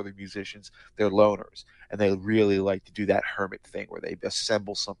working with other musicians, they're loners. And they really like to do that hermit thing where they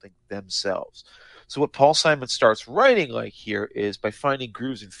assemble something themselves. So what Paul Simon starts writing like here is by finding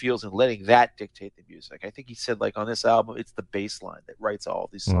grooves and feels and letting that dictate the music. I think he said like on this album, it's the bass line that writes all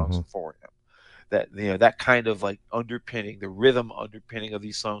of these songs for him. That that kind of like underpinning, the rhythm underpinning of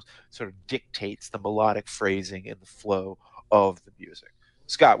these songs sort of dictates the melodic phrasing and the flow of the music.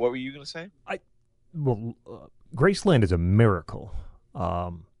 Scott, what were you going to say? Graceland is a miracle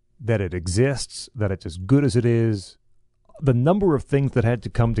that it exists, that it's as good as it is. The number of things that had to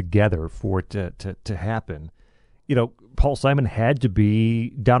come together for it to happen. Paul Simon had to be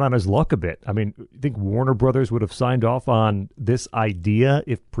down on his luck a bit. I mean, I think Warner Brothers would have signed off on this idea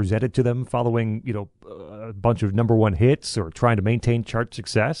if presented to them following, a bunch of number one hits or trying to maintain chart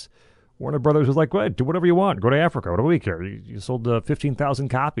success. Warner Brothers was like, well, do whatever you want. Go to Africa. What do we care? You sold 15,000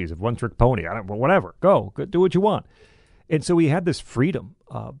 copies of One Trick Pony. Whatever. Go. Do what you want. And so he had this freedom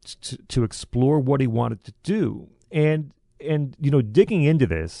to explore what he wanted to do. And digging into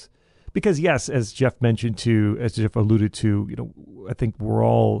this, because yes, as Jeff alluded to, I think we're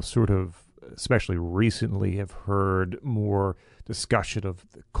all sort of, especially recently, have heard more discussion of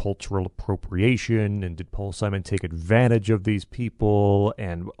the cultural appropriation and did Paul Simon take advantage of these people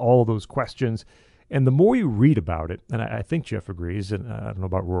and all those questions. And the more you read about it, and I think Jeff agrees, and I don't know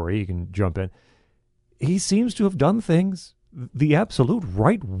about Rory, you can jump in, he seems to have done things the absolute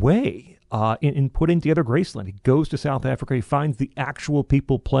right way in putting together Graceland. He goes to South Africa, he finds the actual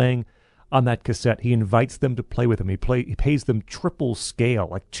people playing on that cassette. He invites them to play with him. He pays them triple scale,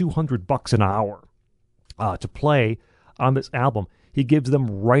 like $200 an hour, to play on this album. He gives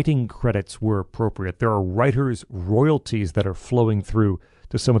them writing credits where appropriate. There are writers' royalties that are flowing through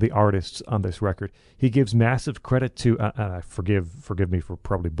to some of the artists on this record. He gives massive credit to, forgive me for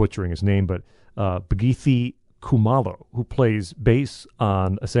probably butchering his name, but Bhithi Khumalo, who plays bass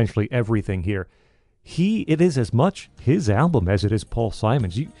on essentially everything here. It is as much his album as it is Paul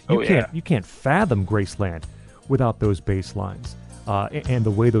Simon's. You can't fathom Graceland without those bass lines and the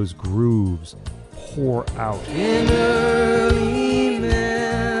way those grooves pour out. In early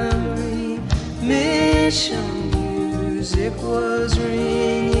memory, mission music was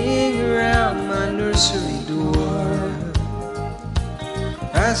ringing around my nursery door.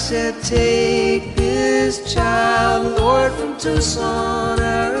 I said, take this child, Lord, from Tucson,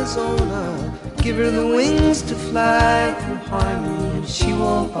 Arizona. Give her the wings to fly through harmony, and she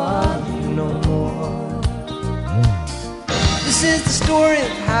won't bother you no more. This is the story of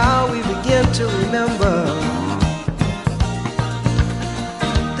how we begin to remember.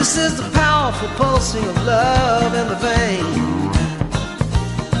 This is the powerful pulsing of love in the vein.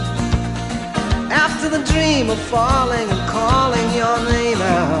 After the dream of falling and calling your name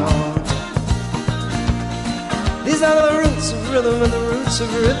out. These are the roots of rhythm, and the roots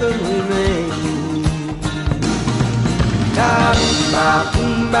of rhythm remain. Da ba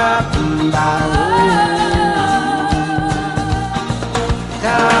boom ba boom ba oh.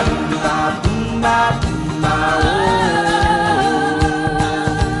 Da ba boom ba boom ba oh.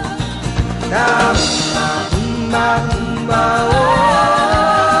 Da ba boom ba boom ba oh.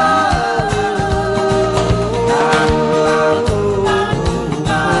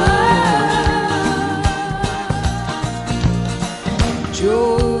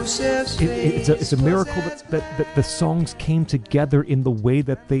 It's a miracle that the songs came together in the way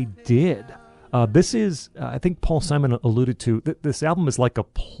that they did. This is, I think Paul Simon alluded to, this album is like a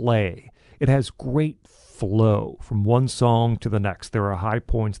play. It has great flow from one song to the next. There are high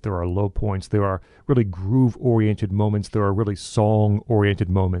points, there are low points, there are really groove-oriented moments, there are really song-oriented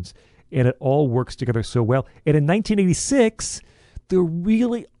moments, and it all works together so well. And in 1986, there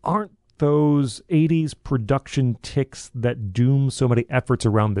really aren't those 80s production ticks that doom so many efforts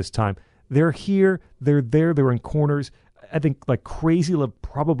around this time. They're here, they're there, they're in corners. I think like Crazy Love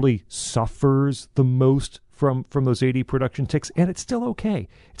probably suffers the most from those 80 production ticks, and it's still okay.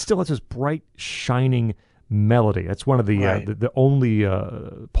 It still has this bright, shining melody. That's one of the the only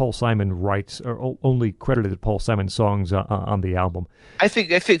Paul Simon writes, or only credited Paul Simon songs on the album. I think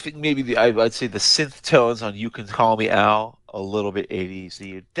maybe I'd say the synth tones on "You Can Call Me Al" a little bit 80s.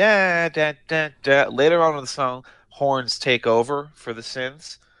 The da da da da. Later on in the song, horns take over for the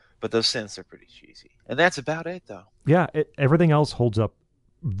synths, but those synths are pretty cheesy, and that's about it, though. Yeah, everything else holds up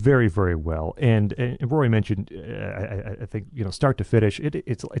very, very well. And Rory mentioned, I think, start to finish,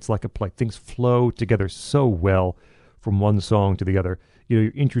 it's like a play. Things flow together so well from one song to the other. You're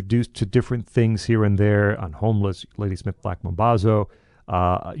introduced to different things here and there on Homeless, Ladysmith Black Mambazo.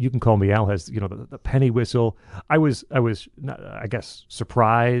 You Can Call Me Al has, the penny whistle. I was, I guess,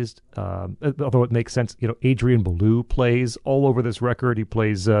 surprised, although it makes sense. Adrian Belew plays all over this record. He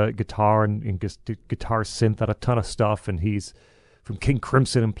plays guitar and guitar synth on a ton of stuff, and he's from King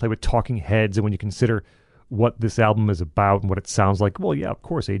Crimson and played with Talking Heads. And when you consider what this album is about and what it sounds like, well, yeah, of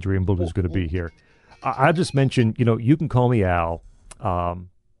course Adrian Belew is going to be here. I just mentioned, You Can Call Me Al. I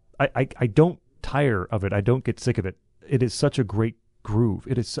don't tire of it. I don't get sick of it. It is such a great groove.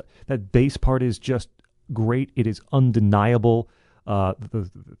 It is that bass part is just great. It is undeniable. The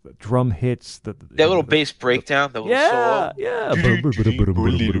drum hits, that little bass breakdown, the little solo. Yeah. And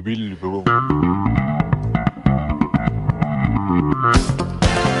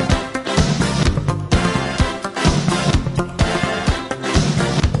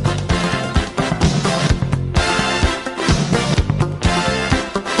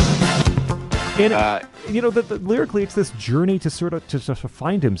lyrically, it's this journey to sort of to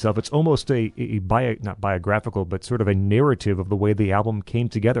find himself. It's almost not biographical, but sort of a narrative of the way the album came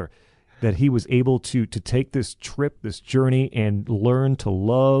together. That he was able to take this trip, this journey, and learn to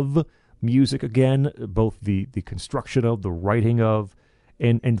love music again, both the construction of, the writing of,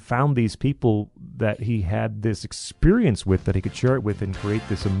 and found these people that he had this experience with, that he could share it with and create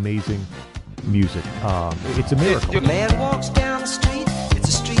this amazing music. It's a miracle. A man walks down the street, it's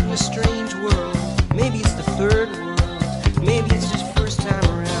a street in a strange world. Maybe it's the third world, maybe it's his first time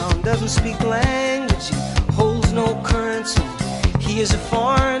around. Doesn't speak language, he holds no currency. He is a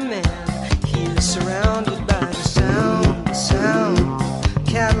foreign man, he is surrounded by the sound.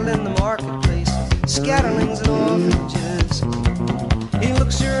 Cattle in the marketplace, scatterlings and orphanages. He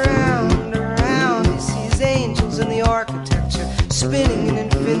looks around, he sees angels in the architecture, spinning in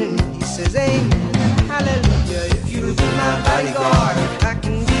infinity. He says, amen, hallelujah. If you'll be my bodyguard, I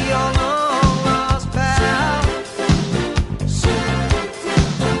can be your long lost pal.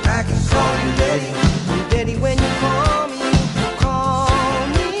 I can call you Daddy, and Daddy, when you call me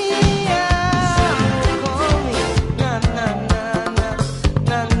out. Call me, na na na na,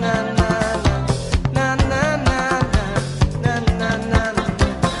 na na na na, na na na na,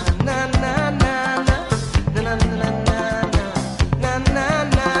 na na na.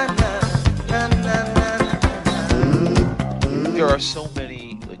 There are so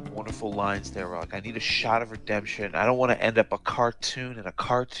many wonderful lines there, Rock. I need a shot of redemption. I don't want to end up a cartoon in a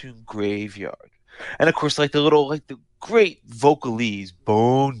cartoon graveyard. And of course, the great vocalese,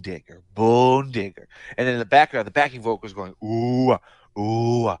 Bone Digger. And then in the background, the backing vocals going, ooh,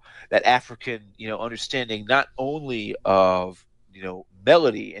 ooh. That African, understanding not only of,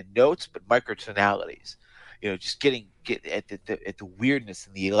 melody and notes, but microtonalities. Just get at the weirdness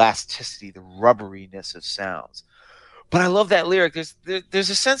and the elasticity, the rubberiness of sounds. But I love that lyric. There's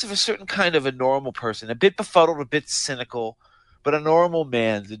a sense of a certain kind of a normal person, a bit befuddled, a bit cynical, but a normal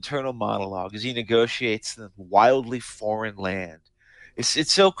man's internal monologue as he negotiates the wildly foreign land.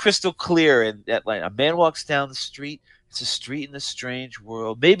 It's so crystal clear in that line. A man walks down the street. It's a street in a strange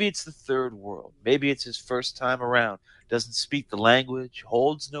world. Maybe it's the third world. Maybe it's his first time around. Doesn't speak the language,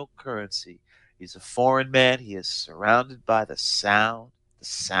 holds no currency. He's a foreign man. He is surrounded by the sound,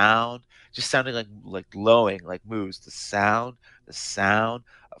 just sounding like lowing, like moose. The sound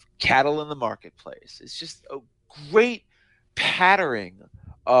of cattle in the marketplace. It's just a great patterning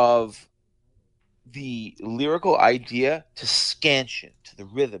of the lyrical idea to scansion, to the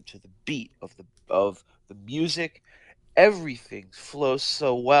rhythm, to the beat of the music. Everything flows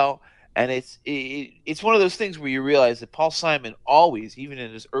so well, and it's one of those things where you realize that Paul Simon always, even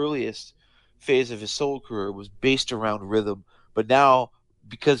in his earliest phase of his solo career, was based around rhythm, but now,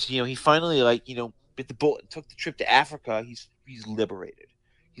 because he finally been bit the bullet and took the trip to Africa, he's liberated.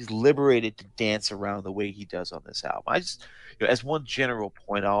 He's liberated to dance around the way he does on this album. I just, as one general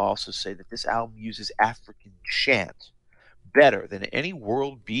point, I'll also say that this album uses African chant better than any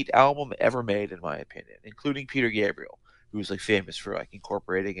world beat album ever made, in my opinion, including Peter Gabriel, who was famous for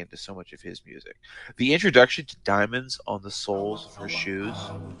incorporating into so much of his music. The introduction to Diamonds on the Soles of Her Shoes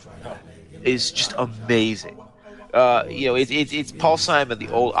is just amazing. It's Paul Simon, the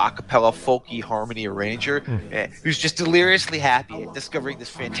old a cappella folky harmony arranger, who's just deliriously happy at discovering this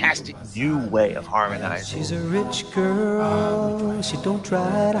fantastic new way of harmonizing. She's a rich girl, she don't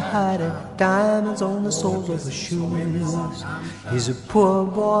try to hide it. Diamonds on the soles of her shoes. He's a poor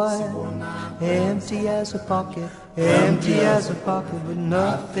boy, empty as a pocket, with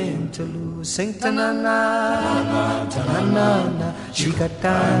nothing to lose. Sing ta-na-na, ta-na-na-na. She got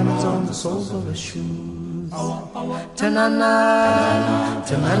diamonds on the soles of her shoes. Ta-na-na,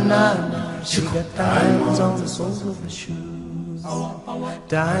 ta-na-na-na. She got diamonds on the soles of her shoes.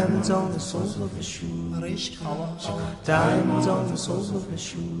 Diamonds on the soles of her shoes. Diamonds on the soles of her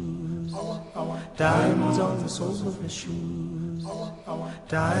shoes. Diamonds on the soles of her shoes.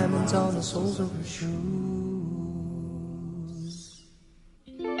 Diamonds on the soles of her shoes.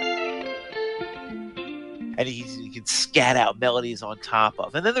 And he can scat out melodies on top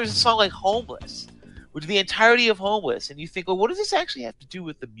of. And then there's a song like Homeless, which is the entirety of Homeless. And you think, well, what does this actually have to do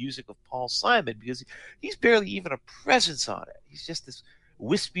with the music of Paul Simon? Because he's barely even a presence on it. He's just this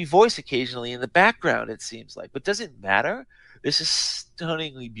wispy voice occasionally in the background, it seems like. But does it matter? This is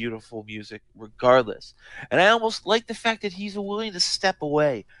stunningly beautiful music regardless. And I almost like the fact that he's willing to step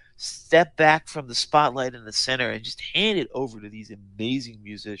away, step back from the spotlight in the center, and just hand it over to these amazing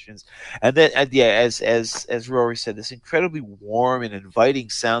musicians. And then, as Rory said, this incredibly warm and inviting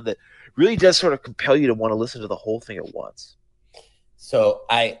sound that really does sort of compel you to want to listen to the whole thing at once. So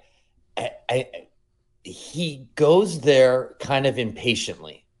he goes there kind of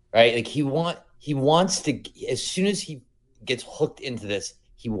impatiently, right? Like he wants to, as soon as he gets hooked into this,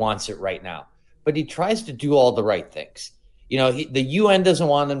 he wants it right now. But he tries to do all the right things. The UN doesn't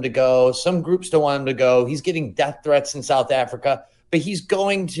want him to go. Some groups don't want him to go. He's getting death threats in South Africa, but he's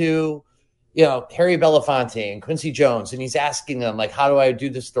going to, Harry Belafonte and Quincy Jones, and he's asking them, how do I do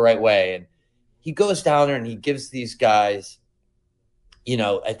this the right way? And he goes down there and he gives these guys,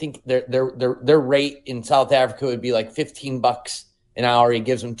 I think their rate in South Africa would be $15 an hour. He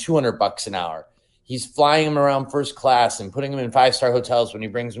gives them $200 an hour. He's flying them around first class and putting them in 5-star hotels when he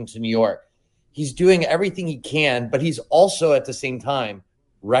brings them to New York. He's doing everything he can, but he's also at the same time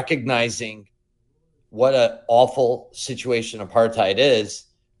recognizing what an awful situation apartheid is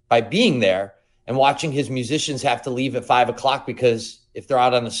by being there and watching his musicians have to leave at 5 o'clock because if they're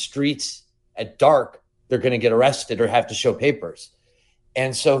out on the streets at dark, they're going to get arrested or have to show papers.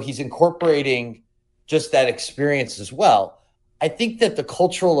 And so he's incorporating just that experience as well. I think that the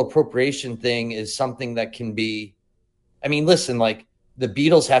cultural appropriation thing is something that can be, listen, the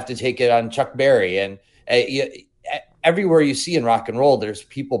Beatles have to take it on Chuck Berry, and everywhere you see in rock and roll, there's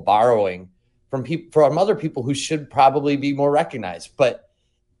people borrowing from other people who should probably be more recognized. But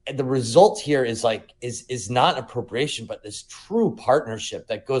the result here is not appropriation, but this true partnership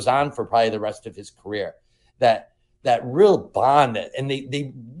that goes on for probably the rest of his career. That real bond, and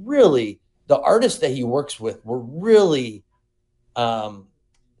they really, the artists that he works with were really thought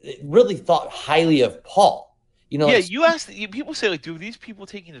highly of Paul. You ask people say do these people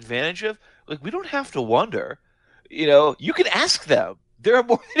taking advantage of? We don't have to wonder. You can ask them. They're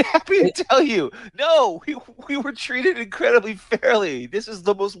more than happy to tell you. No, we were treated incredibly fairly. This is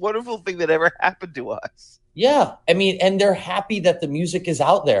the most wonderful thing that ever happened to us. Yeah, and they're happy that the music is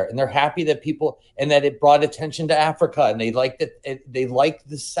out there, and they're happy that people and that it brought attention to Africa, and they like that. They like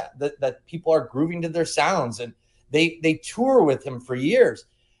that people are grooving to their sounds, and they tour with him for years.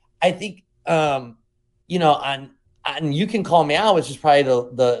 I think. On You Can Call Me Out, which is probably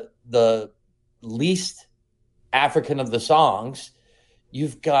the least African of the songs,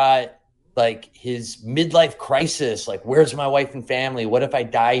 you've got his midlife crisis, where's my wife and family? What if I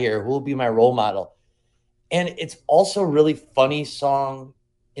die here? Who will be my role model? And it's also a really funny song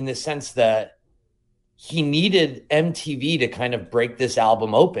in the sense that he needed MTV to kind of break this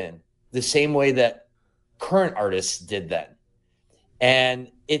album open the same way that current artists did then. And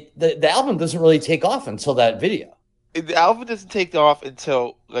the album doesn't really take off until that video. The album doesn't take off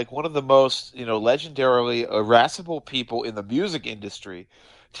until one of the most legendarily irascible people in the music industry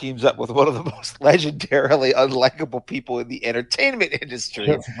teams up with one of the most legendarily unlikable people in the entertainment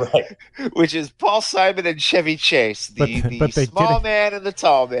industry, right? Which is Paul Simon and Chevy Chase, the small man and the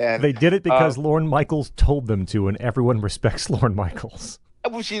tall man. They did it because Lorne Michaels told them to, and everyone respects Lorne Michaels.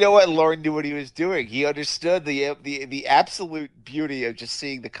 Which, you know what, Lauren knew what he was doing. He understood the absolute beauty of just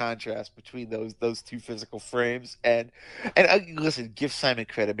seeing the contrast between those two physical frames. And listen, give Simon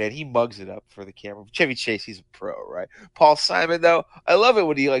credit, man. He mugs it up for the camera. Chevy Chase, he's a pro, right? Paul Simon, though, I love it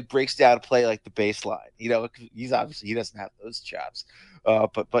when he like breaks down to play like the bass line. You know, he's obviously he doesn't have those chops.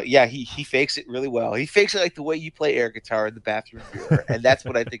 But yeah, he fakes it really well. He fakes it like the way you play air guitar in the bathroom mirror, and that's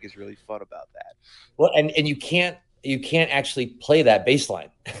what I think is really fun about that. Well, and you can't actually play that bass line.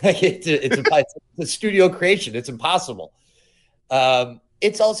 it's a studio creation. It's impossible.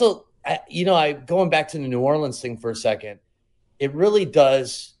 It's also, going back to the New Orleans thing for a second, it really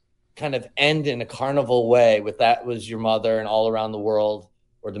does kind of end in a carnival way with That Was Your Mother and All Around the World,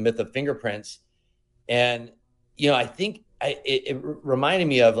 or The Myth of Fingerprints. And, I think it reminded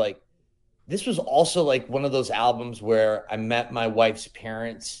me of like, this was also like one of those albums where I met my wife's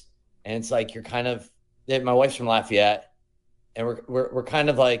parents, and it's like, you're kind of, my wife's from Lafayette, and we're kind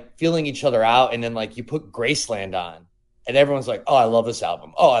of like feeling each other out. And then like you put Graceland on, and everyone's like, "Oh, I love this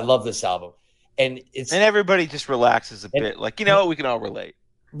album. Oh, I love this album." And everybody just relaxes a bit, like, we can all relate,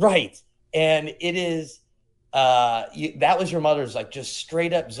 right? And it is That Was Your Mother's like just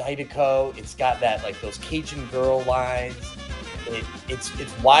straight up Zydeco. It's got that like those Cajun girl lines. It's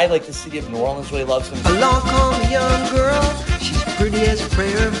why like the city of New Orleans really loves him. Along come a young girl, she's pretty as a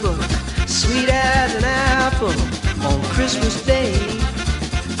prayer book, sweet as an apple on Christmas Day.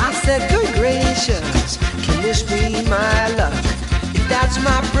 I said, good gracious, can this be my luck? If that's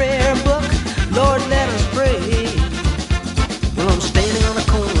my prayer book, Lord, let us pray. Well, I'm standing on the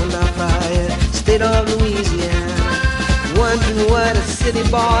corner of Lafayette, state of Louisiana, wondering what a city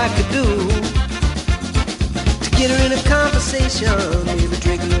boy could do to get her in a conversation, maybe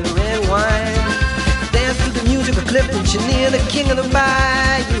drink a little red wine, dance to the music of Clifton Chenier, the king of the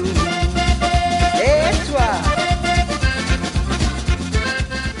bayou.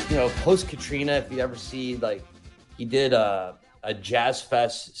 Post Katrina, if you ever see, like, he did a jazz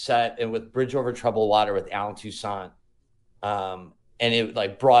fest set and with Bridge Over Troubled Water with Alan Toussaint, and it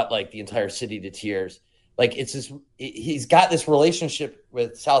like brought like the entire city to tears. Like he's got this relationship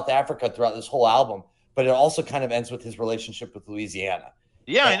with South Africa throughout this whole album, but it also kind of ends with his relationship with Louisiana.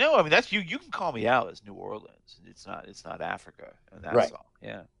 Yeah, I know. I mean, that's you can call me out as New Orleans. It's not Africa, and that's right. All.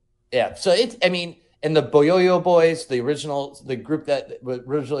 Yeah. Yeah. So and the Boyoyo Boys, the group that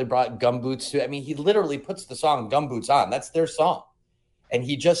originally brought Gumboots to, he literally puts the song Gumboots on. That's their song. And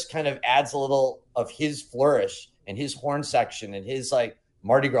he just kind of adds a little of his flourish and his horn section and his like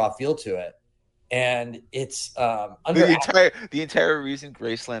Mardi Gras feel to it. And it's the entire reason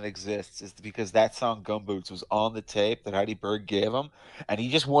Graceland exists is because that song Gumboots was on the tape that Heidi Berg gave him, and he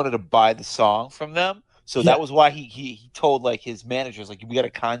just wanted to buy the song from them. So that was why he told like his managers, like, we got to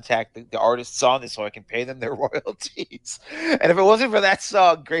contact the artists on this so I can pay them their royalties. And if it wasn't for that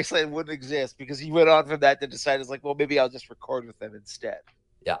song, Graceland wouldn't exist, because he went on from that to decide, it's like, well, maybe I'll just record with them instead.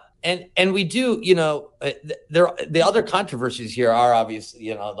 Yeah. And we do, the other controversies here are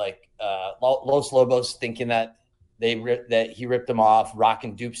obviously, like Los Lobos thinking that he ripped them off, Rock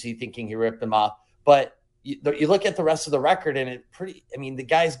and Doopsie thinking he ripped them off. But you look at the rest of the record and the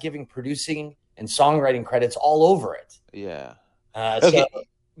guy's giving producing and songwriting credits all over it. Yeah. Okay.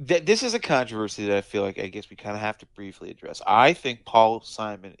 This is a controversy that I feel like I guess we kind of have to briefly address. I think Paul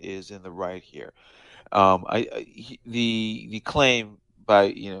Simon is in the right here. The claim by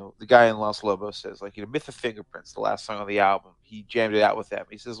the guy in Los Lobos says, like, Myth of Fingerprints, the last song on the album, he jammed it out with them.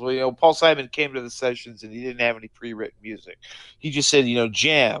 He says, well, Paul Simon came to the sessions and he didn't have any pre-written music. He just said,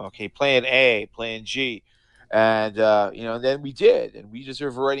 jam, okay, playing A, playing G. And then we did, and we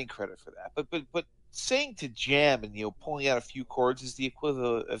deserve writing credit for that. But saying to jam and pulling out a few chords is the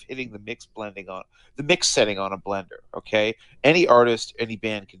equivalent of hitting the mix setting on a blender. Okay, any artist, any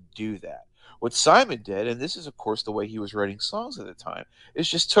band can do that. What Simon did, and this is of course the way he was writing songs at the time, is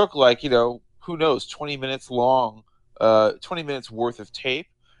just took like who knows 20 minutes long, 20 minutes worth of tape,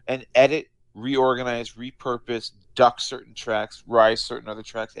 and edit, reorganize, repurpose, duck certain tracks, rise certain other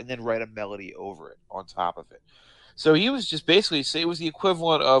tracks, and then write a melody over it on top of it. So he was just basically it was the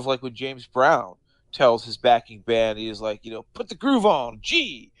equivalent of like when James Brown tells his backing band, he is like, put the groove on,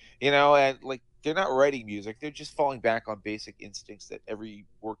 G, and like they're not writing music, they're just falling back on basic instincts that every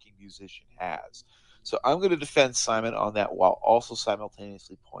working musician has. So I'm going to defend Simon on that, while also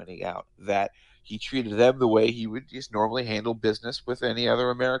simultaneously pointing out that he treated them the way he would just normally handle business with any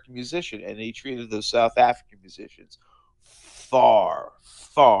other American musician. And he treated those South African musicians far,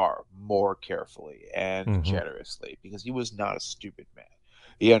 far more carefully and generously, because he was not a stupid man.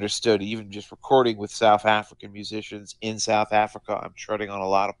 He understood, even just recording with South African musicians in South Africa, I'm treading on a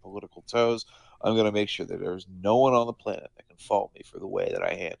lot of political toes. I'm going to make sure that there's no one on the planet that can fault me for the way that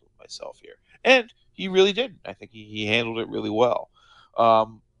I handled myself here. And he really did. I think he handled it really well.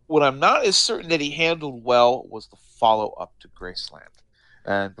 What I'm not as certain that he handled well was the follow-up to Graceland.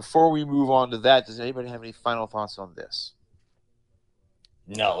 And before we move on to that, does anybody have any final thoughts on this?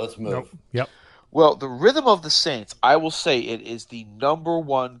 No, let's move. Nope. Yep. Well, The Rhythm of the Saints, I will say it is the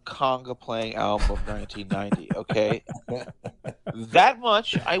 #1 conga-playing album of 1990, okay? That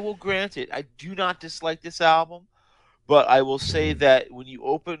much I will grant it. I do not dislike this album, but I will say that when you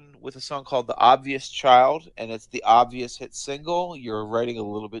open with a song called The Obvious Child, and it's the obvious hit single, you're writing a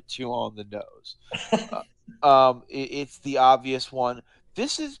little bit too on the nose. It's the obvious one.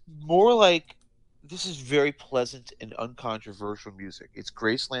 This is more like, this is very pleasant and uncontroversial music. It's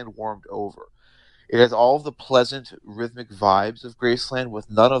Graceland warmed over. It has all of the pleasant rhythmic vibes of Graceland with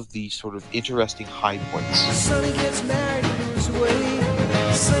none of the sort of interesting high points. Sonny gets married and moves away.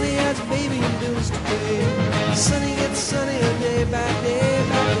 Sonny has a baby and bills to pay. Sonny gets sunnier day by day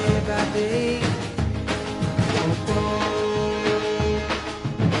by day by day.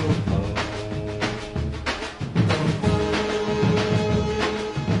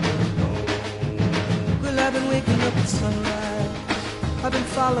 Well, I've been waking up at sunrise. I've been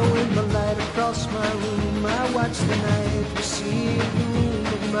following the light across my room. I watch the night receive the moon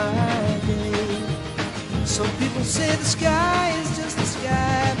of my day. Some people say the sky is just the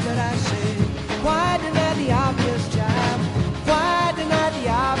sky, but I say, why deny the obvious child? Why deny the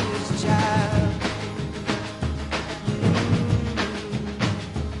obvious child?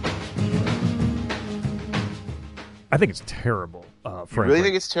 I think it's terrible. You Frankly. really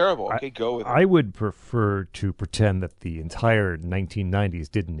think it's terrible? Okay, go with it. I would prefer to pretend that the entire 1990s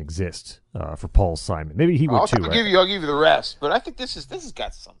didn't exist for Paul Simon. Maybe he would I'll too. give you the rest, but I think this has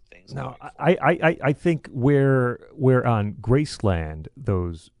got some things. No, going. I think where on Graceland,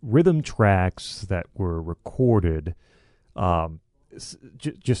 those rhythm tracks that were recorded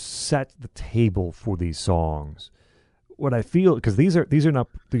just set the table for these songs. What I feel, because these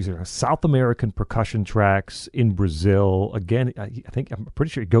are South American percussion tracks in Brazil. Again, I'm pretty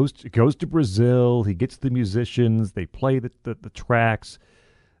sure it goes to Brazil. He gets the musicians, they play the tracks,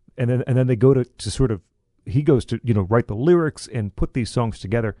 and then they go to sort of, he goes to write the lyrics and put these songs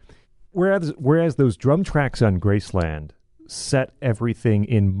together. Whereas those drum tracks on Graceland set everything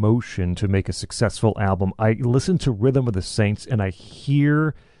in motion to make a successful album. I listen to Rhythm of the Saints and I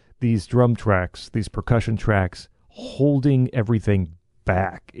hear these drum tracks, these percussion tracks, holding everything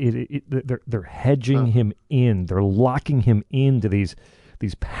back. They're hedging him in. They're locking him into these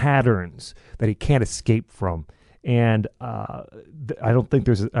patterns that he can't escape from. And I don't think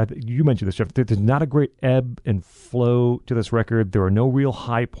you mentioned this, Jeff. There's not a great ebb and flow to this record. There are no real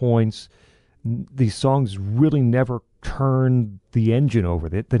high points. These songs really never turn the engine over.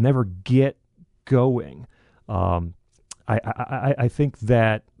 They never get going. I think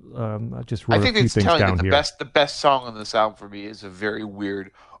that I just wrote a few things down here. The best song on this album for me is a very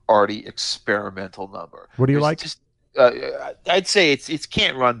weird, arty, experimental number. What do you like? I'd say it's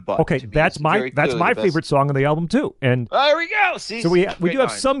Can't Run But. Okay, that's my favorite song on the album too. And there we go. See, so we do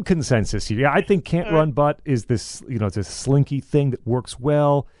have some consensus here. Yeah, I think Can't Run But is this it's a slinky thing that works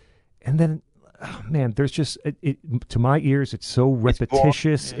well. And then, man, there's just to my ears, it's so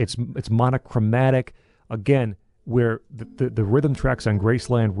repetitious. It's monochromatic. Again, where the rhythm tracks on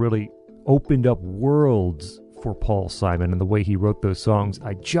Graceland really opened up worlds for Paul Simon and the way he wrote those songs.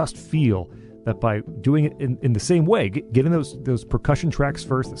 I just feel that by doing it in the same way, getting those percussion tracks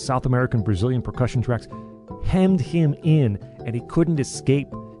first, the South American, Brazilian percussion tracks, hemmed him in, and he couldn't escape.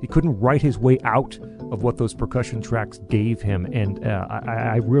 He couldn't write his way out of what those percussion tracks gave him, and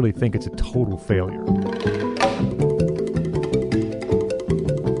I really think it's a total failure.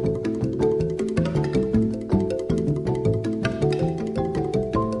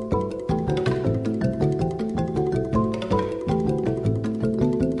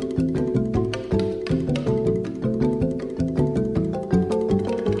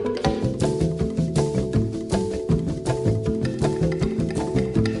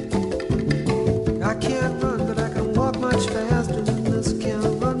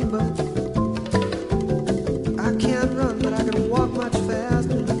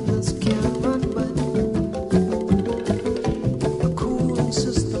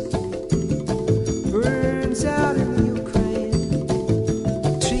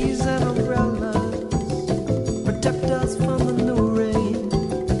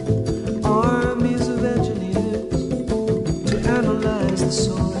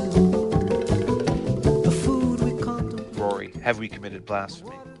 Have we committed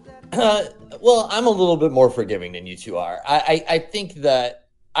blasphemy? Well, I'm a little bit more forgiving than you two are. I think that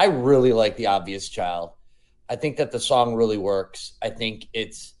I really like The Obvious Child. I think that the song really works. I think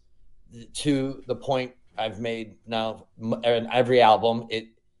it's to the point I've made now in every album.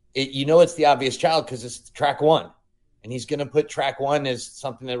 It's The Obvious Child because it's track one, and he's going to put track one as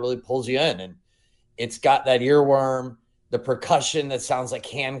something that really pulls you in, and it's got that earworm, the percussion that sounds like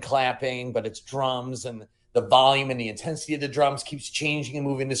hand clapping, but it's drums, and the volume and the intensity of the drums keeps changing and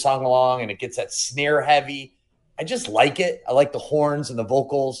moving the song along, and it gets that snare heavy. I just like it. I like the horns and the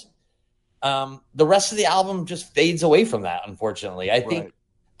vocals. The rest of the album just fades away from that, unfortunately.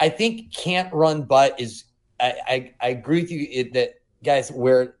 I think Can't Run But is I agree with you that, guys,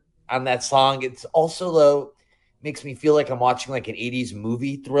 where on that song, it's also, though, makes me feel like I'm watching like an 80s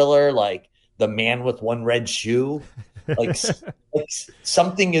movie thriller, like The Man with One Red Shoe. Like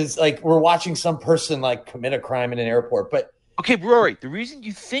something is like we're watching some person like commit a crime in an airport. But okay, Rory, the reason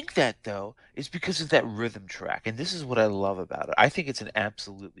you think that, though, is because of that rhythm track. And this is what I love about it. I think it's an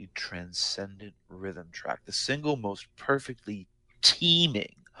absolutely transcendent rhythm track. The single most perfectly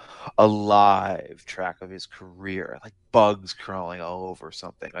teeming, alive track of his career. Like bugs crawling all over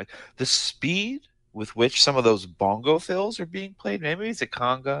something. Like the speed with which some of those bongo fills are being played, maybe it's a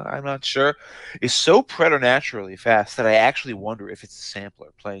conga, I'm not sure, is so preternaturally fast that I actually wonder if it's a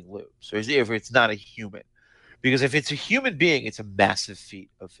sampler playing loops, or if it's not a human. Because if it's a human being, it's a massive feat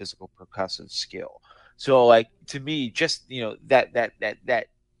of physical percussive skill. So, like, to me, just, that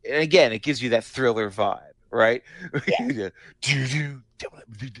and again, it gives you that thriller vibe, right? Yeah.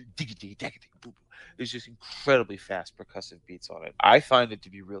 There's just incredibly fast percussive beats on it. I find it to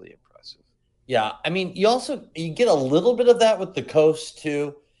be really impressive. Yeah, I mean, you get a little bit of that with The Coast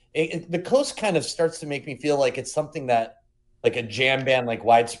too. The Coast kind of starts to make me feel like it's something that like a jam band like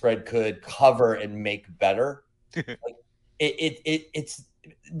Widespread could cover and make better. Like it's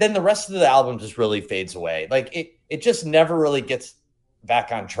then the rest of the album just really fades away. Like it just never really gets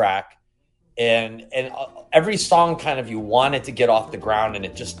back on track. And every song kind of you want it to get off the ground and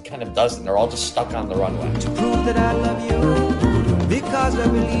it just kind of doesn't. They're all just stuck on the runway. To prove that I love you, because I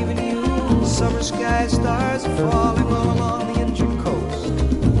believe in you. Summer sky stars are falling all along the injured coast.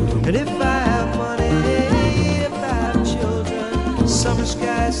 And if I have money, if I have children, summer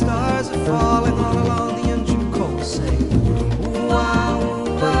sky stars are falling all along the injured coast. Say, ooh-ah,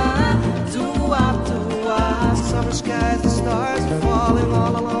 ooh-ah, doo-wah, doo-wah. Summer skies, the stars are falling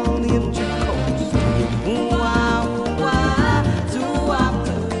all along the injured coast. Ooh-ah, ooh-ah, doo-wah,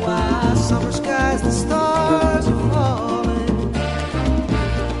 doo-wah. Summer skies, the stars are falling.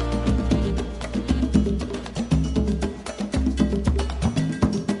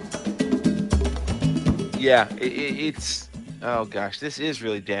 Yeah, it's oh gosh, this is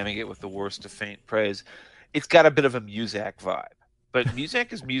really damning it with the worst of faint praise. It's got a bit of a Muzak vibe, but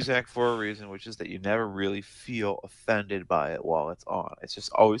Muzak is Muzak for a reason, which is that you never really feel offended by it while it's on. It's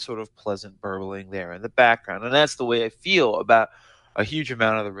just always sort of pleasant burbling there in the background, and that's the way I feel about a huge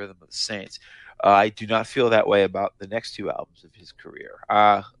amount of the Rhythm of the Saints. I do not feel that way about the next two albums of his career.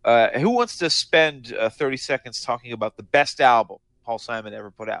 Who wants to spend 30 seconds talking about the best album Paul Simon ever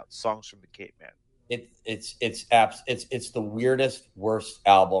put out, Songs from the Cape Man? It's the weirdest, worst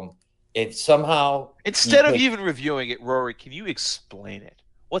album. It somehow instead of even reviewing it, Rory, can you explain it?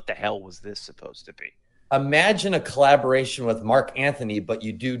 What the hell was this supposed to be? Imagine a collaboration with Mark Anthony, but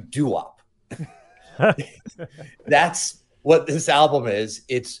you do doo-wop. That's what this album is.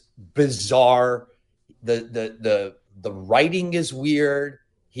 It's bizarre. The writing is weird.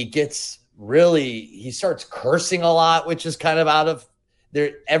 He starts cursing a lot, which is kind of out of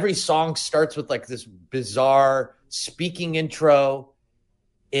there. Every song starts with like this bizarre speaking intro.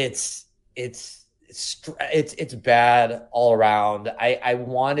 It's bad all around. I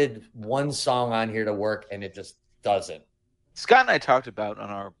wanted one song on here to work, and it just doesn't. Scott and I talked about on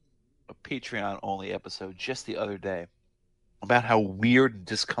our Patreon only episode just the other day about how weird and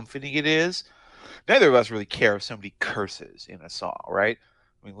discomforting it is. Neither of us really care if somebody curses in a song, right?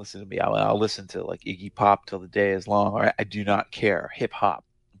 I mean, listen to me. I'll listen to like Iggy Pop till the day is long. Or I do not care. Hip hop.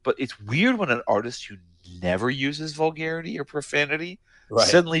 But it's weird when an artist who never uses vulgarity or profanity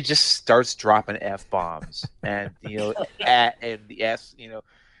suddenly just starts dropping F-bombs and and the S,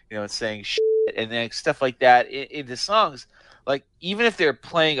 saying shit and then stuff like that in the songs. Like, even if they're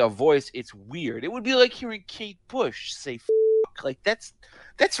playing a voice, it's weird. It would be like hearing Kate Bush say "fuck." Like that's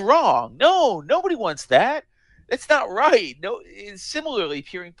wrong. No, nobody wants that. That's not right. No. Similarly,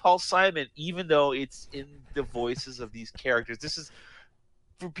 hearing Paul Simon, even though it's in the voices of these characters, this is,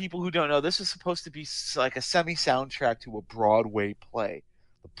 for people who don't know, this is supposed to be like a semi-soundtrack to a Broadway play.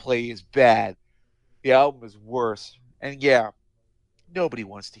 The play is bad. The album is worse. And yeah, nobody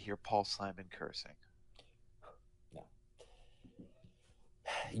wants to hear Paul Simon cursing.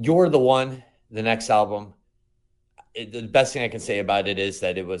 You're the One, the next album. The best thing I can say about it is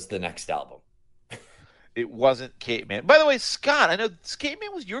that it was the next album. It wasn't Caveman. By the way, Scott, I know Caveman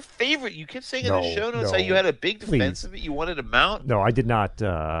was your favorite. You kept saying in the show notes how you had a big defense of it. You wanted to mount. No, I did not.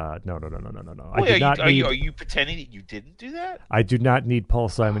 No. Wait, are you pretending that you didn't do that? I do not need Paul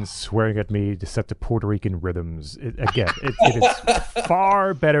Simon swearing at me to set to Puerto Rican rhythms. It is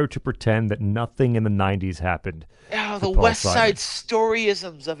far better to pretend that nothing in the 90s happened. Oh, the West Side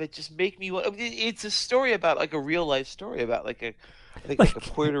Storyisms of it just make me. It's a story about like a real life story about like a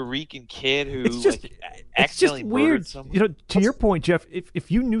Puerto Rican kid who accidentally weird. Someone. To your point, Jeff,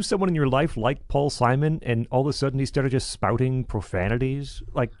 if you knew someone in your life like Paul Simon and all of a sudden he started just spouting profanities,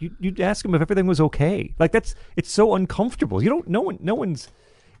 like you'd ask him if everything was okay. Like it's so uncomfortable.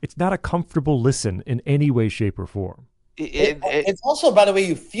 It's not a comfortable listen in any way, shape, or form. It's also, by the way,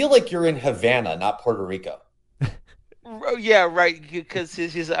 you feel like you're in Havana, not Puerto Rico. Oh, yeah, right. Because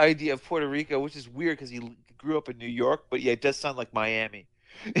his idea of Puerto Rico, which is weird because he grew up in New York, but yeah, it does sound like Miami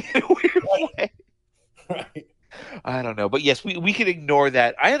in a weird way. Right. I don't know, but yes, we can ignore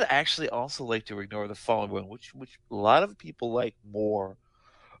that. I'd actually also like to ignore the following one, which a lot of people like more,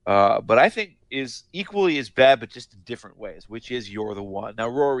 but I think is equally as bad, but just in different ways. Which is You're the One. Now,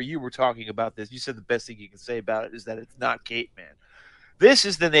 Rory, you were talking about this. You said the best thing you can say about it is that it's not Caveman. This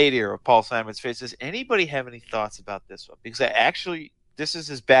is the nadir of Paul Simon's Face. Does anybody have any thoughts about this one? Because this is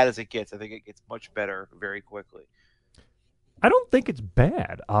as bad as it gets. I think it gets much better very quickly. I don't think it's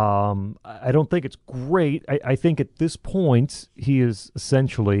bad. I don't think it's great. I think at this point he is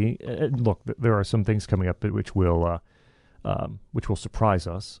essentially look. There are some things coming up which will surprise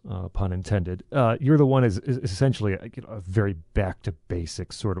us, pun intended. You're the One is essentially a very back to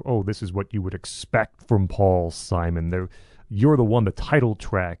basics sort of. Oh, this is what you would expect from Paul Simon. You're the One. The title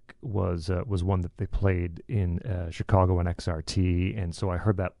track was one that they played in Chicago on XRT, and so I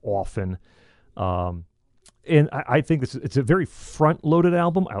heard that often. And I think it's a very front-loaded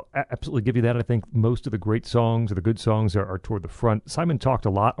album. I'll absolutely give you that. I think most of the great songs or the good songs are toward the front. Simon talked a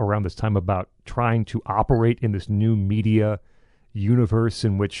lot around this time about trying to operate in this new media universe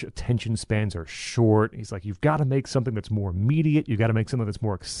in which attention spans are short. He's like, you've got to make something that's more immediate. You've got to make something that's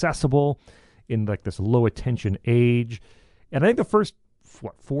more accessible in like this low-attention age. And I think the first,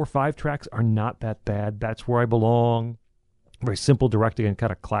 4 or 5 tracks are not that bad. That's Where I Belong. Very simple, direct, and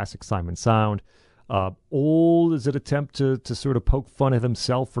kind of classic Simon sound. Old is an attempt to sort of poke fun at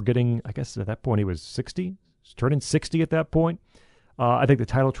himself for getting, I guess at that point he was 60. He's turning 60 at that point. I think the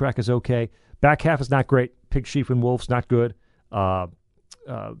title track is okay. Back half is not great. Pig, Sheep, and Wolf's not good. There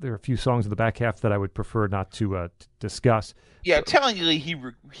are a few songs in the back half that I would prefer not to discuss. Yeah, tellingly,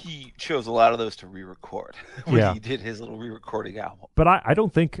 he chose a lot of those to re-record when he did his little re-recording album. But I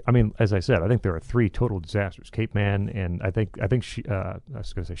don't think. I mean, as I said, I think there are 3 total disasters. Caveman, and I think she. I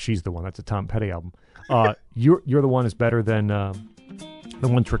was going to say She's the One. That's a Tom Petty album. You're the One is better than the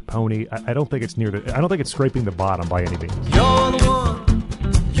One Trick Pony. I don't think it's I don't think it's scraping the bottom by any means. You're the one,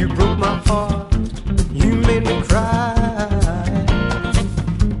 you broke my heart, you made me cry.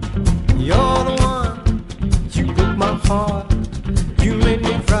 You're the one, you broke my heart, you made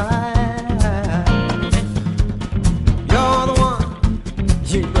me cry. You're the one,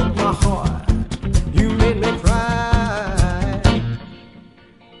 you broke my heart, you made me cry.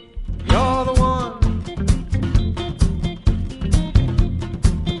 You're the one.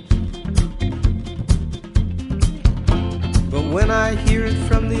 But when I hear it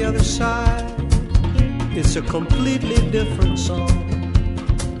from the other side, it's a completely different song.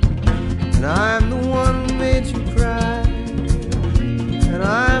 And I'm the one who made you cry, and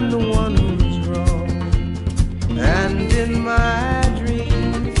I'm the one who's wrong. And in my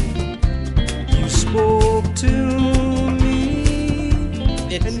dreams, you spoke to me.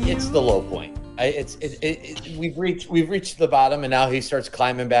 It's the low point. We've reached the bottom, and now he starts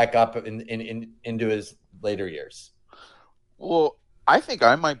climbing back up into his later years. Well, I think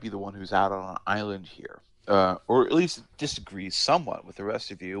I might be the one who's out on an island here. Or at least disagrees somewhat with the rest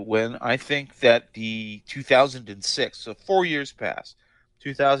of you, when I think that the 2006, so 4 years past,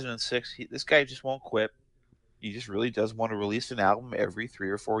 2006, this guy just won't quit. He just really does want to release an album every 3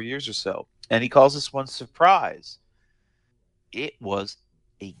 or 4 years or so. And he calls this one Surprise. It was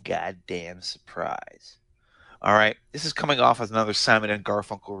a goddamn surprise. All right, this is coming off as another Simon and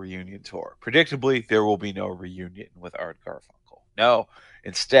Garfunkel reunion tour. Predictably, there will be no reunion with Art Garfunkel. No,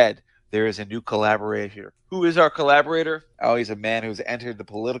 instead, there is a new collaborator. Who is our collaborator? Oh, he's a man who's entered the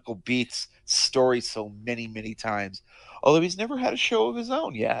political beats story so many, many times, although he's never had a show of his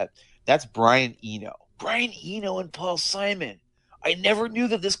own yet. That's Brian Eno. Brian Eno and Paul Simon. I never knew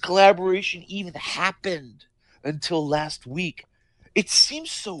that this collaboration even happened until last week. It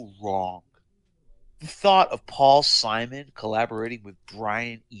seems so wrong. The thought of Paul Simon collaborating with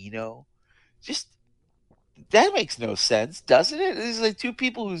Brian Eno, just that makes no sense, doesn't it? These are like two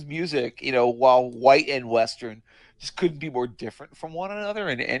people whose music, while white and Western, just couldn't be more different from one another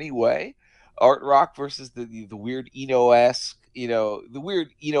in any way. Art rock versus the weird Eno-esque, the weird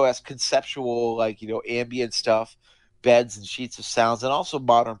Eno-esque conceptual, like, ambient stuff, beds and sheets of sounds, and also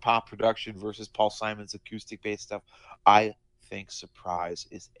modern pop production versus Paul Simon's acoustic-based stuff. I think Surprise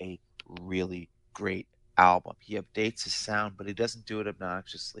is a really great album. He updates his sound, but he doesn't do it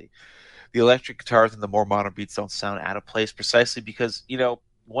obnoxiously. The electric guitars and the more modern beats don't sound out of place precisely because,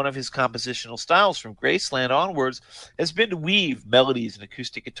 one of his compositional styles from Graceland onwards has been to weave melodies and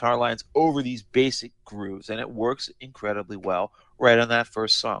acoustic guitar lines over these basic grooves, and it works incredibly well right on that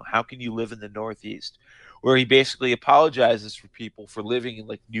first song, How Can You Live in the Northeast, where he basically apologizes for people for living in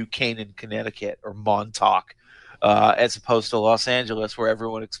like New Canaan, Connecticut, or Montauk, as opposed to Los Angeles, where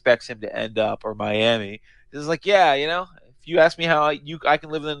everyone expects him to end up, or Miami. It's like, yeah, if you ask me how I can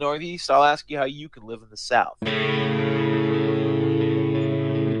live in the Northeast, I'll ask you how you can live in the South.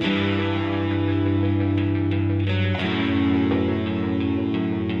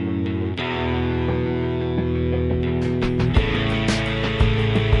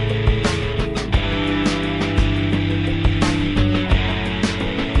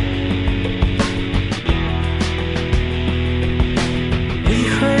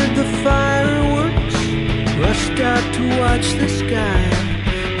 Watch the sky,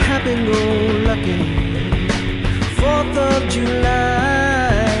 happy-go-lucky, 4th of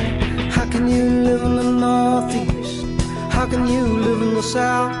July. How can you live in the Northeast? How can you live in the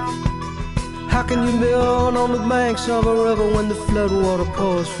South? How can you build on the banks of a river when the floodwater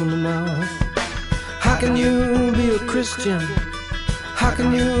pours from the mouth? How can you be a Christian? How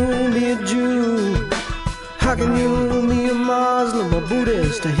can you be a Jew? How can you be a Muslim, a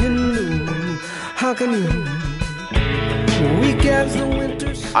Buddhist, a Hindu? How can you...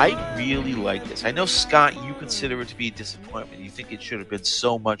 I really like this. I know, Scott, you consider it to be a disappointment. You think it should have been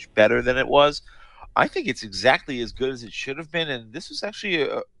so much better than it was. I think it's exactly as good as it should have been, and this was actually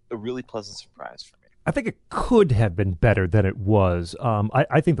a really pleasant surprise for me. I think it could have been better than it was.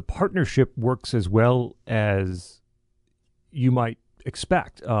 I think the partnership works as well as you might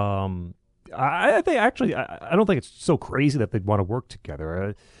expect. I think actually, I don't think it's so crazy that they'd want to work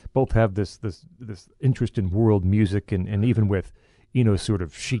together. Both have this interest in world music, and even with sort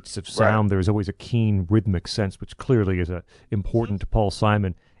of sheets of sound, there's always a keen rhythmic sense, which clearly is important to Paul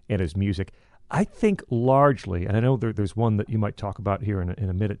Simon and his music. I think largely, and I know there's one that you might talk about here in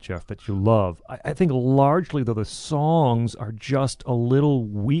a minute, Jeff, that you love. I think largely, though, the songs are just a little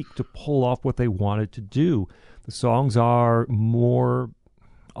weak to pull off what they wanted to do. The songs are more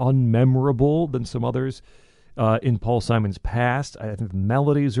unmemorable than some others in Paul Simon's past. I think the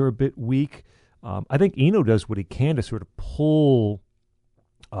melodies are a bit weak. I think Eno does what he can to sort of pull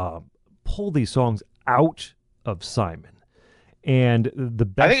these songs out of Simon. And the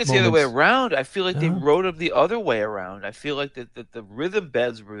best I think it's the other way around. I feel like they wrote them the other way around. I feel like that the rhythm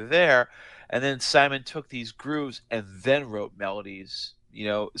beds were there, and then Simon took these grooves and then wrote melodies.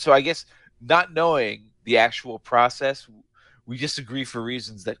 So I guess not knowing the actual process, we disagree for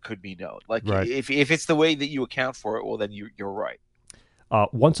reasons that could be known. Like if it's the way that you account for it, well, then you're right.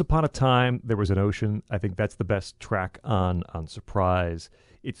 Once Upon a Time, There Was an Ocean. I think that's the best track on Surprise.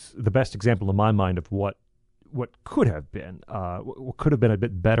 It's the best example in my mind of what could have been. What could have been a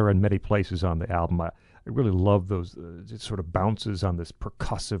bit better in many places on the album. I really love those. It sort of bounces on this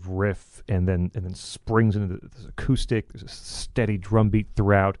percussive riff and then springs into this acoustic. There's a steady drum beat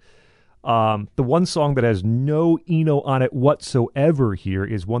throughout. The one song that has no Eno on it whatsoever here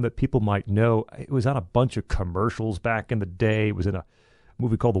is one that people might know. It was on a bunch of commercials back in the day. It was in a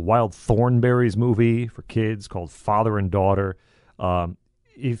movie called the Wild Thornberrys movie for kids called Father and Daughter.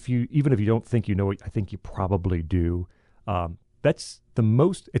 Even if you don't think you know it, I think you probably do. It's the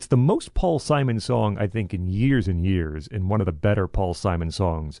most Paul Simon song, I think, in years and years, and one of the better Paul Simon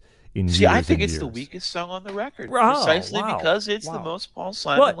songs in years and years. See, I think it's the weakest song on the record, precisely because it's the most Paul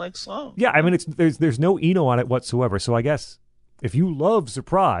Simon-like song. Yeah, I mean, there's no Eno on it whatsoever, so I guess if you love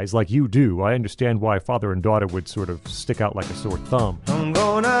Surprise like you do, I understand why Father and Daughter would sort of stick out like a sore thumb. I'm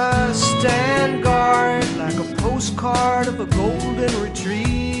gonna stand guard like a postcard of a golden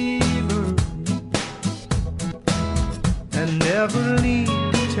retriever and never leave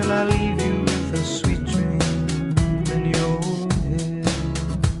till I leave you with a sweet dream in your head.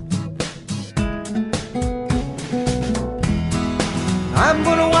 I'm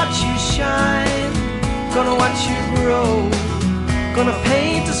gonna watch you shine, gonna watch you grow, gonna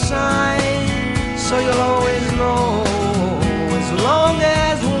paint a sign so you'll always know as so long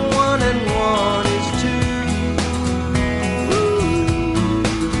as 1 and 1 is 2.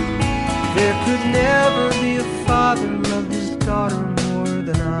 There could never be a father loved his daughter more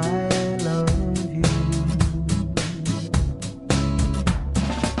than I love you.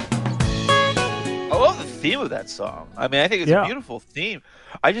 I love the theme of that song. I mean, I think it's a beautiful theme.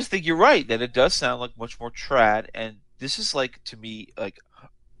 I just think you're right that it does sound like much more trad, and this is like, to me, like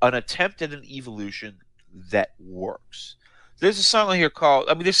an attempt at an evolution that works. There's a song on here called,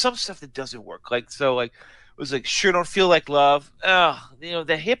 I mean, there's some stuff that doesn't work. Like, it was like, Sure Don't Feel Like Love.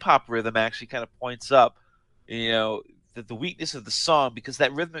 The hip hop rhythm actually kind of points up, the weakness of the song, because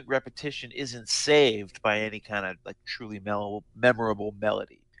that rhythmic repetition isn't saved by any kind of like truly memorable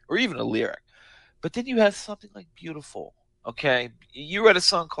melody or even a lyric. But then you have something like Beautiful. Okay, you read a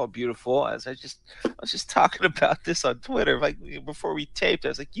song called Beautiful. I was just talking about this on Twitter, like before we taped. I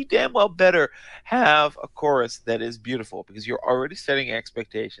was like, you damn well better have a chorus that is beautiful, because you're already setting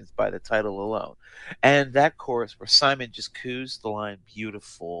expectations by the title alone. And that chorus where Simon just coos the line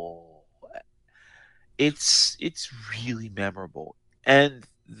 "beautiful," it's really memorable. And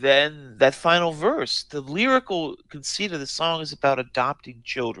then that final verse, the lyrical conceit of the song is about adopting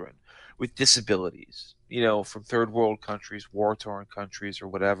children with disabilities, from third world countries, war-torn countries, or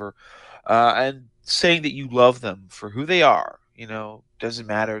whatever, and saying that you love them for who they are. Doesn't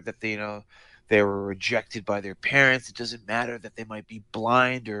matter that they were rejected by their parents. It doesn't matter that they might be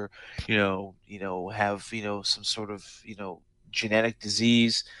blind or have some sort of genetic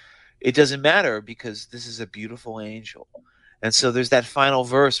disease. It doesn't matter, because this is a beautiful angel. And so there's that final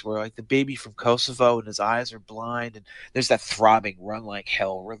verse where, like, the baby from Kosovo and his eyes are blind, and there's that throbbing Run Like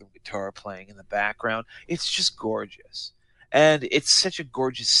Hell rhythm guitar playing in the background. It's just gorgeous. And it's such a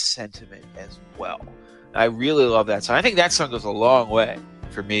gorgeous sentiment as well. I really love that song. I think that song goes a long way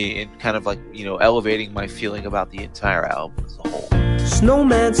for me in kind of like, elevating my feeling about the entire album as a whole.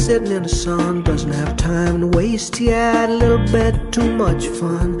 Snowman sitting in the sun, doesn't have time to waste. He had a little bit too much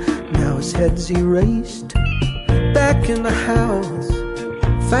fun. Now his head's erased. Back in the house,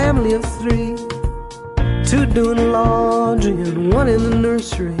 family of 3, 2 doing laundry and 1 in the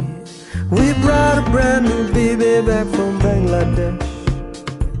nursery. We brought a brand new baby back from Bangladesh.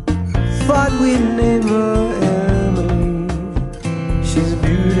 Thought we'd name her Emily. She's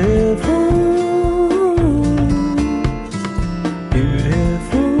beautiful,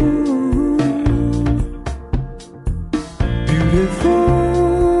 beautiful, beautiful.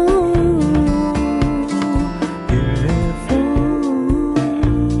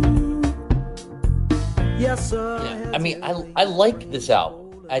 I mean, I like this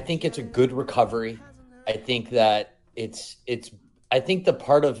album. I think it's a good recovery. I think that I think the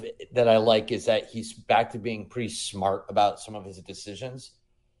part of it that I like is that he's back to being pretty smart about some of his decisions.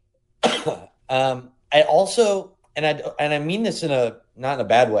 I also, and I mean this not in a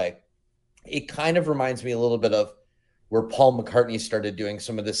bad way, it kind of reminds me a little bit of where Paul McCartney started doing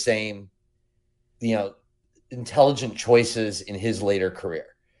some of the same, intelligent choices in his later career.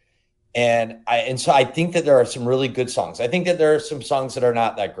 And so I think that there are some really good songs. I think that there are some songs that are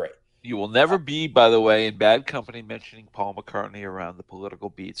not that great. You will never be, by the way, in bad company mentioning Paul McCartney around the Political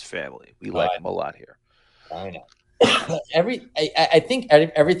Beats family. We like him a lot here. I know. I think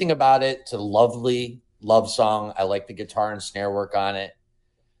everything about it. It's a lovely love song. I like the guitar and snare work on it.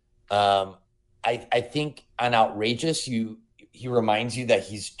 I think on Outrageous, he reminds you that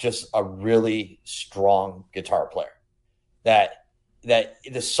he's just a really strong guitar player. That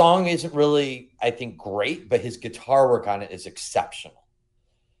the song isn't really, I think, great, but his guitar work on it is exceptional.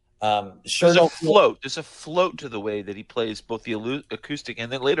 There's a float to the way that he plays both the acoustic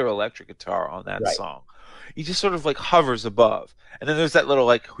and then later electric guitar on that song. He just sort of like hovers above. And then there's that little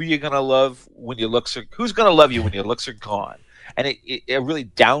like, who's gonna love you when your looks are gone? And a really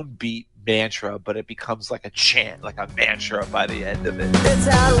downbeat mantra, but it becomes like a chant, like a mantra by the end of it. It's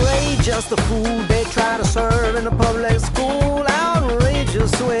outrageous, the food they try to serve in the public school.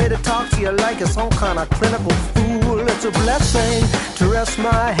 Outrageous way to talk to you like it's some kind of clinical fool. It's a blessing to rest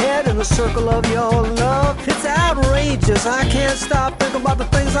my head in the circle of your love. It's outrageous, I can't stop thinking about the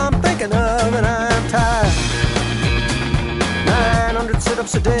things I'm thinking of, and I'm tired. 900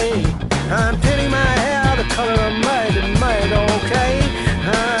 sit-ups a day, I'm pinning my hair the color of mud, okay?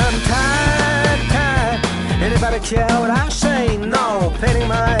 I'm tired. Anybody care what I say? No, painting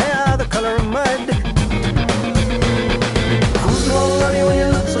my hair the color of mud. Who's gonna love you when you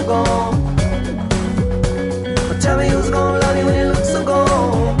look so gone? Tell me who's gonna love you when you look so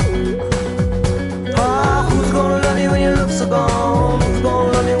gone? Oh, who's gonna love you when you look so gone? Who's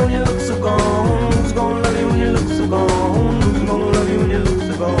gonna love you when you look so gone? Who's gonna love you when you look so gone? Who's gonna love you when you look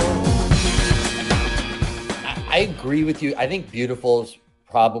so gone? I agree with you. I think Beautiful is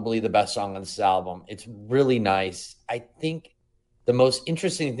probably the best song on this album. It's really nice. I think the most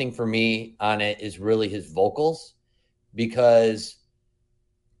interesting thing for me on it is really his vocals, because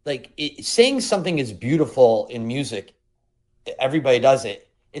like saying something is beautiful in music, everybody does it.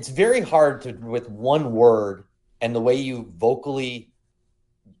 It's very hard to, with one word and the way you vocally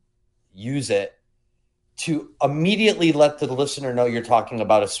use it, to immediately let the listener know you're talking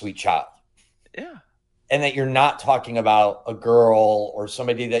about a sweet child. Yeah. And that you're not talking about a girl or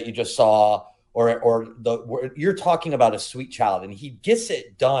somebody that you just saw, or you're talking about a sweet child, and he gets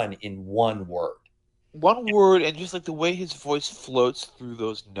it done in one word. One word, and just like the way his voice floats through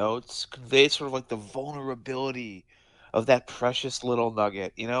those notes conveys sort of like the vulnerability of that precious little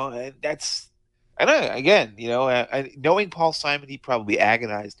nugget, you know. And that's, I know, again, you know, knowing Paul Simon, he probably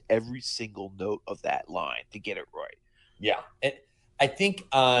agonized every single note of that line to get it right. Yeah. And I think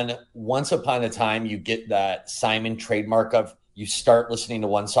on Once Upon a Time, you get that Simon trademark of you start listening to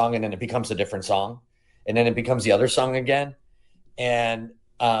one song and then it becomes a different song, and then it becomes the other song again. And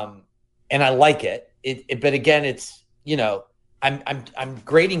I like it. But again, it's, you know, I'm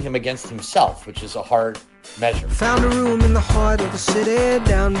grading him against himself, which is a hard measure. Found a room in the heart of the city,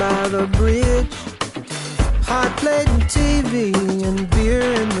 down by the bridge. Hot plate and TV and beer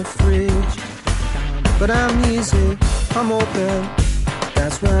in the fridge. But I'm easy, I'm open.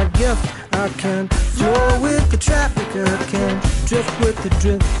 That's my gift. I can flow with the traffic, I can drift with the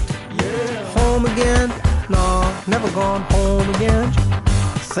drift. Home again? No, never gone home again.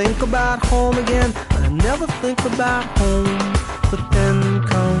 Think about home again. I never think about home. But then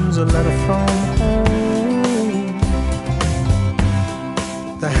comes a letter from home.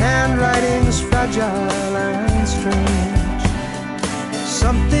 The handwriting is fragile and strange.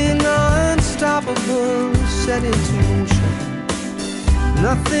 Something unstoppable set into motion.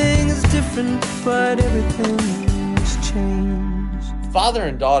 Nothing is different, but everything's changed. Father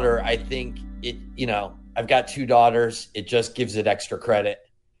and daughter, I think it, you know, I've got two daughters. It just gives it extra credit.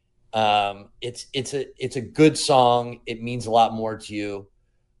 It's a good song. It means a lot more to you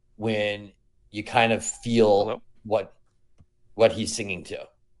when you kind of feel what he's singing to.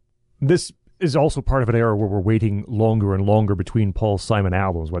 This is also part of an era where we're waiting longer and longer between Paul Simon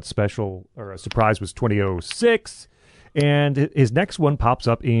albums. What Special or Surprise was 2006, and his next one pops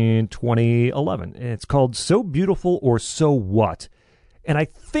up in 2011. And it's called So Beautiful or So What? And I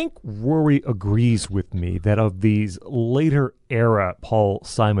think Rory agrees with me that of these later era Paul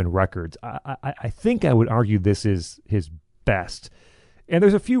Simon records, I think I would argue this is his best. And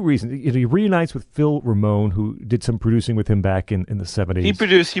there's a few reasons. He reunites with Phil Ramone, who did some producing with him back in the 70s. He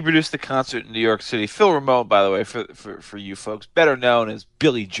produced the concert in New York City. Phil Ramone, by the way, for you folks, better known as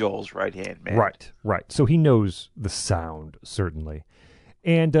Billy Joel's right-hand man. Right. So he knows the sound, certainly.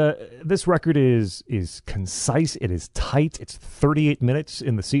 And this record is concise. It is tight. It's 38 minutes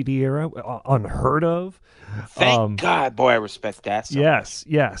in the CD era, unheard of. Thank God, boy, I respect that so much.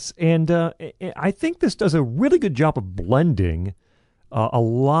 Yes. And I think this does a really good job of blending a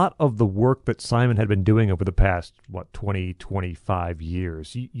lot of the work that Simon had been doing over the past, 20, 25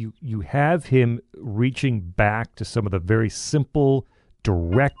 years. You have him reaching back to some of the very simple,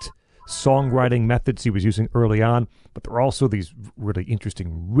 direct songwriting methods he was using early on, but there are also these really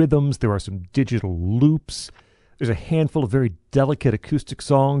interesting rhythms. There are some digital loops. There's a handful of very delicate acoustic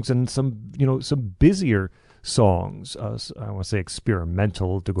songs and some busier songs. I want to say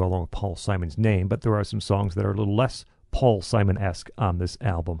experimental to go along with Paul Simon's name, but there are some songs that are a little less Paul Simon-esque on this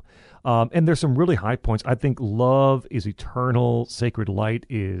album. And there's some really high points. I think Love is Eternal, Sacred Light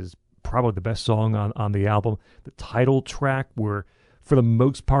is probably the best song on the album. The title track, where for the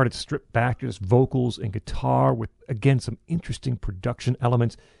most part it's stripped back to just vocals and guitar with, again, some interesting production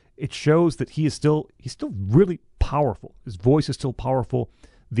elements. It shows that he's still really powerful. His voice is still powerful.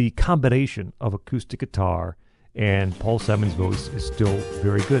 The combination of acoustic guitar and Paul Simon's voice is still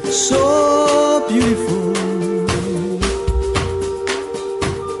very good. So beautiful.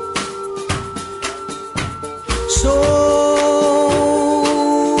 So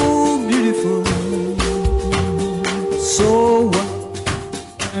beautiful. So what?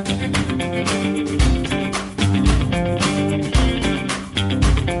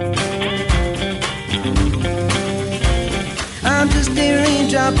 I'm just a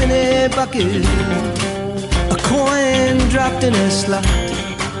raindrop in a bucket, a coin dropped in a slot.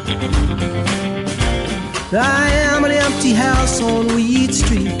 I am an empty house on Weed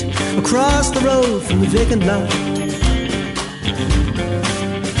Street, across the road from the vacant lot.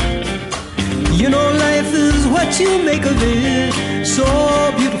 You know life is what you make of it, so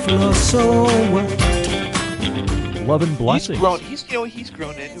beautiful or so what. Love and Blessings. He's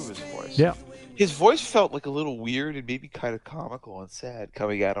grown into his voice. Yeah. His voice felt like a little weird and maybe kind of comical and sad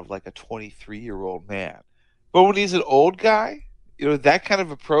coming out of like a 23-year-old man. But when he's an old guy, that kind of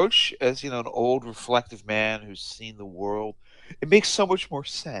approach as, an old reflective man who's seen the world, it makes so much more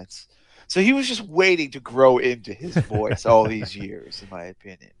sense. So he was just waiting to grow into his voice all these years, in my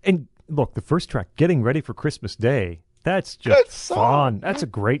opinion. And look, the first track, Getting Ready for Christmas Day, that's Good just song. fun. That's a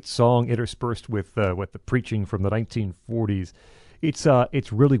great song interspersed with the preaching from the 1940s.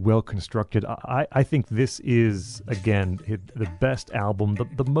 It's really well constructed. I think this is, again, the best album,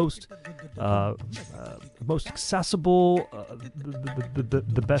 the most accessible,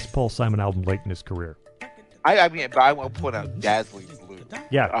 the best Paul Simon album late in his career. I mean, but I want to point out Dazzling Blue.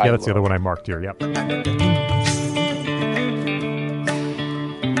 Yeah, that's the other one I marked here. Yep.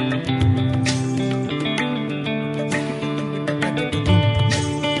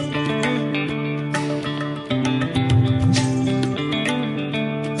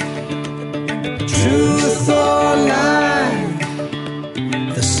 Truth or lie,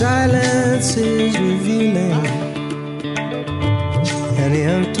 the silence is revealing an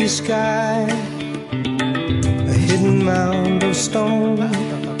empty sky, a hidden mound of stone.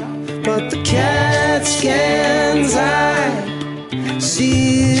 But the CAT scan's eye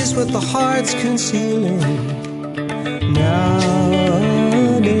sees what the heart's concealing.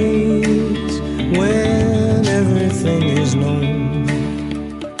 Nowadays, when everything is known,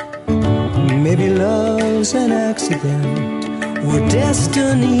 maybe love's an accident, or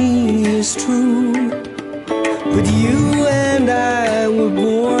destiny is true. But you and I were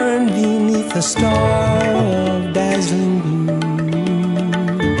born beneath a star of dazzling blue.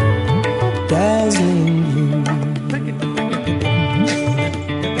 Dazzling blue.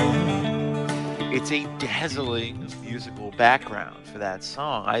 It's a dazzling musical background for that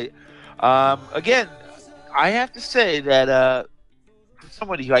song. Again, I have to say that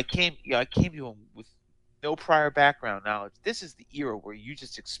somebody who I came to him with no prior background knowledge. This is the era where you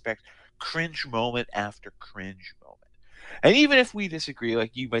just expect cringe moment after cringe moment. And even if we disagree,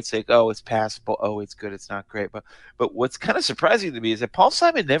 like you might say, oh, it's passable, oh, it's good, it's not great. But what's kind of surprising to me is that Paul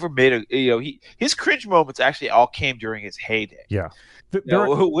Simon never made his cringe moments actually all came during his heyday. Yeah.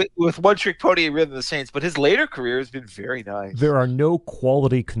 With One Trick Pony and Rhythm of the Saints, but his later career has been very nice. There are no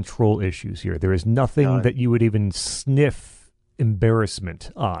quality control issues here. There is nothing that you would even sniff embarrassment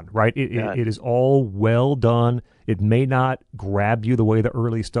on, right? It is all well done. It may not grab you the way the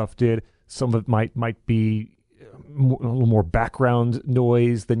early stuff did. Some of it might be a little more background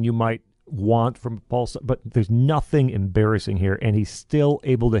noise than you might want from Paul, but there's nothing embarrassing here, and he's still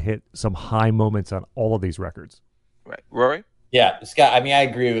able to hit some high moments on all of these records. Right, Rory? Yeah, Scott. I mean, I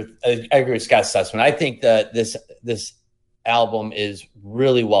agree with Scott's assessment. I think that this album is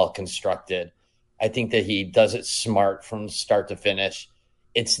really well constructed. I think that he does it smart from start to finish.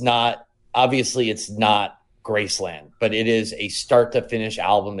 It's not Graceland, but it is a start to finish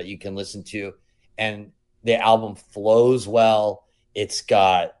album that you can listen to, and the album flows well. It's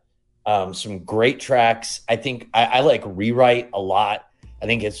got some great tracks. I think I like Rewrite a lot. I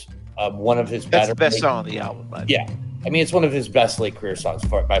think it's one of his better. That's the best song on the album. Yeah, I mean, it's one of his best late career songs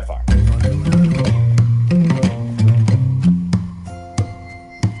by far.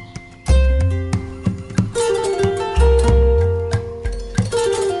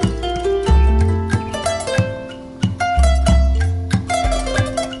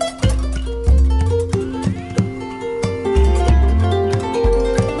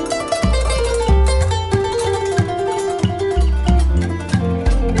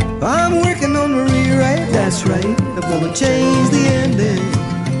 That's right, I'm gonna change the ending.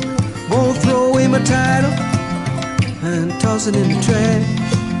 Gonna throw away my title and toss it in the trash.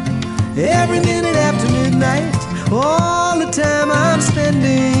 Every minute after midnight, all the time I'm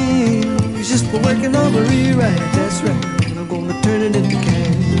spending is just for working on the rewrite. That's right, and I'm gonna turn it into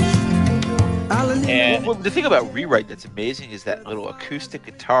cash. And well, the thing about Rewrite that's amazing is that little acoustic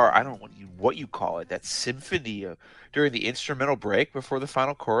guitar, I don't know what you call it, that symphony during the instrumental break before the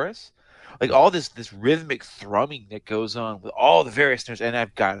final chorus. Like all this rhythmic thrumming that goes on with all the various notes, and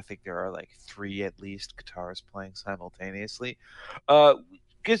I've got to think there are like 3 at least guitars playing simultaneously.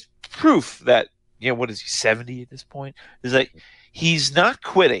 Gives proof that, what is he, 70 at this point? Is like he's not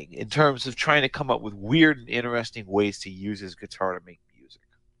quitting in terms of trying to come up with weird and interesting ways to use his guitar to make music.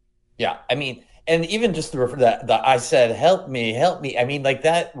 Yeah, I mean, and even just the I said, help me. I mean, like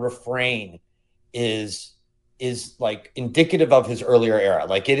that refrain is like indicative of his earlier era.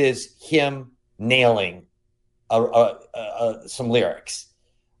 Like it is him nailing some lyrics.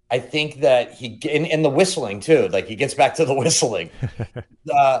 I think that and the whistling too, like he gets back to the whistling.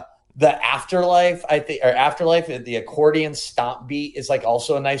 The Afterlife, I think, or Afterlife, the accordion stomp beat is like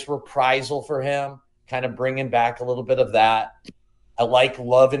also a nice reprisal for him, kind of bringing back a little bit of that. I like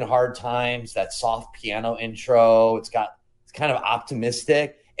Love in Hard Times, that soft piano intro. It's kind of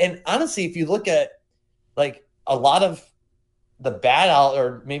optimistic. And honestly, if you look at like a lot of the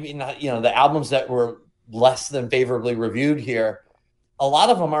or maybe not, the albums that were less than favorably reviewed here, a lot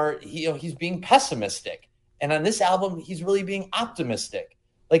of them are, he's being pessimistic. And on this album, he's really being optimistic.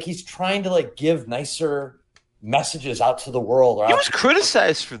 Like he's trying to like give nicer messages out to the world. He was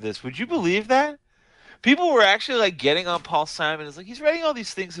criticized for this. Would you believe that? People were actually like getting on Paul Simon. It's like he's writing all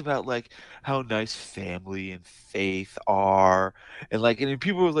these things about like how nice family and faith are, and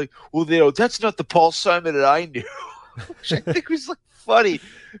people were like, well, that's not the Paul Simon that I knew, which I think was like funny.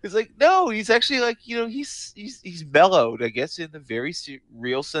 It's like, no, he's actually like, he's mellowed, I guess, in the very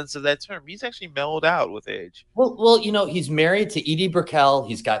real sense of that term. He's actually mellowed out with age. Well, he's married to Edie Brickell.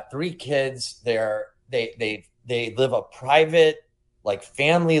 He's got 3 kids. They live a private, like,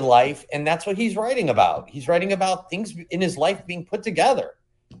 family life, and that's what he's writing about. He's writing about things in his life being put together,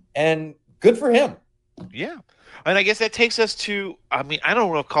 and good for him. Yeah. And I guess that takes us to, I don't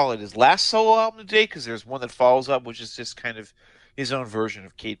want to call it his last solo album today, because there's one that follows up, which is just kind of his own version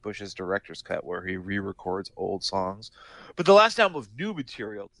of Kate Bush's director's cut, where he re-records old songs. But the last album of new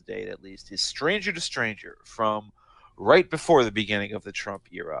material to date, at least, is Stranger to Stranger, from right before the beginning of the Trump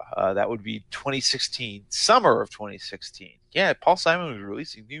era. That would be 2016, summer of 2016. Yeah, Paul Simon was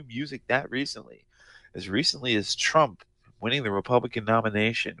releasing new music that recently as Trump winning the Republican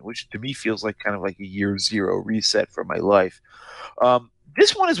nomination, which to me feels like kind of like a year zero reset for my life.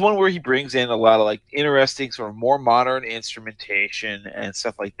 This one is one where he brings in a lot of like interesting, sort of more modern instrumentation and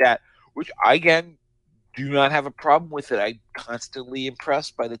stuff like that, which I, again, do not have a problem with it. I'm constantly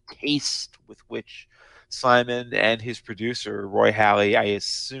impressed by the taste with which Simon and his producer, Roy Halley, I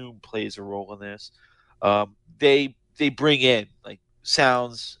assume plays a role in this. They bring in like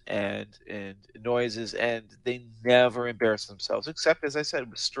sounds and noises, and they never embarrass themselves, except, as I said,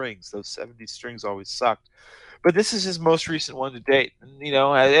 with strings. Those 70s strings always sucked. But this is his most recent one to date. And,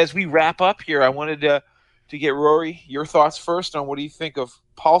 as we wrap up here, I wanted to get Rory, your thoughts first on what do you think of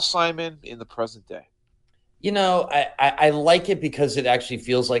Paul Simon in the present day? I like it because it actually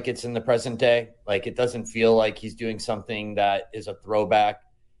feels like it's in the present day. Like it doesn't feel like he's doing something that is a throwback.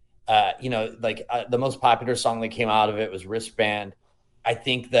 The most popular song that came out of it was Wristband. I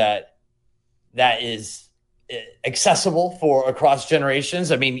think that is accessible for across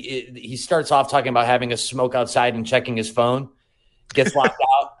generations. I mean, he starts off talking about having a smoke outside and checking his phone, gets locked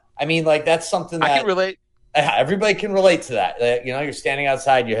out. I mean, like that's something that I can relate. Everybody can relate to that. You're standing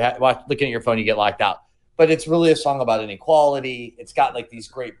outside, you're looking at your phone, you get locked out. But it's really a song about inequality. It's got like these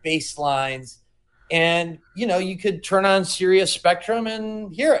great bass lines. And, you could turn on Sirius Spectrum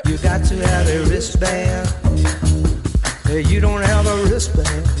and hear it. You got to have a wristband. Hey, you don't have a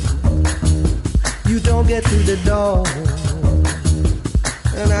wristband, you don't get through the door.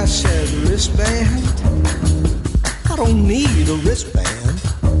 And I said, wristband? I don't need a wristband.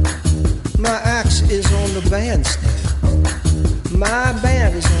 My axe is on the bandstand. My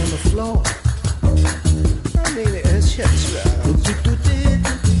band is on the floor. I mean, it's just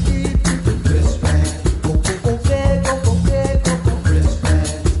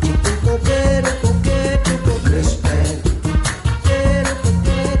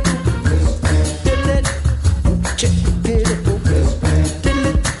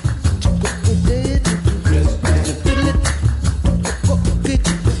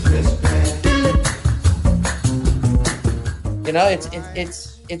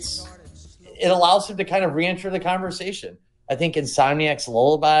it allows him to kind of re-enter the conversation. I think Insomniac's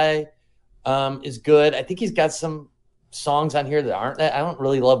Lullaby is good. I think he's got some songs on here that aren't that. I don't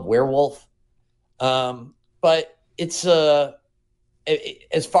really love Werewolf. But it's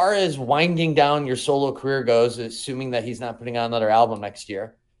as far as winding down your solo career goes, assuming that he's not putting on another album next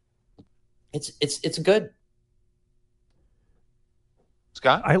year, it's good.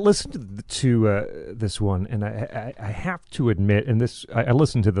 Scott? I listened to this one, and I have to admit, and I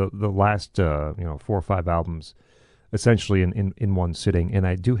listened to the last 4 or 5 albums essentially in one sitting, and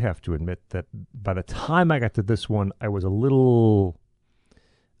I do have to admit that by the time I got to this one, I was a little,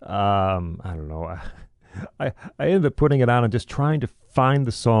 I don't know, I ended up putting it on and just trying to find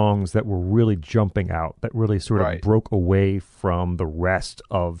the songs that were really jumping out, that really sort of broke away from the rest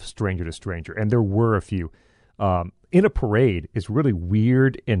of Stranger to Stranger, and there were a few. In a Parade is really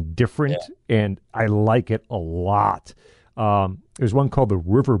weird and different, and I like it a lot. There's one called The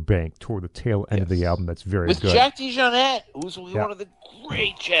Riverbank toward the tail end of the album that's very with good. Jack DeJohnette, who's one of the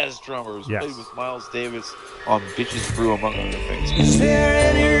great jazz drummers, Yes. played with Miles Davis on Bitches Brew, among other things. Is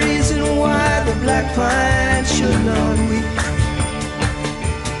there any reason why the black pine should not weep?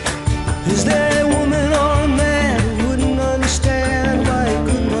 Is there a woman or a man who wouldn't understand why he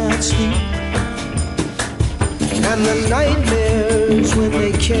could not sleep? And the nightmares when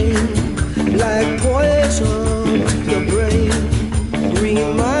they came like poison to the brain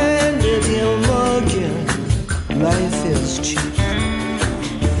reminded him again life is cheap.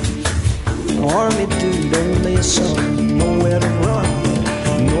 Army dude, only a son, nowhere to run,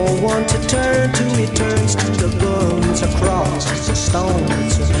 no one to turn to. He turns to the gun. It's a cross, it's a stone,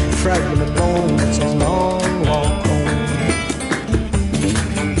 it's a fragment of bone. It's a long walk home.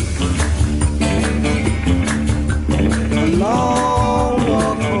 A long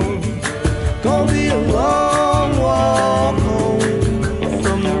walk home. Gonna be a long walk home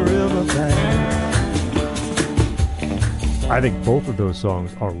from the riverbank. I think both of those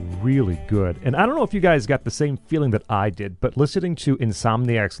songs are really good. And I don't know if you guys got the same feeling that I did, but listening to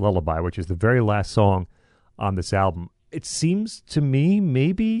Insomniac's Lullaby, which is the very last song on this album, it seems to me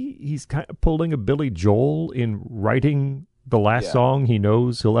maybe he's kind of pulling a Billy Joel in writing the last song he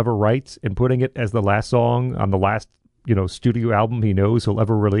knows he'll ever write and putting it as the last song on the last, studio album he knows he'll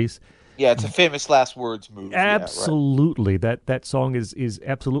ever release. Yeah, it's a famous last words move. Absolutely. That song is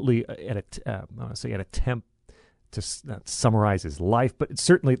absolutely an attempt to summarize his life, but it's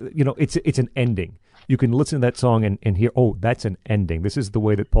certainly, it's an ending. You can listen to that song and hear, oh, that's an ending. This is the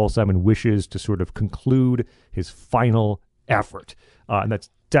way that Paul Simon wishes to sort of conclude his final effort. And that's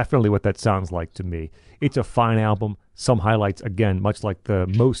definitely what that sounds like to me. It's a fine album. Some highlights, again, much like the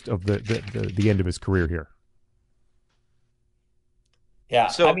most of the end of his career here. Yeah.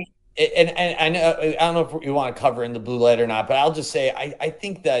 So, I mean, and I know, I don't know if you want to cover in the blue light or not, but I'll just say, I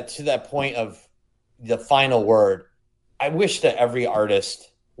think that to that point of the final word, I wish that every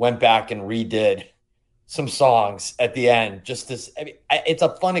artist went back and redid some songs at the end. Just this, it's a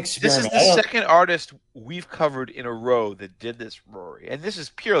fun experiment. This is the second artist we've covered in a row that did this, Rory, and this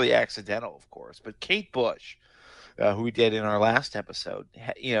is purely accidental, of course. But Kate Bush, who we did in our last episode,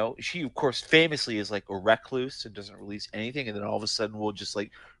 she of course famously is like a recluse and doesn't release anything, and then all of a sudden will just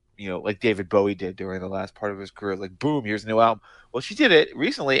like David Bowie did during the last part of his career, like boom, here's a new album. Well, she did it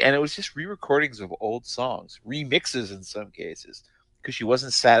recently, and it was just re-recordings of old songs, remixes in some cases, because she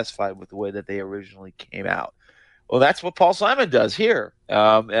wasn't satisfied with the way that they originally came out. Well, that's what Paul Simon does here.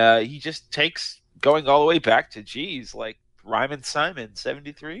 He just takes, going all the way back to, like Ryman Simon,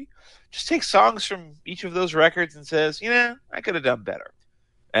 73, just takes songs from each of those records and says, I could have done better,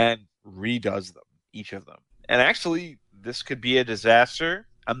 and redoes them, each of them. And actually, this could be a disaster.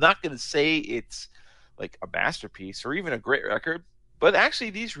 I'm not going to say it's like a masterpiece or even a great record, but actually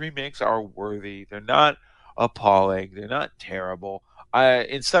these remakes are worthy. They're not appalling. They're not terrible.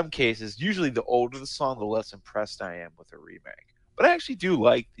 In some cases, usually the older the song, the less impressed I am with a remake. But I actually do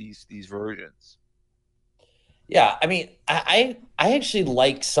like these versions. Yeah, I mean, I actually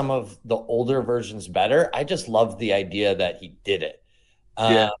like some of the older versions better. I just love the idea that he did it.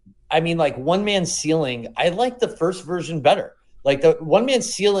 I mean, like One Man Ceiling, I like the first version better. Like the One Man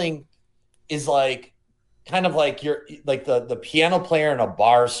Ceiling is like kind of like you're like the piano player in a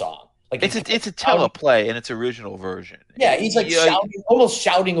bar song. Like it's a teleplay in its original version. Yeah, he's like almost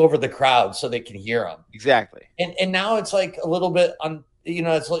shouting over the crowd so they can hear him. Exactly. And now it's like a little bit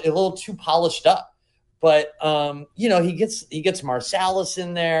it's a little too polished up. But he gets Marsalis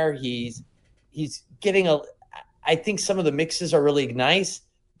in there. He's getting I think some of the mixes are really nice,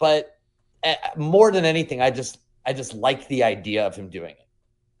 but more than anything, I just like the idea of him doing it.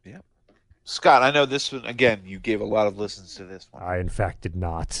 Yeah. Scott, I know this one, again, you gave a lot of listens to this one. I, in fact, did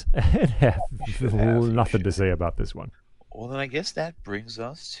not. And have nothing to say about this one. Well, then I guess that brings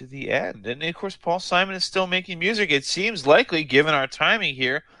us to the end. And, of course, Paul Simon is still making music. It seems likely, given our timing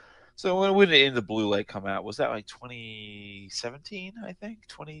here. So when did In the Blue Light come out? Was that like 2017, I think?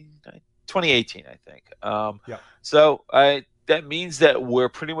 2018, I think. Yeah. So that means that we're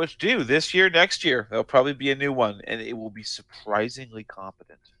pretty much due this year, next year. There'll probably be a new one, and it will be surprisingly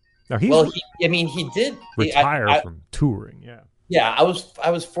competent. Now he did retire from touring. Yeah. Yeah, I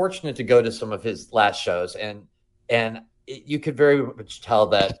was fortunate to go to some of his last shows, and you could very much tell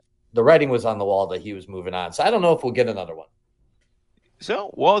that the writing was on the wall that he was moving on. So I don't know if we'll get another one.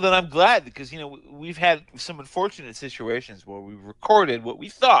 So, well, then I'm glad because, we've had some unfortunate situations where we recorded what we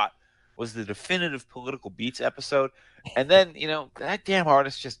thought was the definitive Political Beats episode, and then that damn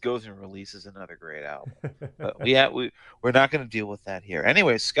artist just goes and releases another great album. But we're not going to deal with that here.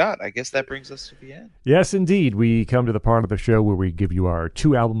 Anyway, Scott, I guess that brings us to the end. Yes, indeed. We come to the part of the show where we give you our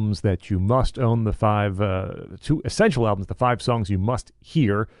 2 albums that you must own, the 2 essential albums, the 5 songs you must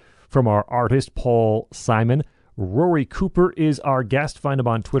hear from our artist, Paul Simon. Rory Cooper is our guest. Find him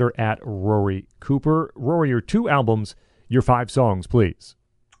on Twitter at Rory Cooper. Rory, your 2 albums, your 5 songs, please.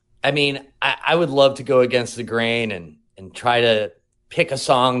 I mean, I would love to go against the grain and try to pick a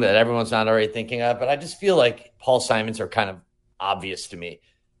song that everyone's not already thinking of, but I just feel like Paul Simon's are kind of obvious to me.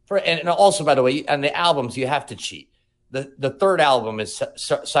 And also, by the way, on the albums, you have to cheat. The third album is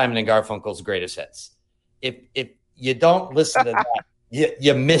Simon and Garfunkel's Greatest Hits. If you don't listen to that,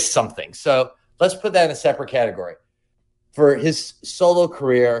 you miss something. So let's put that in a separate category. For his solo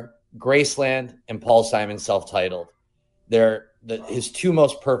career, Graceland and Paul Simon self-titled, they're his 2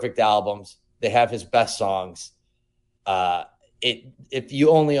 most perfect albums. They have his best songs. If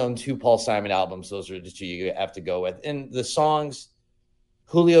you only own 2 Paul Simon albums, those are the 2 you have to go with. And the songs,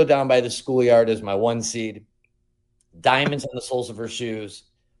 Julio Down by the Schoolyard is my 1 seed. Diamonds on the Soles of Her Shoes,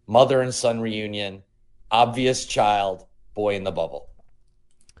 Mother and Son Reunion, Obvious Child, Boy in the Bubble.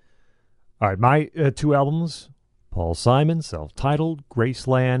 All right, my 2 albums, Paul Simon, self-titled,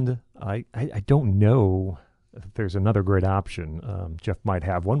 Graceland. I don't know if there's another great option. Jeff might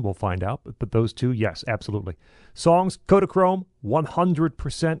have one. We'll find out. But those 2, yes, absolutely. Songs, Kodachrome,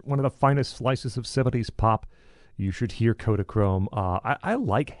 100% one of the finest slices of 70s pop. You should hear Kodachrome. I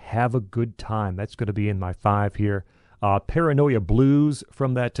like Have a Good Time. That's going to be in my 5 here. Paranoia Blues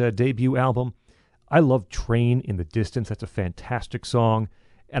from that debut album. I love Train in the Distance. That's a fantastic song.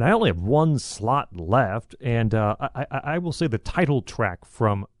 And I only have 1 slot left. And I will say the title track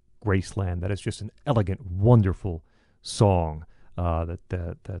from Graceland. That is just an elegant, wonderful song that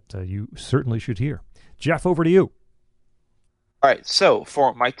you certainly should hear. Jeff, over to you. All right, so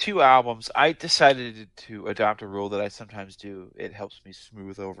for my 2 albums, I decided to adopt a rule that I sometimes do. It helps me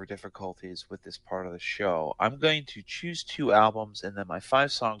smooth over difficulties with this part of the show. I'm going to choose 2 albums, and then my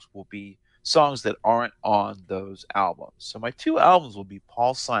 5 songs will be songs that aren't on those albums. So my 2 albums will be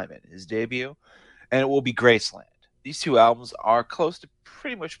Paul Simon, his debut, and it will be Graceland. These 2 albums are close to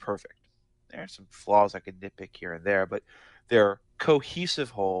pretty much perfect. There are some flaws I could nitpick here and there, but they're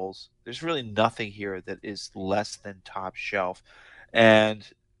cohesive wholes. There's really nothing here that is less than top shelf. And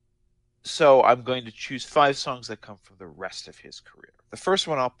so I'm going to choose 5 songs that come from the rest of his career. The first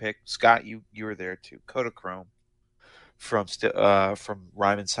one I'll pick, Scott, you were there too, Kodachrome from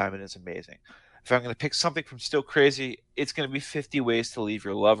Ryman Simon is amazing. If I'm going to pick something from Still Crazy, it's going to be 50 Ways to Leave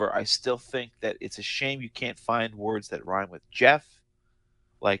Your Lover. I still think that it's a shame you can't find words that rhyme with Jeff.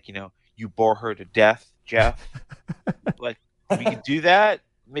 Like, you bore her to death, Jeff. Like, we could do that.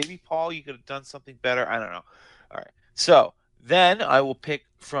 Maybe, Paul, you could have done something better. I don't know. All right. So then I will pick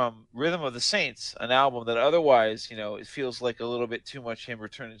from Rhythm of the Saints, an album that otherwise, it feels like a little bit too much him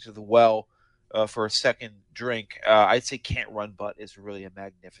returning to the well for a second drink. I'd say Can't Run But is really a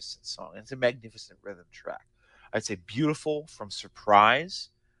magnificent song. It's a magnificent rhythm track. I'd say Beautiful from Surprise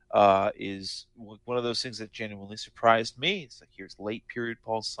is one of those things that genuinely surprised me. It's like, here's late period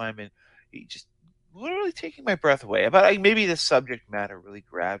Paul Simon. He just literally taking my breath away. But maybe the subject matter really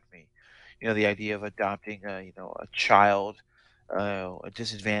grabbed me. The idea of adopting a child, a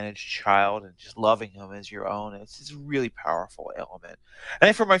disadvantaged child, and just loving him as your own. It's a really powerful element. And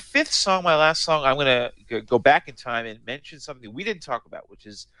then for my 5th song, my last song, I'm going to go back in time and mention something we didn't talk about, which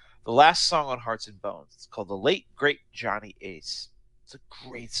is the last song on Hearts and Bones. It's called The Late, Great Johnny Ace. It's a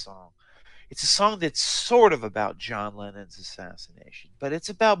great song. It's a song that's sort of about John Lennon's assassination, but it's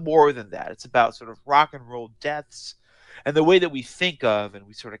about more than that. It's about sort of rock and roll deaths and the way that we think of and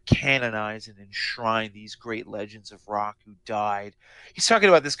we sort of canonize and enshrine these great legends of rock who died. He's talking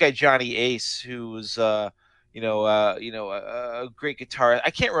about this guy Johnny Ace, who was a great guitarist.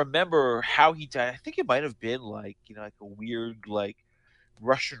 I can't remember how he died. I think it might have been like a weird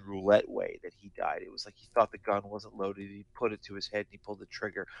Russian roulette way that he died. It was like he thought the gun wasn't loaded. He put it to his head and he pulled the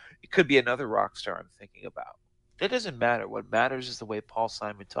trigger. It could be another rock star I'm thinking about. That doesn't matter. What matters is the way Paul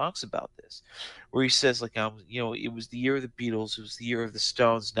Simon talks about this, where he says, it was the year of the Beatles. It was the year of the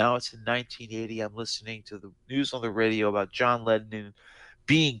Stones. Now it's in 1980. I'm listening to the news on the radio about John Lennon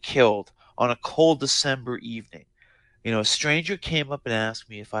being killed on a cold December evening. A stranger came up and asked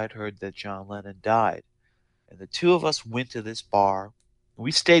me if I'd heard that John Lennon died. And the 2 of us went to this bar.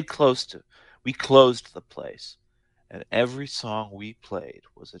 We closed the place. And every song we played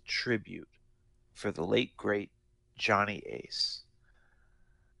was a tribute for the late, great Johnny Ace.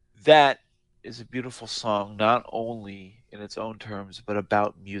 That is a beautiful song, not only in its own terms, but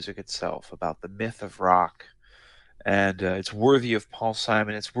about music itself, about the myth of rock. And it's worthy of Paul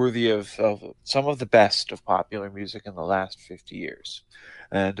Simon. It's worthy of some of the best of popular music in the last 50 years.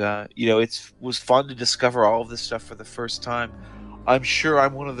 And, it was fun to discover all of this stuff for the first time. I'm sure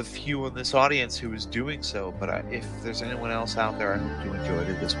I'm one of the few in this audience who is doing so, but if there's anyone else out there, I hope you enjoyed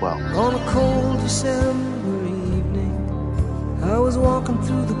it as well. On a cold December evening, I was walking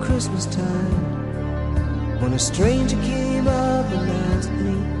through the Christmas time when a stranger came up and asked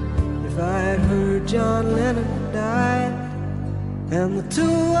me if I had heard John Lennon had died. And the two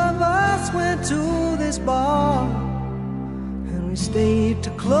of us went to this bar, and we stayed to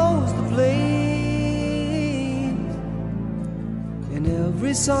close the place. And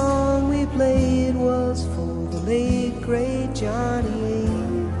every song we played was for the late great Johnny Ace.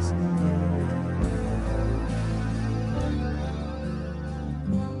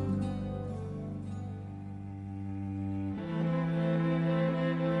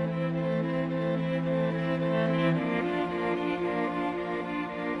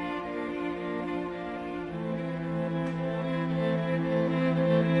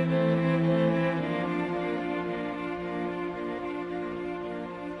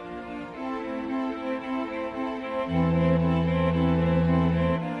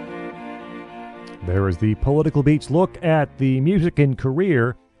 There is the Political Beats look at the music and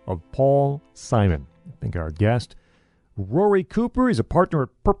career of Paul Simon. I think our guest, Rory Cooper, is a partner at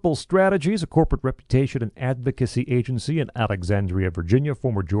Purple Strategies, a corporate reputation and advocacy agency in Alexandria, Virginia.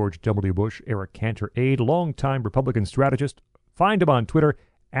 Former George W. Bush, Eric Cantor aide, longtime Republican strategist. Find him on Twitter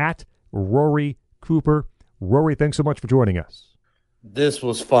at Rory Cooper. Rory, thanks so much for joining us. This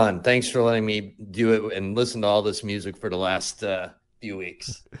was fun. Thanks for letting me do it and listen to all this music for the last few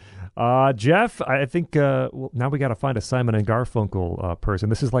weeks. Jeff, I think now we got to find a Simon and Garfunkel person.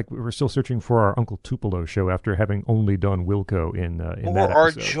 This is like we're still searching for our Uncle Tupelo show after having only done Wilco in that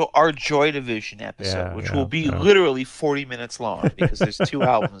episode. Our Joy Division episode, which will be literally 40 minutes long because there's 2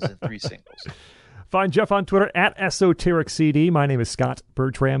 albums and 3 singles. Find Jeff on Twitter at EsotericCD. My name is Scott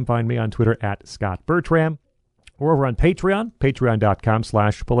Bertram. Find me on Twitter at Scott Bertram. We're over on Patreon,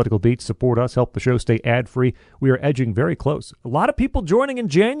 patreon.com/politicalbeats. Support us, help the show stay ad-free. We are edging very close. A lot of people joining in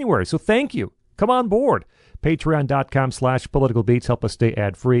January, so thank you. Come on board. Patreon.com/politicalbeats. Help us stay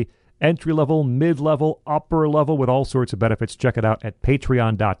ad-free. Entry-level, mid-level, upper level with all sorts of benefits. Check it out at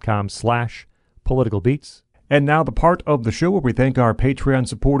patreon.com/politicalbeats. And now the part of the show where we thank our Patreon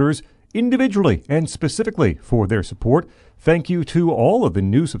supporters individually and specifically for their support. Thank you to all of the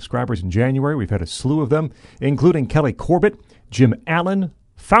new subscribers in January. We've had a slew of them, including Kelly Corbett, Jim Allen,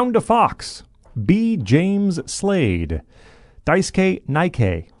 Founda Fox, B. James Slade, Daisuke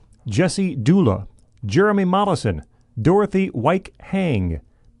Nike, Jesse Dula, Jeremy Mollison, Dorothy Wyke Hang,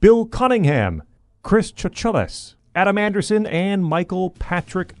 Bill Cunningham, Chris Chacheles, Adam Anderson, and Michael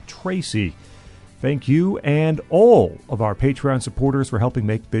Patrick Tracy. Thank you and all of our Patreon supporters for helping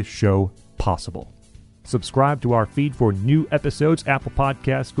make this show possible. Subscribe to our feed for new episodes, Apple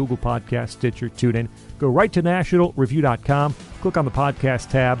Podcasts, Google Podcasts, Stitcher, TuneIn. Go right to nationalreview.com. Click on the podcast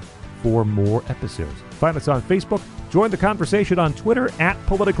tab for more episodes. Find us on Facebook. Join the conversation on Twitter at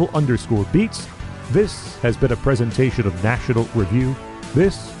 @political_beats. This has been a presentation of National Review.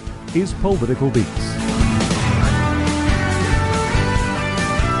 This is Political Beats.